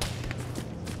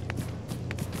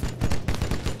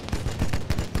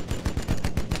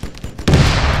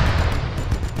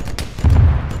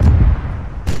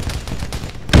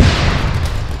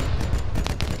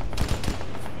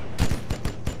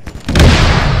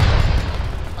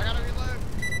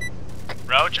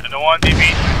 Roach, I don't want to be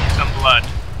beat. I need some blood.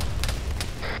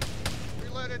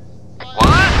 Reloaded.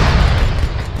 What?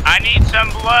 I need some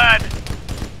blood.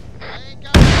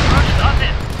 Roach, stop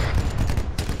it.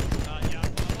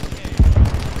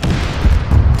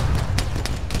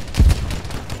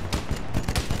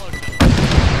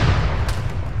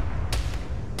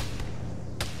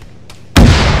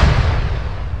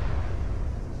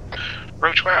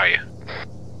 Roach, where are you?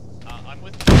 I'm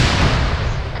with you.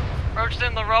 Roach is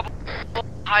in the rubble,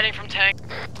 hiding from tank.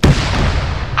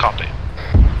 Copy.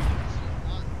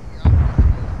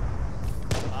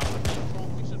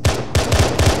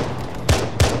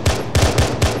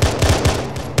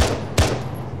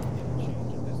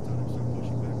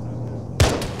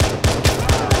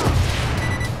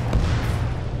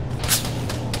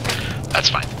 That's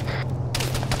fine.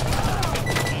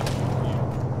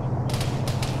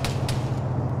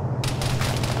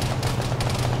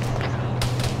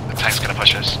 The tank's gonna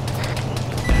push us.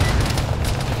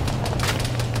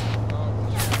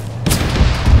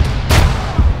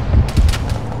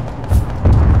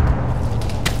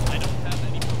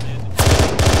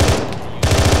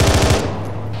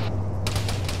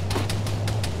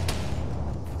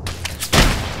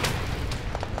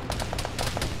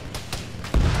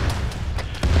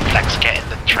 Let's get in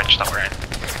the trench that we're in.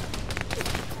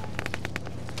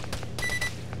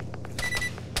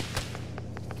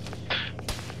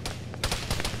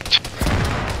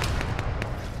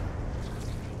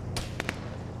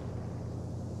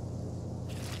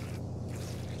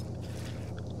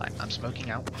 I'm smoking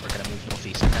out. We're gonna move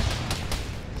northeast, okay?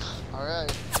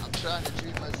 Alright, I'm trying to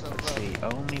treat myself It's up.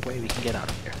 the only way we can get out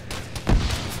of here.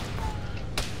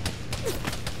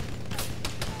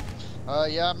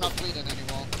 Yeah, I'm not bleeding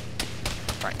anymore.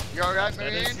 Right. You alright,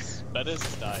 Marines? That is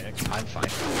dying. I'm fine.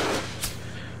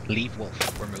 Leave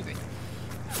Wolf. We're moving.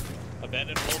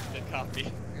 Abandoned Wolf and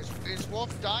copy. Is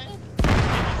Wolf dying?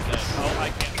 Oh, I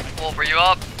can't. Wolf, are you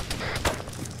up?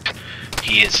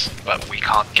 He is, but we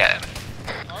can't get him.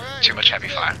 Too much heavy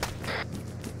fire.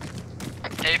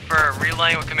 Hey, for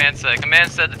relaying what Command said.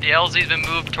 Command said that the LZ's been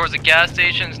moved towards the gas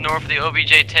stations north of the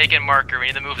OBJ taken marker. We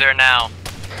need to move there now.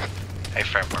 Hey,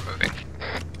 friend, we're moving.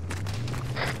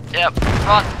 Yep,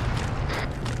 run.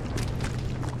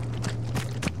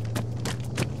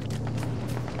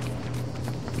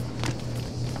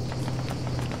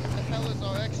 Where the hell is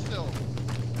our X still?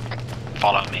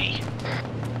 Follow me.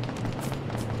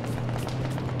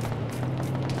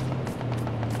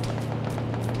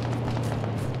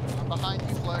 I'm behind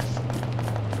you, Flex.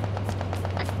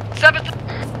 7th.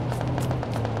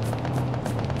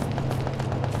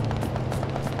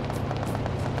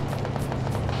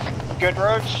 Good,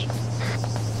 Roach.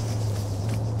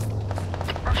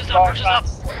 Roach is So up, Roach is up.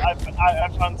 I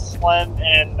found Slim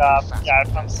and, yeah, I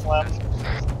found Slim.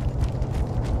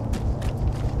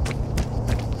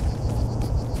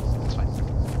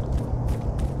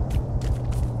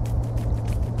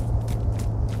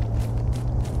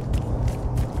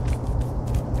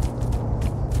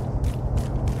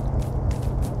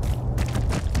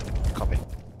 Copy.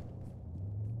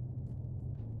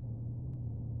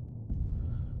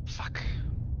 Fuck.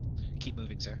 Keep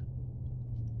moving, sir.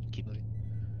 Keep moving.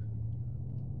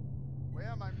 Where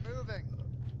am I moving?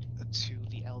 To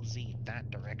the LZ, that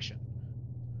direction.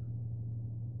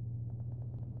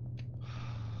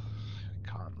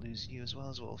 Can't lose you as well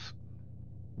as Wolf.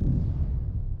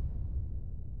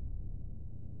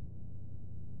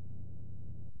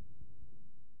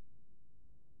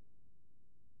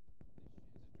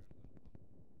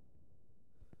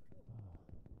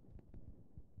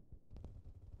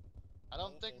 I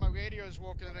don't think my radio is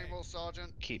working anymore,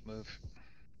 Sergeant. Keep move.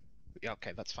 Yeah,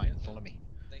 okay, that's fine. Follow me.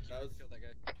 Thank you. Killed that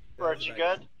guy. Roach, you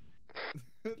good?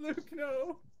 Luke,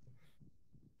 no.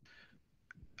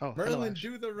 Oh, hello, Merlin, Ash.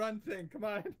 do the run thing. Come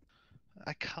on.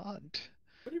 I can't.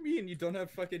 What do you mean? You don't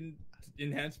have fucking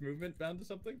enhanced movement bound to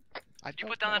something? Did you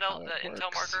put down that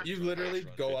intel marker? You literally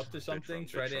go up to something,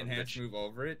 try to enhance move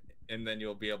over it, and then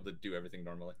you'll be able to do everything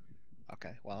normally.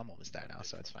 Okay, well, I'm almost there now,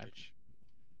 so it's fine.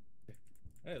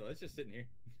 Hey, let's just sit in here.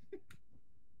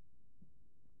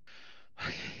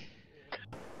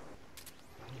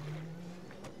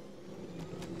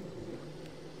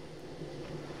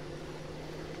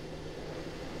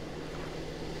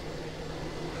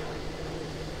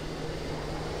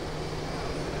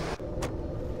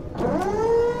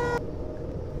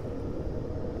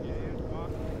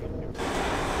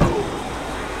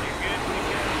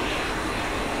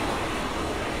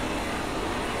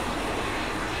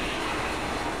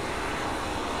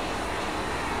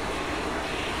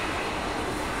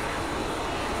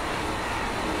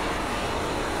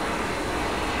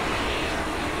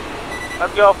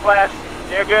 Let's go, Flash.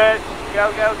 You're good.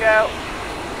 Go, go, go.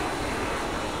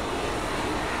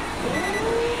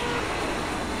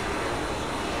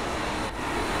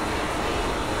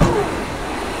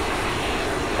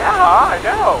 Yeah, I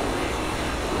know.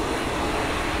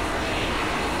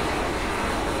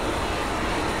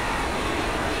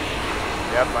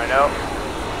 Yep, I know.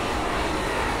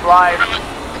 Fly.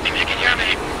 If you can hear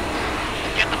me,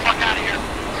 get the fuck out of here.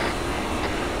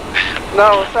 No,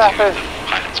 what's happening?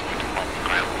 Pilot's going to roll the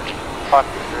ground. Fuck,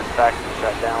 this factory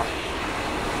shut down.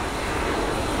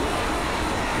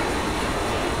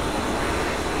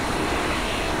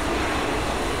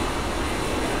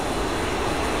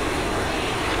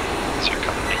 Sir,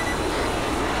 come with me.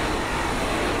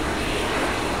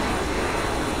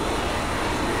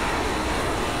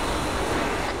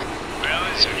 Well,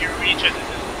 beach. This is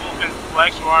Wolf and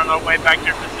Flex. We're on our way back to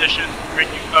your position. Bring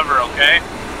you cover, okay?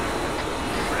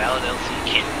 Valid LC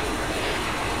kit.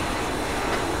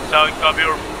 Solid copy.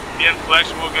 Me and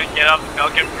Flex, we're gonna get out the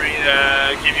Falcon,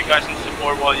 give you guys some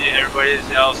support while everybody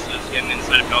else is getting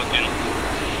inside the Falcon.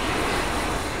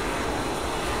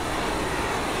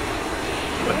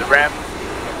 With the ramp,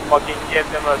 fucking give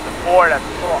them a support at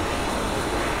the top.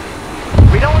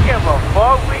 We don't give a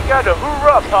fuck, we got a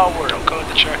hoorah power. Don't go to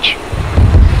the church.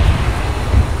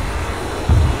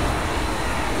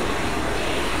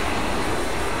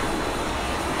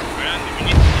 We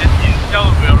need to get the intel,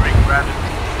 we already grabbed it.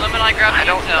 Slim and I grabbed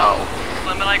the intel.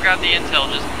 Slim and I grabbed the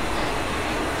intel, just...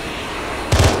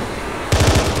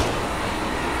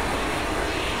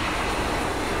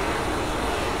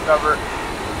 Cover.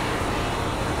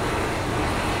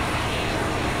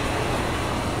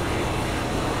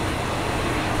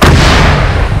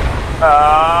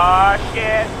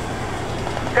 Shit.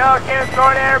 Falcon's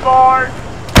going airborne.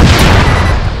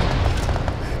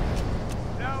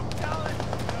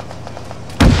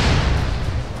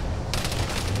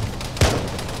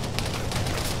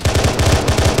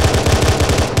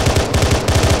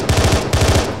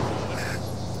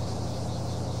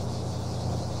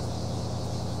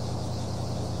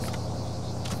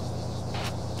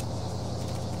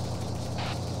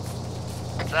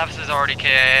 Zavis is already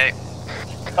KA.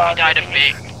 He died of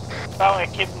me.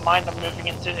 Keep in mind I'm moving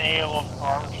into the AO of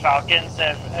armed Falcons.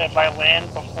 If I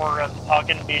land before the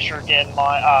Falcon, be sure to get in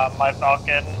my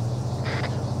Falcon.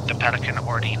 The Pelican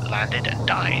already landed and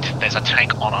died. There's a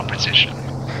tank on our position.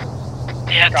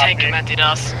 Yeah, tank commented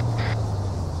us.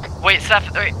 Wait,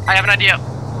 Seth, wait, I have an idea.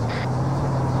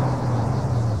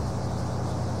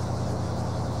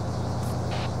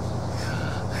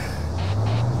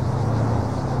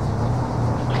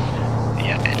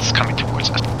 Yeah, it's coming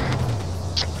towards us.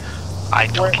 I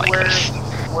don't like this.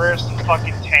 Where's the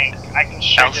fucking tank? I can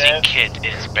shoot LC it. Kid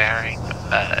is bearing,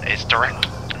 is direct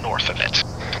north of it.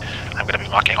 I'm gonna be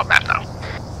marking on map now.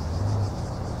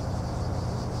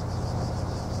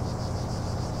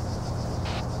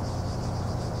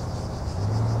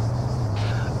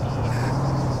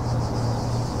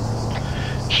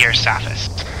 Here's Saphis.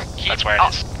 That's where it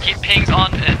is. Keep pings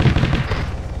on it.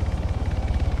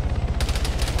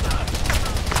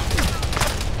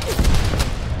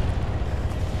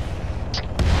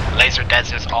 Laser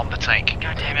Dez is on the tank.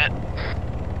 God damn it.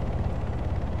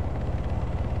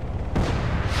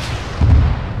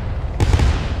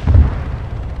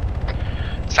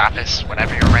 Saphis,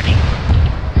 whenever you're ready.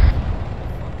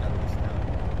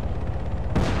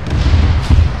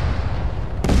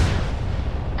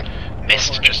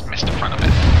 Missed, just missed in front of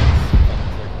it.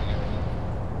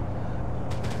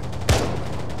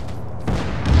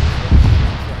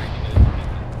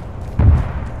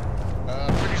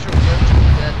 Pretty sure Roach is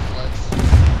dead, Flex.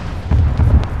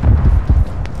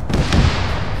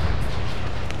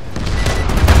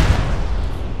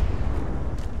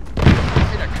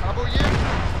 See that combo yet?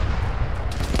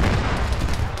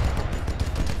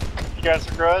 You guys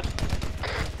are good?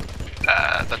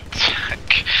 The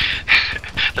tank.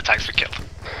 The tanks were killed.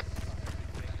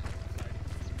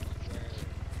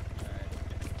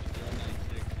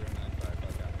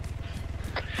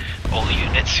 All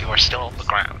units who are still on the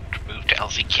ground, move to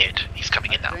LZ Kid. He's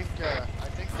coming in now. I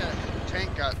think that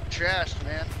tank got trashed,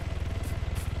 man.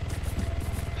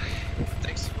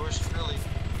 Thanks to yours truly.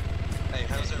 Hey,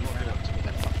 how's everyone doing?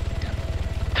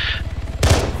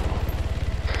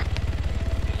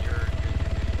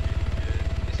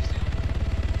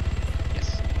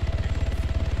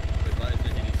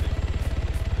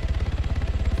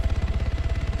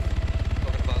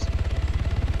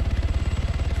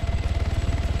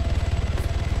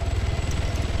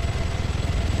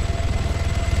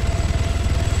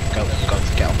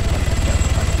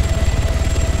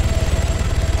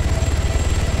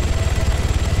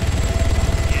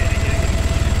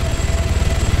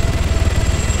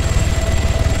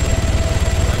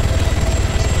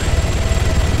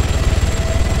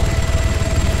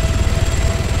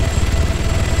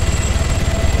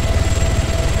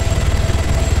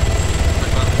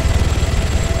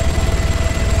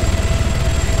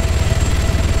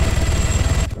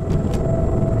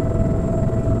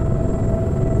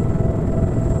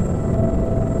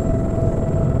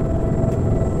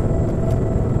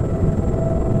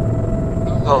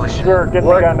 Holy shit. Sure, get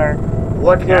the gunner.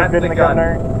 Look Sure, at get the the gun.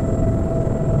 gunner.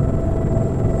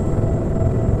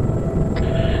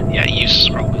 Yeah, use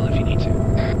scroll wheel if you need to.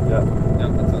 Yep,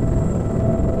 that's up.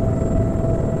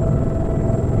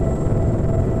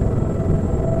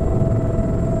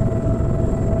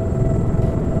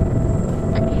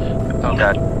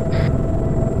 Dead.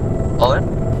 All in?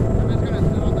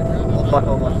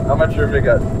 Hold on. How much room we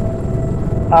got?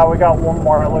 We got one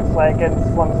more, it looks like, and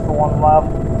Slim's the one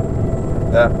left.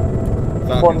 Yeah.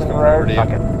 Slim in the road.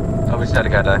 Okay. Oh, we just had a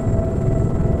guy die.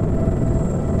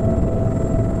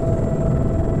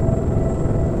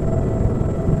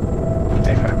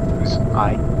 Who's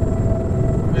I?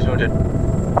 Who's wounded?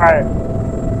 Alright.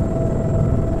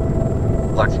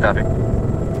 Black's copy.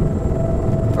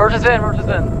 Urge is in, Urge is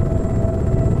in.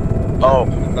 Oh.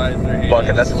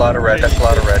 Bucket, that's a lot of red, that's a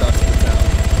lot of red.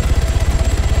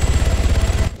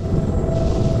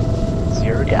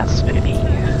 Zero deaths, baby.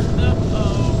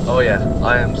 Oh yeah,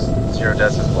 I am 0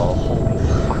 deaths as well. Holy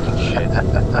fucking shit.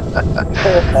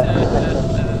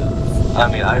 I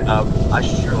mean, I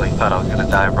surely thought I was gonna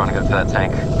die running into that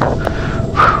tank.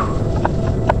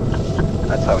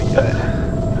 That's how we do it.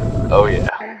 Oh yeah.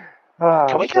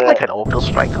 Can we get like an orbital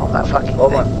strike on that fucking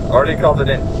Hold on, already called it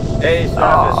in. Hey,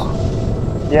 Travis.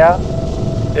 Yeah?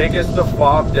 Take us to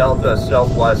Fob Delta,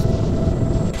 southwest.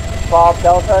 Bob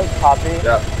Delta, copy.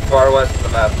 Yeah, far west of the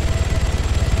map.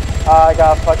 I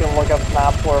gotta fucking look up the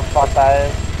map where the fuck that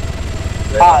is.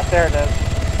 Yeah. There it is.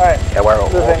 Alright. Yeah, where all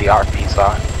the RPs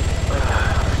are.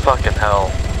 Fucking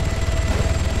hell.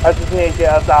 I just need to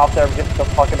get us out there and get the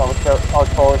fucking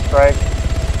artillery strike.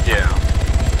 Yeah.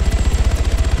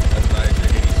 That's nice,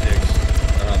 86.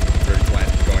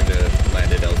 Going to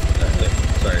land at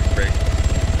sorry, break.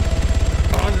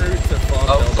 En route to Fob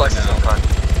Delta Flex is now. on time.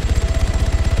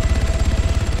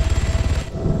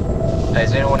 Hey,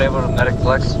 is anyone able to medic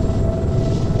Flex?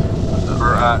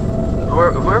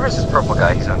 Or, whoever's this purple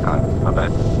guy, he's on con. My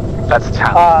bad. That's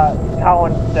Talon.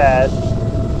 Talon's dead.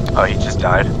 Oh, he just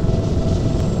died?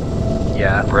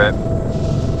 Yeah. Rip.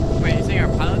 Wait, you saying our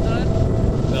pilot died?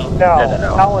 No,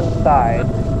 No. Talon's died.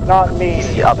 Not me.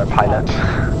 He's the other pilot.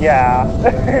 Yeah.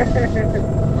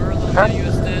 We're looking you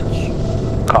a stitch.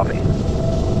 Copy.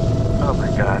 Oh my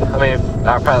god. I mean, if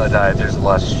our pilot died, there's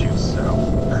less shoots, so.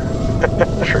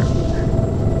 True.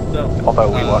 So, although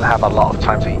we won't have a lot of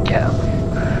time to eat camp.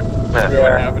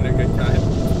 We're having a good time.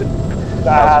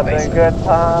 Not having a good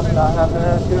time, not having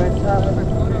a good time.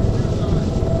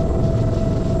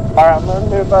 Alright, I'm gonna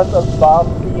move us above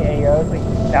the AO so you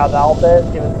can scout out a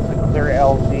bit, give us a clear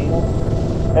LZ.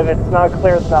 If it's not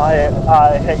clear, then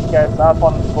I'll hit you guys up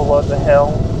on below the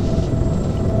hill.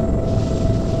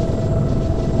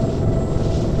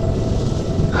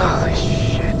 Holy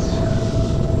shit.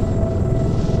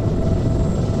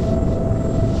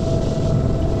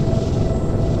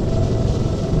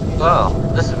 Well,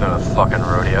 this has been a fucking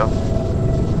rodeo.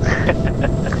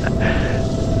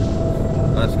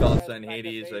 Last call sign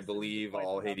Hades, I believe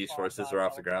all Hades forces are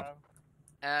off the ground.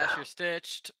 Ash, you're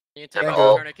stitched. You can take Thank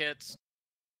out you. tourniquets.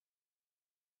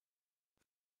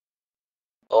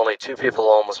 Only 2 people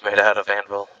almost made it out of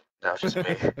Anvil. Now it's just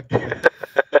me.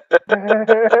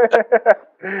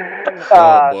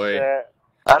 Oh boy. Shit.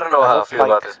 I don't know how I feel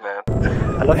about this, man.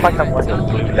 I look like I'm wearing a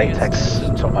blue latex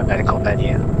to my medical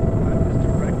menu.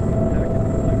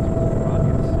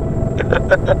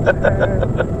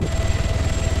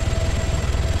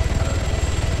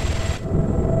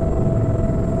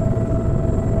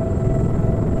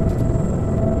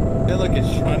 Hey, look, it's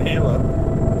Sean Halo.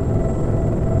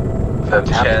 From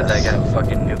Chad that got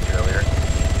fucking nuked earlier.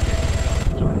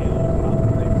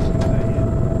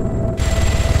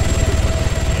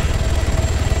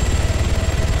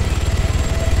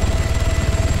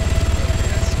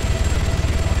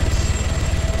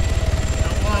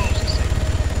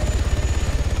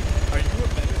 Are you a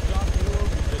better job hero?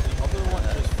 Because the other one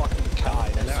just fucking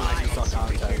died as soon as you saw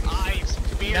contact.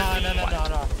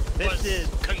 No. This is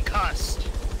concussed.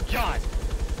 John,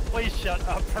 please shut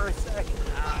up for a second.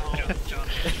 John.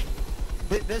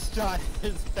 This John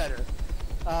is better.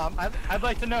 I'd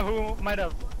like to know who might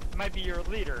be your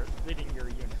leader leading your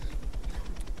unit.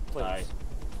 Please. Hi.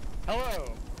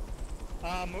 Hello.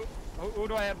 Who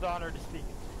do I have the honor to speak?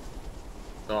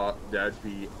 Oh, that'd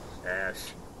be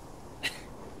Ash.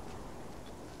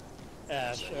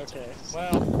 Ash, okay.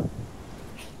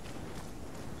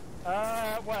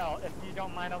 Well, if you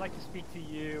don't mind, I'd like to speak to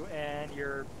you and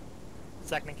your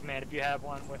second in command, if you have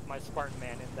one, with my Spartan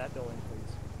man in that building,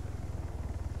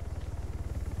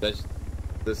 please.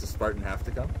 Does the Spartan have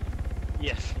to come?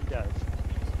 Yes, he does.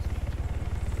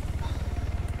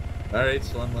 Alright,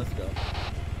 Slim, let's go.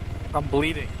 I'm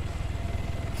bleeding.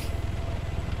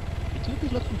 You do be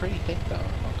looking pretty thick though.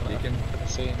 I'm not gonna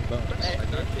say any bonus.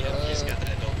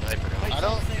 I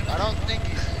don't think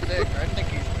he's thick. I think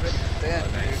he's pretty thin,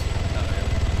 dude.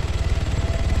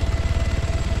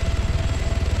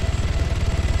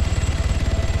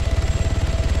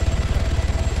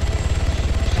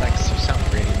 Flex, you sound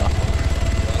really muffled.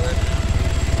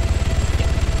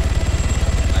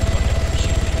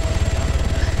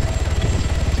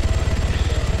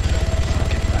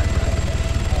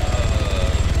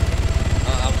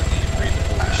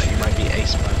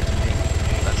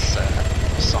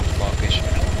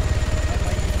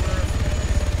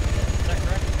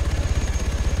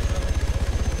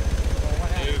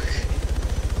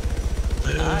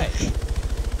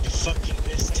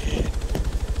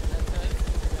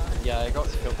 Yeah, I got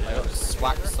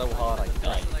swacked so hard I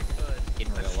died in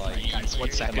real life. Guys,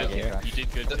 1 second here. You did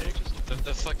good, Nick.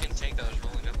 The fucking tank that was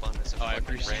rolling up on us. Oh, I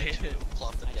appreciate it.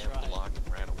 Plopped the damn block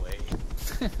and ran away.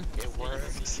 It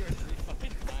worked.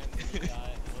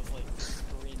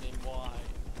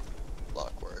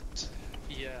 Block worked.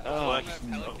 Yeah. Oh,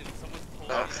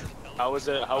 how was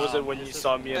it? How was it when you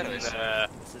saw me in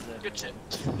good shit.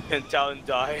 in Talon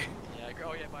die? Yeah.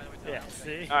 Oh yeah. By the way. Yeah.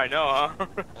 See. I know, huh?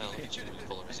 I'll hit you with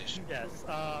polarization. Yes.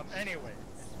 Anyway.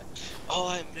 Oh,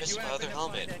 I missed my other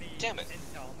helmet. Damn it.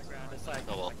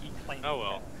 Oh well. Oh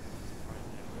well.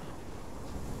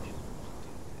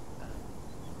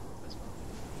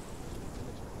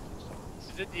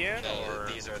 Is it the end or?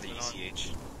 These are the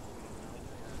ECH.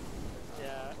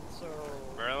 Yeah. So.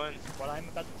 Merlin. What I'm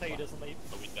about to tell you doesn't leave.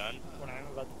 Are we done? What I'm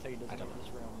about to tell you doesn't leave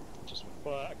this room.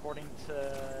 But according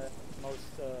to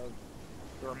most of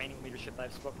the remaining leadership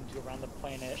I've spoken to around the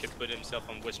planet, Should put himself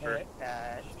on whisper.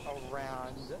 at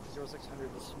around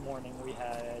 0600 this morning, we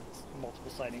had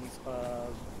multiple sightings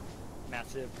of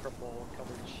massive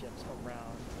purple-covered ships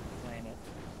around the planet.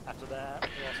 After that,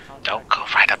 we lost contact. Don't go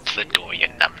right up to the door, you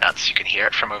numbnuts. You can hear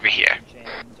it from over here.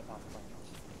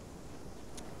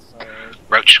 So,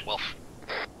 Roach, Wolf.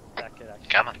 that could actually...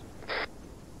 Come on.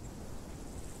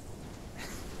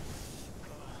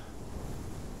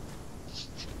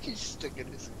 He's sticking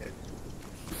his head.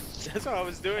 That's what I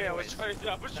was doing. I was trying to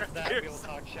That we will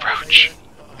talk shop Roach.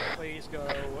 later. Please go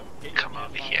get Come your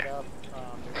over name here. lined up.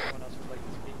 There's someone else who would like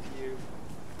to speak to you.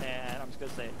 And I'm just going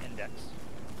to say index.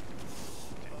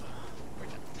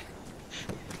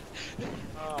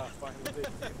 Ah, finally.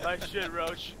 Nice shit,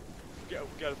 Roach. Yeah, we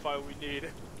gotta find what we need.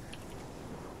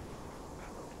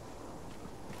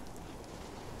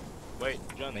 Wait,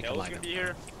 John Make a Hale's gonna lineup. be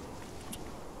here?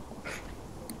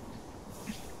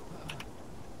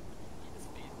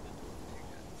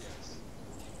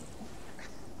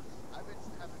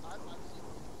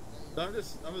 I'm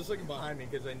just looking behind me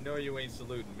because I know you ain't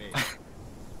saluting me.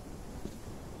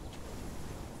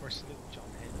 We're saluting John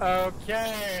Hay.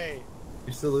 Okay.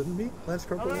 You saluting me, Lance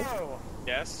Corporal? Hello.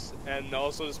 Yes, and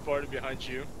also this party behind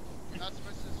you. You're not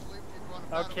supposed to sleep if you want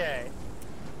to battle. Okay.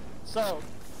 So,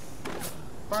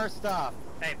 first off,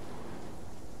 hey,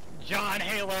 John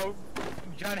Hello,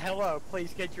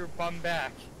 please get your bum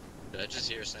back. Did I just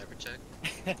hear a sniper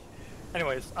check?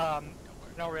 Anyways,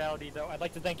 no reality though. I'd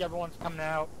like to thank everyone for coming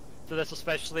out to this,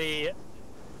 especially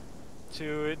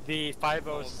to the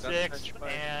 506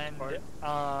 and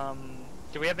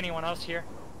do we have anyone else here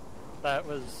that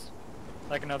was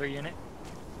like another unit?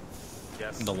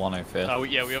 Yes. The 105th. Oh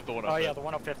yeah, we have the 105th. Oh yeah, the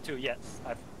 105th too. Yes,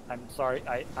 I'm sorry.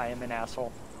 I am an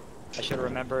asshole. I should have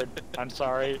remembered. I'm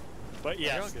sorry, but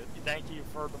yes, thank you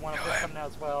for the 105th coming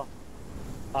out as well.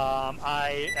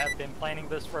 I have been planning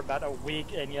this for about a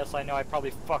week, and yes, I know I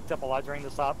probably fucked up a lot during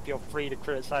this op. Feel free to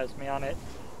criticize me on it.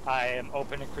 I am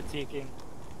open to critiquing.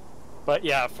 But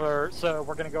yeah, so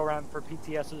we're gonna go around for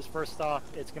PTS's. First off,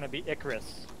 it's gonna be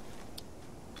Icarus,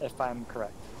 if I'm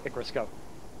correct. Icarus, go.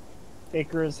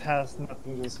 Icarus has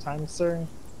nothing this time, sir.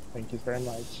 Thank you very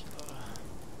much.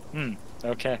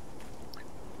 Okay.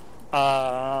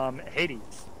 Hades.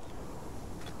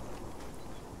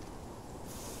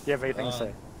 Do you have anything to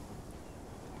say?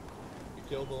 You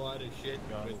killed a lot of shit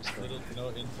with little to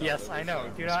no intel. Yes, I know.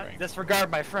 Do not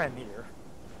disregard my friend here.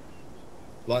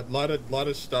 Lot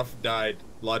of stuff died.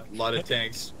 Lot of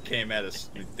tanks came at us.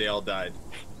 They all died.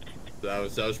 So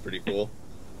that was pretty cool.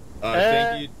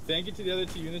 Thank you to the other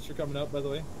 2 units for coming out. By the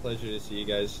way, pleasure to see you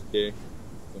guys here.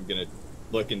 I'm gonna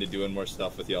look into doing more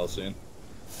stuff with y'all soon.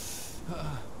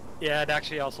 Yeah, I'd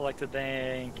actually also like to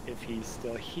thank, if he's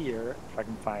still here, if I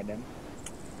can find him,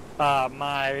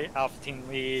 my Alpha Team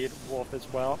lead, Wolf, as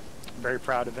well. I'm very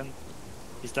proud of him.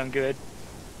 He's done good.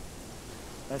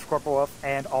 Thanks, Corporal Wolf,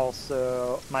 and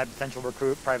also my potential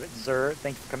recruit, Private Zur.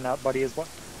 Thank you for coming out, buddy, as well.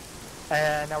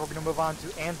 And now we're going to move on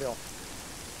to Anvil.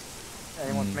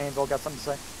 Anyone from Anvil got something to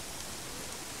say?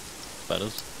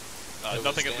 Fellas?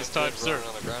 Nothing at this time, sir.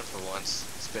 On the ground for once.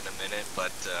 It's been a minute,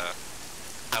 but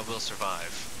I will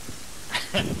survive.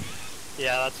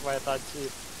 Yeah, that's what I thought too.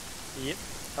 Yep.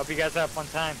 Hope you guys have a fun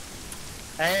time.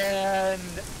 And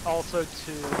also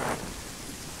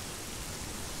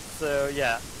so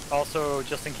yeah, also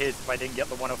just in case if I didn't get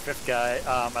the 105th guy,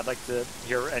 I'd like to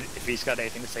hear if he's got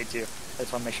anything to say too. I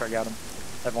just want to make sure I got him.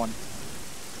 Everyone.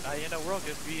 You know, we're all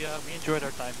good. We enjoyed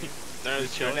our time here.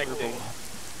 There's connecting.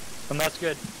 And that's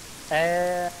good.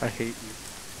 And I hate you.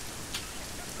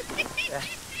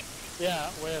 yeah,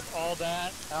 with all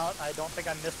that out, I don't think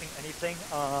I'm missing anything.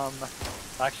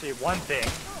 Actually, one thing.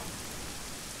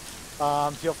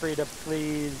 Feel free to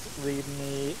please leave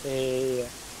me a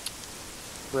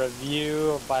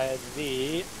review by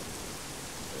the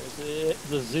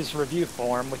Zeus review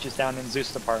form, which is down in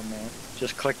Zeus department.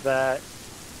 Just click that,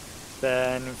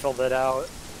 then fill that out,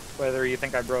 whether you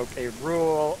think I broke a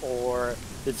rule or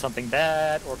did something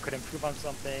bad or could improve on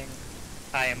something.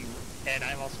 I'm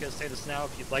also gonna say this now,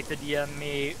 if you'd like to DM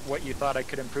me what you thought I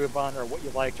could improve on or what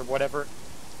you liked or whatever,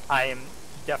 I am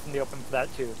definitely open for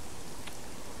that too.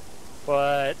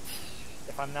 But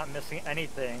if I'm not missing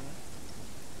anything,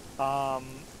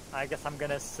 I guess I'm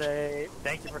gonna say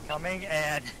thank you for coming,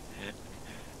 and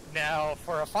now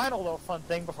for a final little fun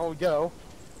thing before we go,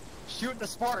 shoot the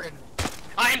Spartan.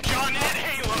 I'm John in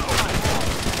Halo!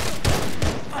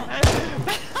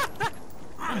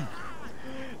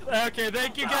 Okay,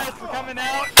 thank you guys for coming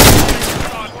out.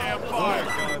 Goddamn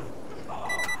fire.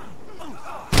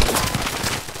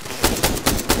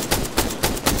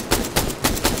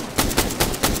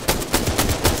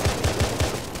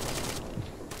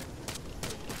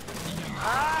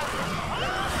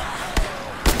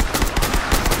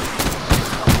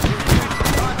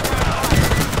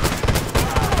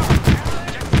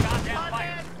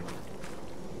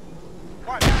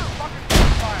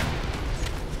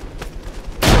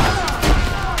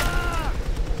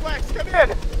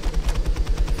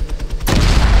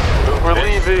 We're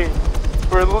leaving.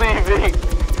 We're leaving.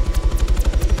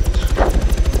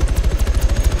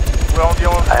 We're all the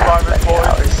only survivors,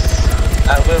 boys. I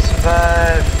will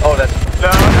survive. Oh, that's.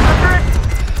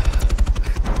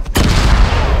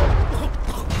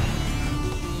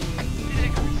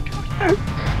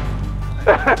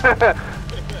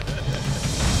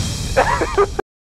 No,